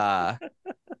that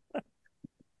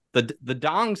the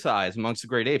dong size amongst the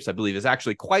great apes, I believe, is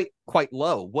actually quite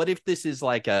low. What if this is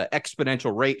like a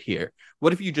exponential rate here?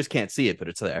 What if you just can't see it, but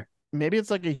it's there? Maybe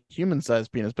it's like a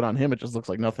human-sized penis, but on him it just looks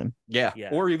like nothing. Yeah.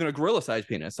 Or even a gorilla-sized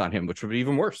penis on him, which would be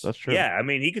even worse. That's true. Yeah, I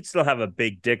mean, he could still have a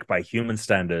big dick by human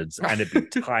standards, and it'd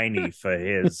be tiny for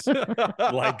his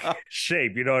like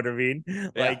shape. You know what I mean? Yeah.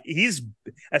 Like he's,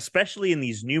 especially in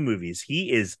these new movies,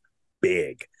 he is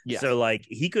big. Yeah. So like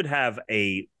he could have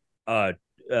a car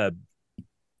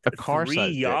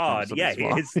 3-yard. Yeah,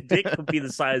 his dick could be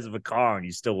the size of a car, and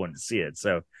you still wouldn't see it.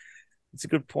 So it's a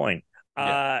good point.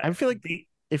 Yeah. I feel like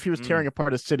if he was tearing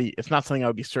apart a city, it's not something I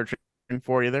would be searching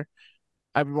for either.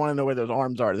 I would want to know where those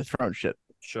arms are to throw shit.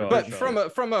 Sure. But from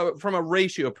a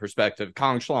ratio perspective,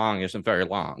 Kong Schlong isn't very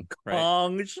long. Right?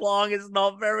 Kong Schlong is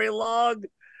not very long.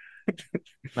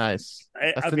 Nice.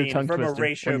 I mean, from a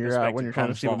ratio perspective, when you're trying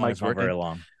to see what Mike's working. Very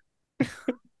long.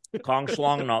 Kong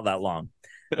Schlong, not that long.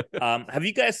 Have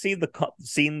you guys seen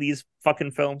these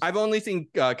fucking films? I've only seen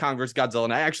Kong vs. Godzilla,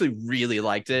 and I actually really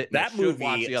liked it. That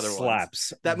movie the other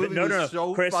slaps. That movie was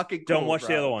so Chris, fucking cool, don't watch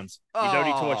the other ones. You don't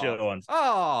need to watch the other ones.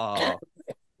 Oh.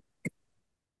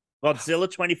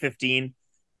 Godzilla 2015,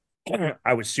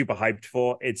 I was super hyped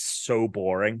for. It's so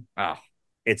boring.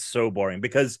 It's so boring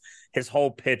because his whole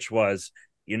pitch was,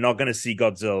 you're not going to see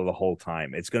Godzilla the whole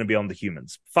time. It's going to be on the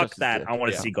humans. Fuck that. I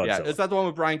want to see Godzilla. Yeah. Is that the one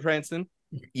with Bryan Cranston?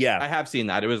 Yeah, I have seen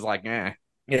that. It was like,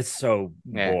 it's so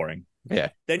boring. Yeah.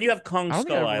 Then you have Kong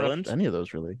Skull Island. Any of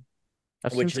those really?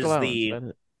 Which is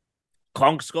the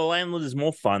Kong Skull Island is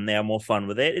more fun. They have more fun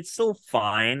with it. It's still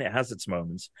fine. It has its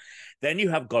moments. Then you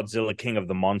have Godzilla King of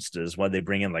the Monsters, where they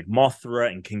bring in like Mothra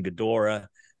and King Ghidorah.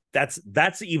 That's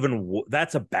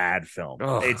a bad film.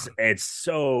 Ugh. It's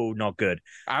so not good.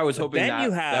 I was hoping then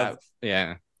you have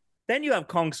Then you have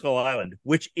Kong Skull Island,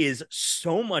 which is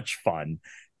so much fun.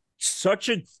 Such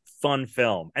a fun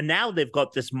film. And now they've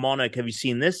got this Monarch. Have you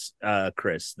seen this,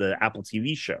 Chris? The Apple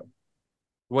TV show.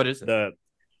 What is it?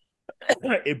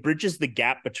 It bridges the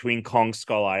gap between Kong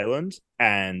Skull Island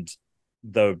and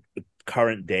the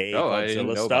current day Godzilla I didn't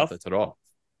know stuff. About this at all.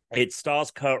 It stars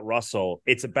Kurt Russell.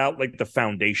 It's about like the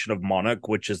foundation of Monarch,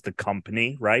 which is the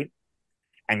company, right?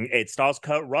 And it stars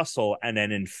Kurt Russell, and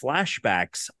then in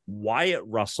flashbacks, Wyatt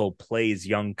Russell plays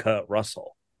young Kurt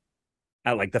Russell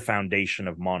at like the foundation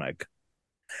of Monarch.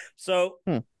 So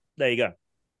there you go.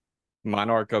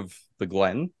 Monarch of the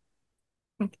Glen.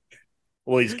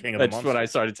 Well, he's king of the monsters. That's when I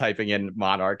started typing in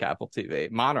Monarch Apple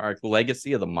TV. Monarch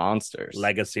Legacy of the Monsters.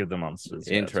 Legacy of the Monsters.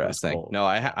 Interesting. No,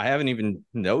 I haven't even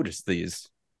noticed these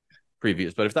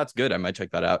previews, but if that's good, I might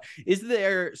check that out. Is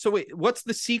there? So wait, what's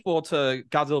the sequel to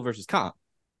Godzilla vs. Kong?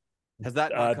 Has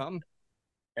that not come?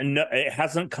 And no, it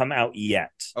hasn't come out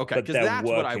yet. Okay, but 'cause they're that's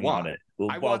what I working want. on it.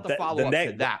 I want the follow-up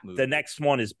to that movie. The next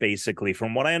one is basically,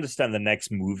 from what I understand, the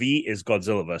next movie is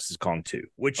Godzilla vs. Kong 2,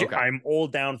 which Okay. I'm all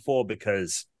down for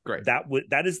because Great.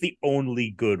 that is the only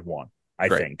good one, I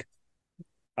Great. think.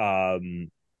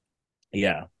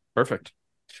 Yeah. Perfect.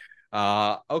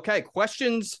 Okay,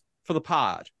 questions for the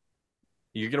pod.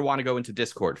 You're going to want to go into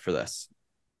Discord for this.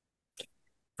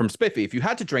 From Spiffy, if you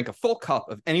had to drink a full cup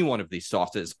of any one of these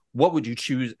sauces, what would you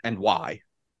choose and why?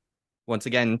 Once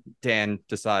again, Dan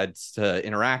decides to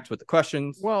interact with the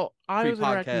questions. Well, I was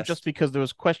interacting Pre-podcast. just because there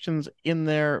was questions in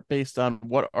there based on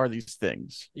what are these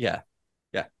things. Yeah,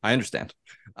 I understand.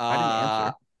 I didn't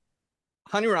answer.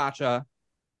 Honey Racha,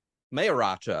 Mayo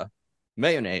Racha,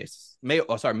 mayonnaise, mayo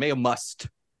must,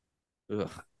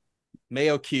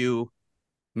 mayo Q,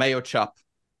 mayo chup,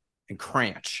 and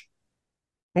cranch.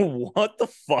 What the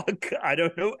fuck? I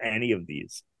don't know any of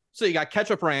these. So you got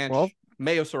ketchup ranch,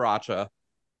 mayo sriracha.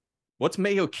 What's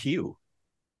mayo Q?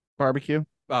 Barbecue.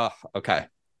 Okay.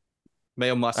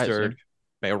 Mayo mustard,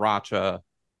 mayo racha.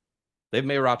 They have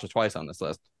mayo racha twice on this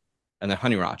list, and then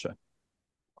honey racha.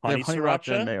 Honey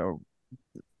sriracha and mayo.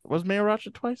 Was mayo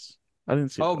racha twice? I didn't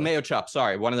see. Oh, mayo chup.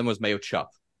 Sorry, one of them was mayo chup.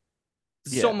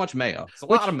 Yeah. So much mayo. It's a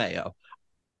lot of mayo.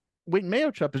 Wait,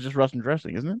 mayo chup is just Russian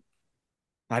dressing, isn't it?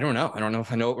 I don't know. I don't know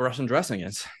if I know what Russian dressing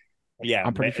is. Yeah,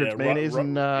 I'm pretty sure it's mayonnaise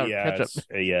and ketchup.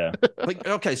 Yeah. Like,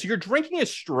 okay, so you're drinking a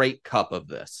straight cup of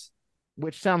this,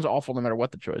 which sounds awful no matter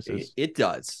what the choice is. It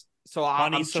does. So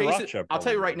I'm chasing. sriracha, I'll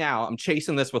tell you right probably. now, I'm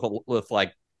chasing this with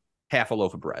like half a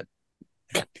loaf of bread,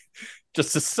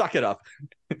 just to suck it up,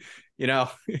 you know,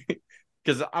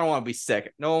 because I don't want to be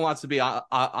sick. No one wants to be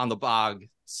on the bog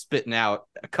spitting out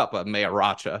a cup of mayo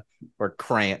racha or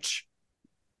cranch.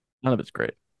 None of it's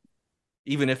great.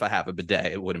 Even if I have a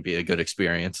bidet, it wouldn't be a good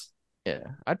experience. Yeah,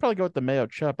 I'd probably go with the mayo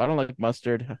chup. I don't like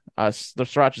mustard. The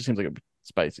sriracha seems like a bit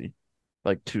spicy,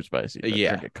 like too spicy. To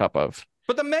drink a cup of.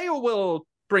 But the mayo will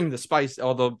bring the spice,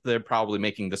 although they're probably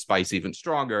making the spice even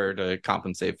stronger to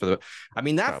compensate for the. I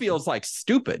mean, that feels like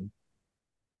stupid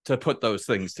to put those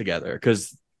things together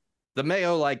because the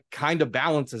mayo like kind of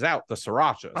balances out the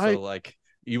sriracha. So like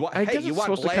you want, you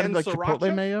want supposed to kind of like sriracha?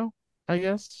 Chipotle mayo, I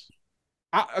guess.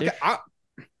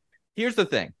 Here's the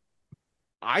thing.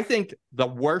 I think the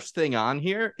worst thing on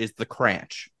here is the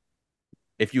cranch.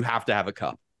 If you have to have a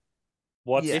cup,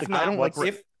 if not the I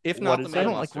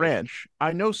don't like ranch.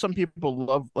 I know some people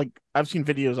love, like I've seen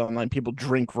videos online. People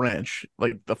drink ranch,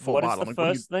 like the full What bottle. is the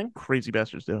first thing? Crazy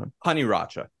bastards doing honey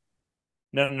racha.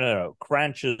 No.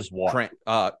 Cranch is what?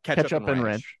 Ketchup and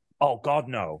ranch. Oh God,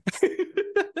 no.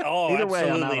 Oh, Either way,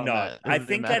 absolutely not. I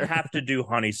think I'd have to do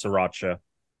honey sriracha.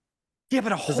 Yeah,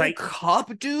 but a whole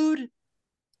cup, dude.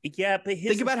 Yeah, but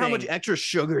think about how much extra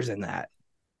sugar's in that.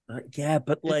 Yeah,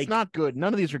 but like it's not good.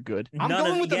 None of these are good. I'm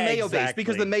going with the mayo base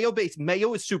because the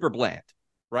mayo is super bland,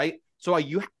 right? So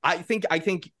I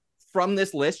think from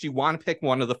this list you want to pick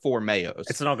one of the 4 mayos.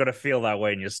 It's not going to feel that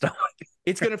way in your stomach.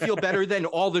 It's going to feel better than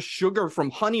all the sugar from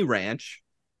honey ranch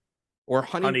or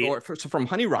from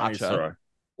honey racha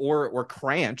or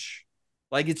cranch.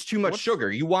 Like it's too much sugar.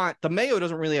 You want the mayo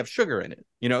doesn't really have sugar in it.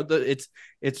 You know,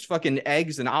 it's fucking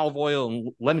eggs and olive oil and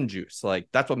lemon juice. Like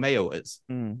that's what mayo is.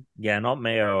 Yeah, not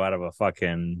mayo out of a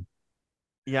fucking.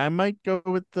 Yeah, I might go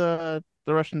with the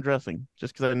Russian dressing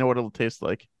just because I know what it'll taste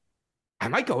like. I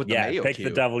might go with the mayo pick Q.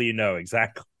 the devil you know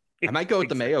exactly. I might go with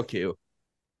the mayo Q.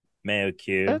 Mayo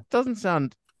Q. That doesn't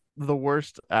sound the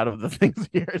worst out of the things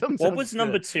here. What was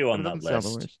number 2 on that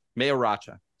list? Mayo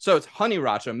racha. So it's honey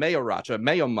racha,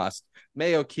 mayo must,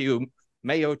 mayo Q,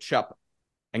 mayo chup,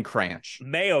 and cranch.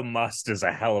 Mayo must is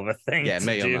a hell of a thing. Yeah,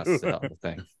 mayo must is a hell of a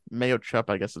thing. Mayo chup,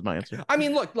 I guess, is my answer. I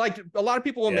mean, look, like a lot of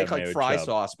people will make like fry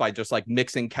sauce by just like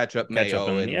mixing ketchup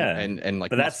mayo, and like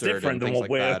but that's different than what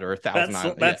we're or Thousand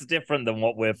Island. That's different than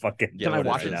what we're fucking. Can I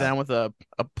wash it down with a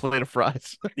plate of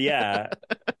fries? Yeah.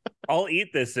 I'll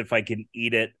eat this if I can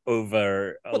eat it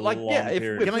over a long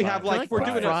period. If we have like we're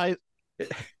doing fries.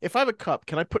 If I have a cup,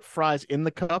 can I put fries in the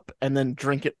cup and then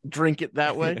drink it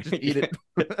that way? Just eat it.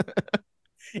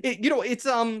 It's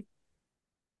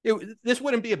this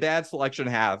wouldn't be a bad selection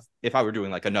to have if I were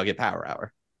doing like a nugget power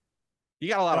hour. You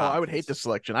got a lot of options. I would hate this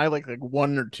selection. I like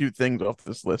 1 or 2 things off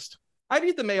this list. I'd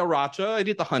eat the mayo racha. I'd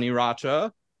eat the honey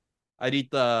racha. I'd eat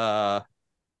the.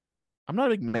 I'm not a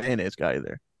big mayonnaise guy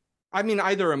either. I mean,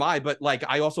 either am I, but like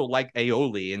I also like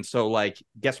aioli, and so like,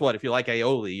 guess what? If you like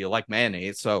aioli, you like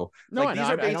mayonnaise. So like these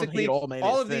are basically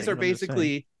all of these are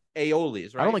basically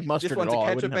aiolis, right? I don't like mustard This one's at all.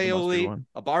 a ketchup aioli,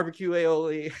 a barbecue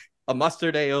aioli, a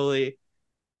mustard aioli,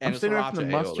 and I'm staying away from the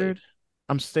mustard.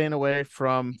 I'm staying away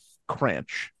from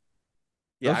cranch.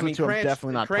 Yeah, Those I are mean, two I'm Cranch,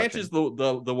 definitely not Cranch touching. is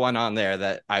the one on there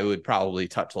that I would probably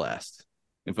touch last,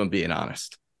 if I'm being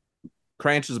honest.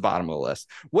 Cranch is the bottom of the list.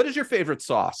 What is your favorite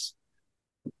sauce?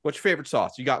 What's your favorite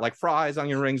sauce? You got like fries,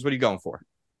 onion rings. What are you going for?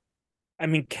 I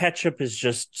mean, ketchup is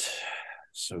just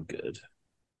so good.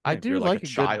 I If do you're like like a a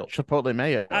child. good chipotle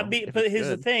mayo. I mean, if but it's here's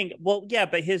the good. thing. Well, yeah,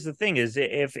 but here's the thing: is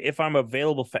if I'm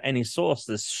available for any sauce,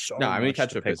 there's so No, I mean much to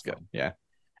ketchup pick is good. from. Yeah.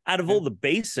 Out of all the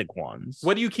basic ones,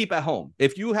 What do you keep at home?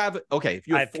 If you have if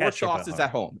you I have have four ketchup at sauces home. at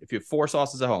home, if you have four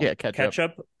sauces at home, Yeah,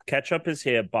 ketchup. ketchup is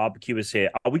here, barbecue is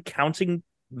here. Are we counting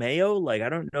mayo? Like, I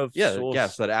don't know if sauce.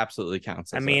 yes, that absolutely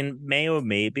counts. I mean, mayo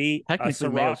maybe. Technically,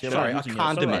 mayo's the only Sorry, one a using it by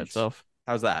condiment. itself.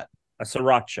 How's that? A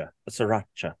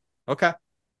sriracha. Okay.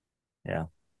 Yeah.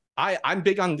 I'm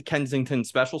big on the Kensington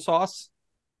special sauce.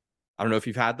 I don't know if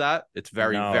you've had that. It's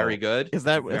very, No. very good. Is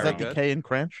that Very good. DK and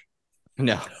Cranch?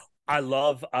 No. I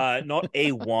love not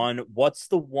A1. What's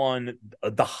the one?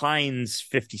 The Heinz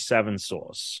 57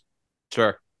 sauce.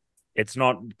 Sure. It's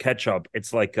not ketchup.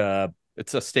 It's like a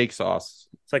steak sauce.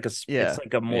 It's like a Yeah. It's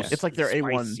like a more. It's like their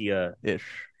spicier. A1-ish.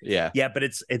 Yeah. Yeah, but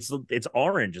it's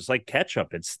orange. It's like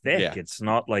ketchup. It's thick. Yeah. It's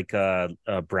not like a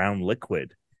brown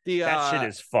liquid. That shit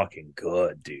is fucking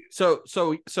good, dude. So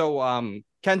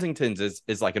Kensington's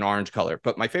is like an orange color,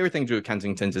 but my favorite thing to do with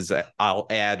Kensington's is that I'll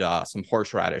add some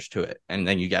horseradish to it, and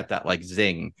then you get that like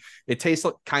zing. It tastes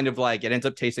kind of like it ends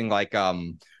up tasting like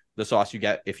the sauce you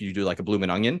get if you do like a bloomin'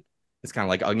 onion. It's kind of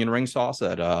like onion ring sauce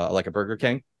at like a Burger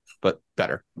King, but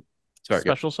better. It's very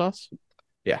Special sauce?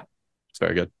 Yeah, it's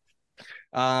very good.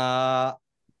 You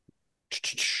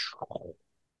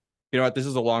know what? This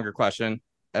is a longer question,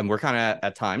 and we're kind of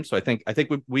at time, so I think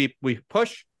we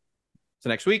push to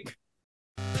next week.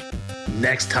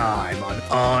 Next time on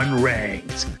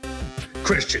Unranked,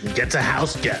 Christian gets a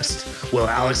house guest. Will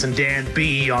Alex and Dan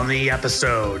be on the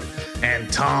episode?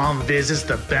 And Tom visits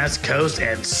the Best Coast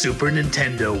and Super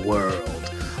Nintendo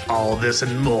world. All this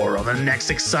and more on the next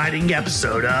exciting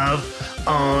episode of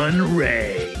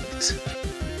Unranked.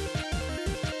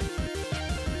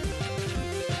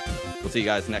 We'll see you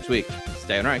guys next week.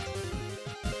 Stay unranked.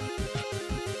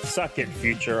 Suck it,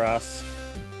 future us.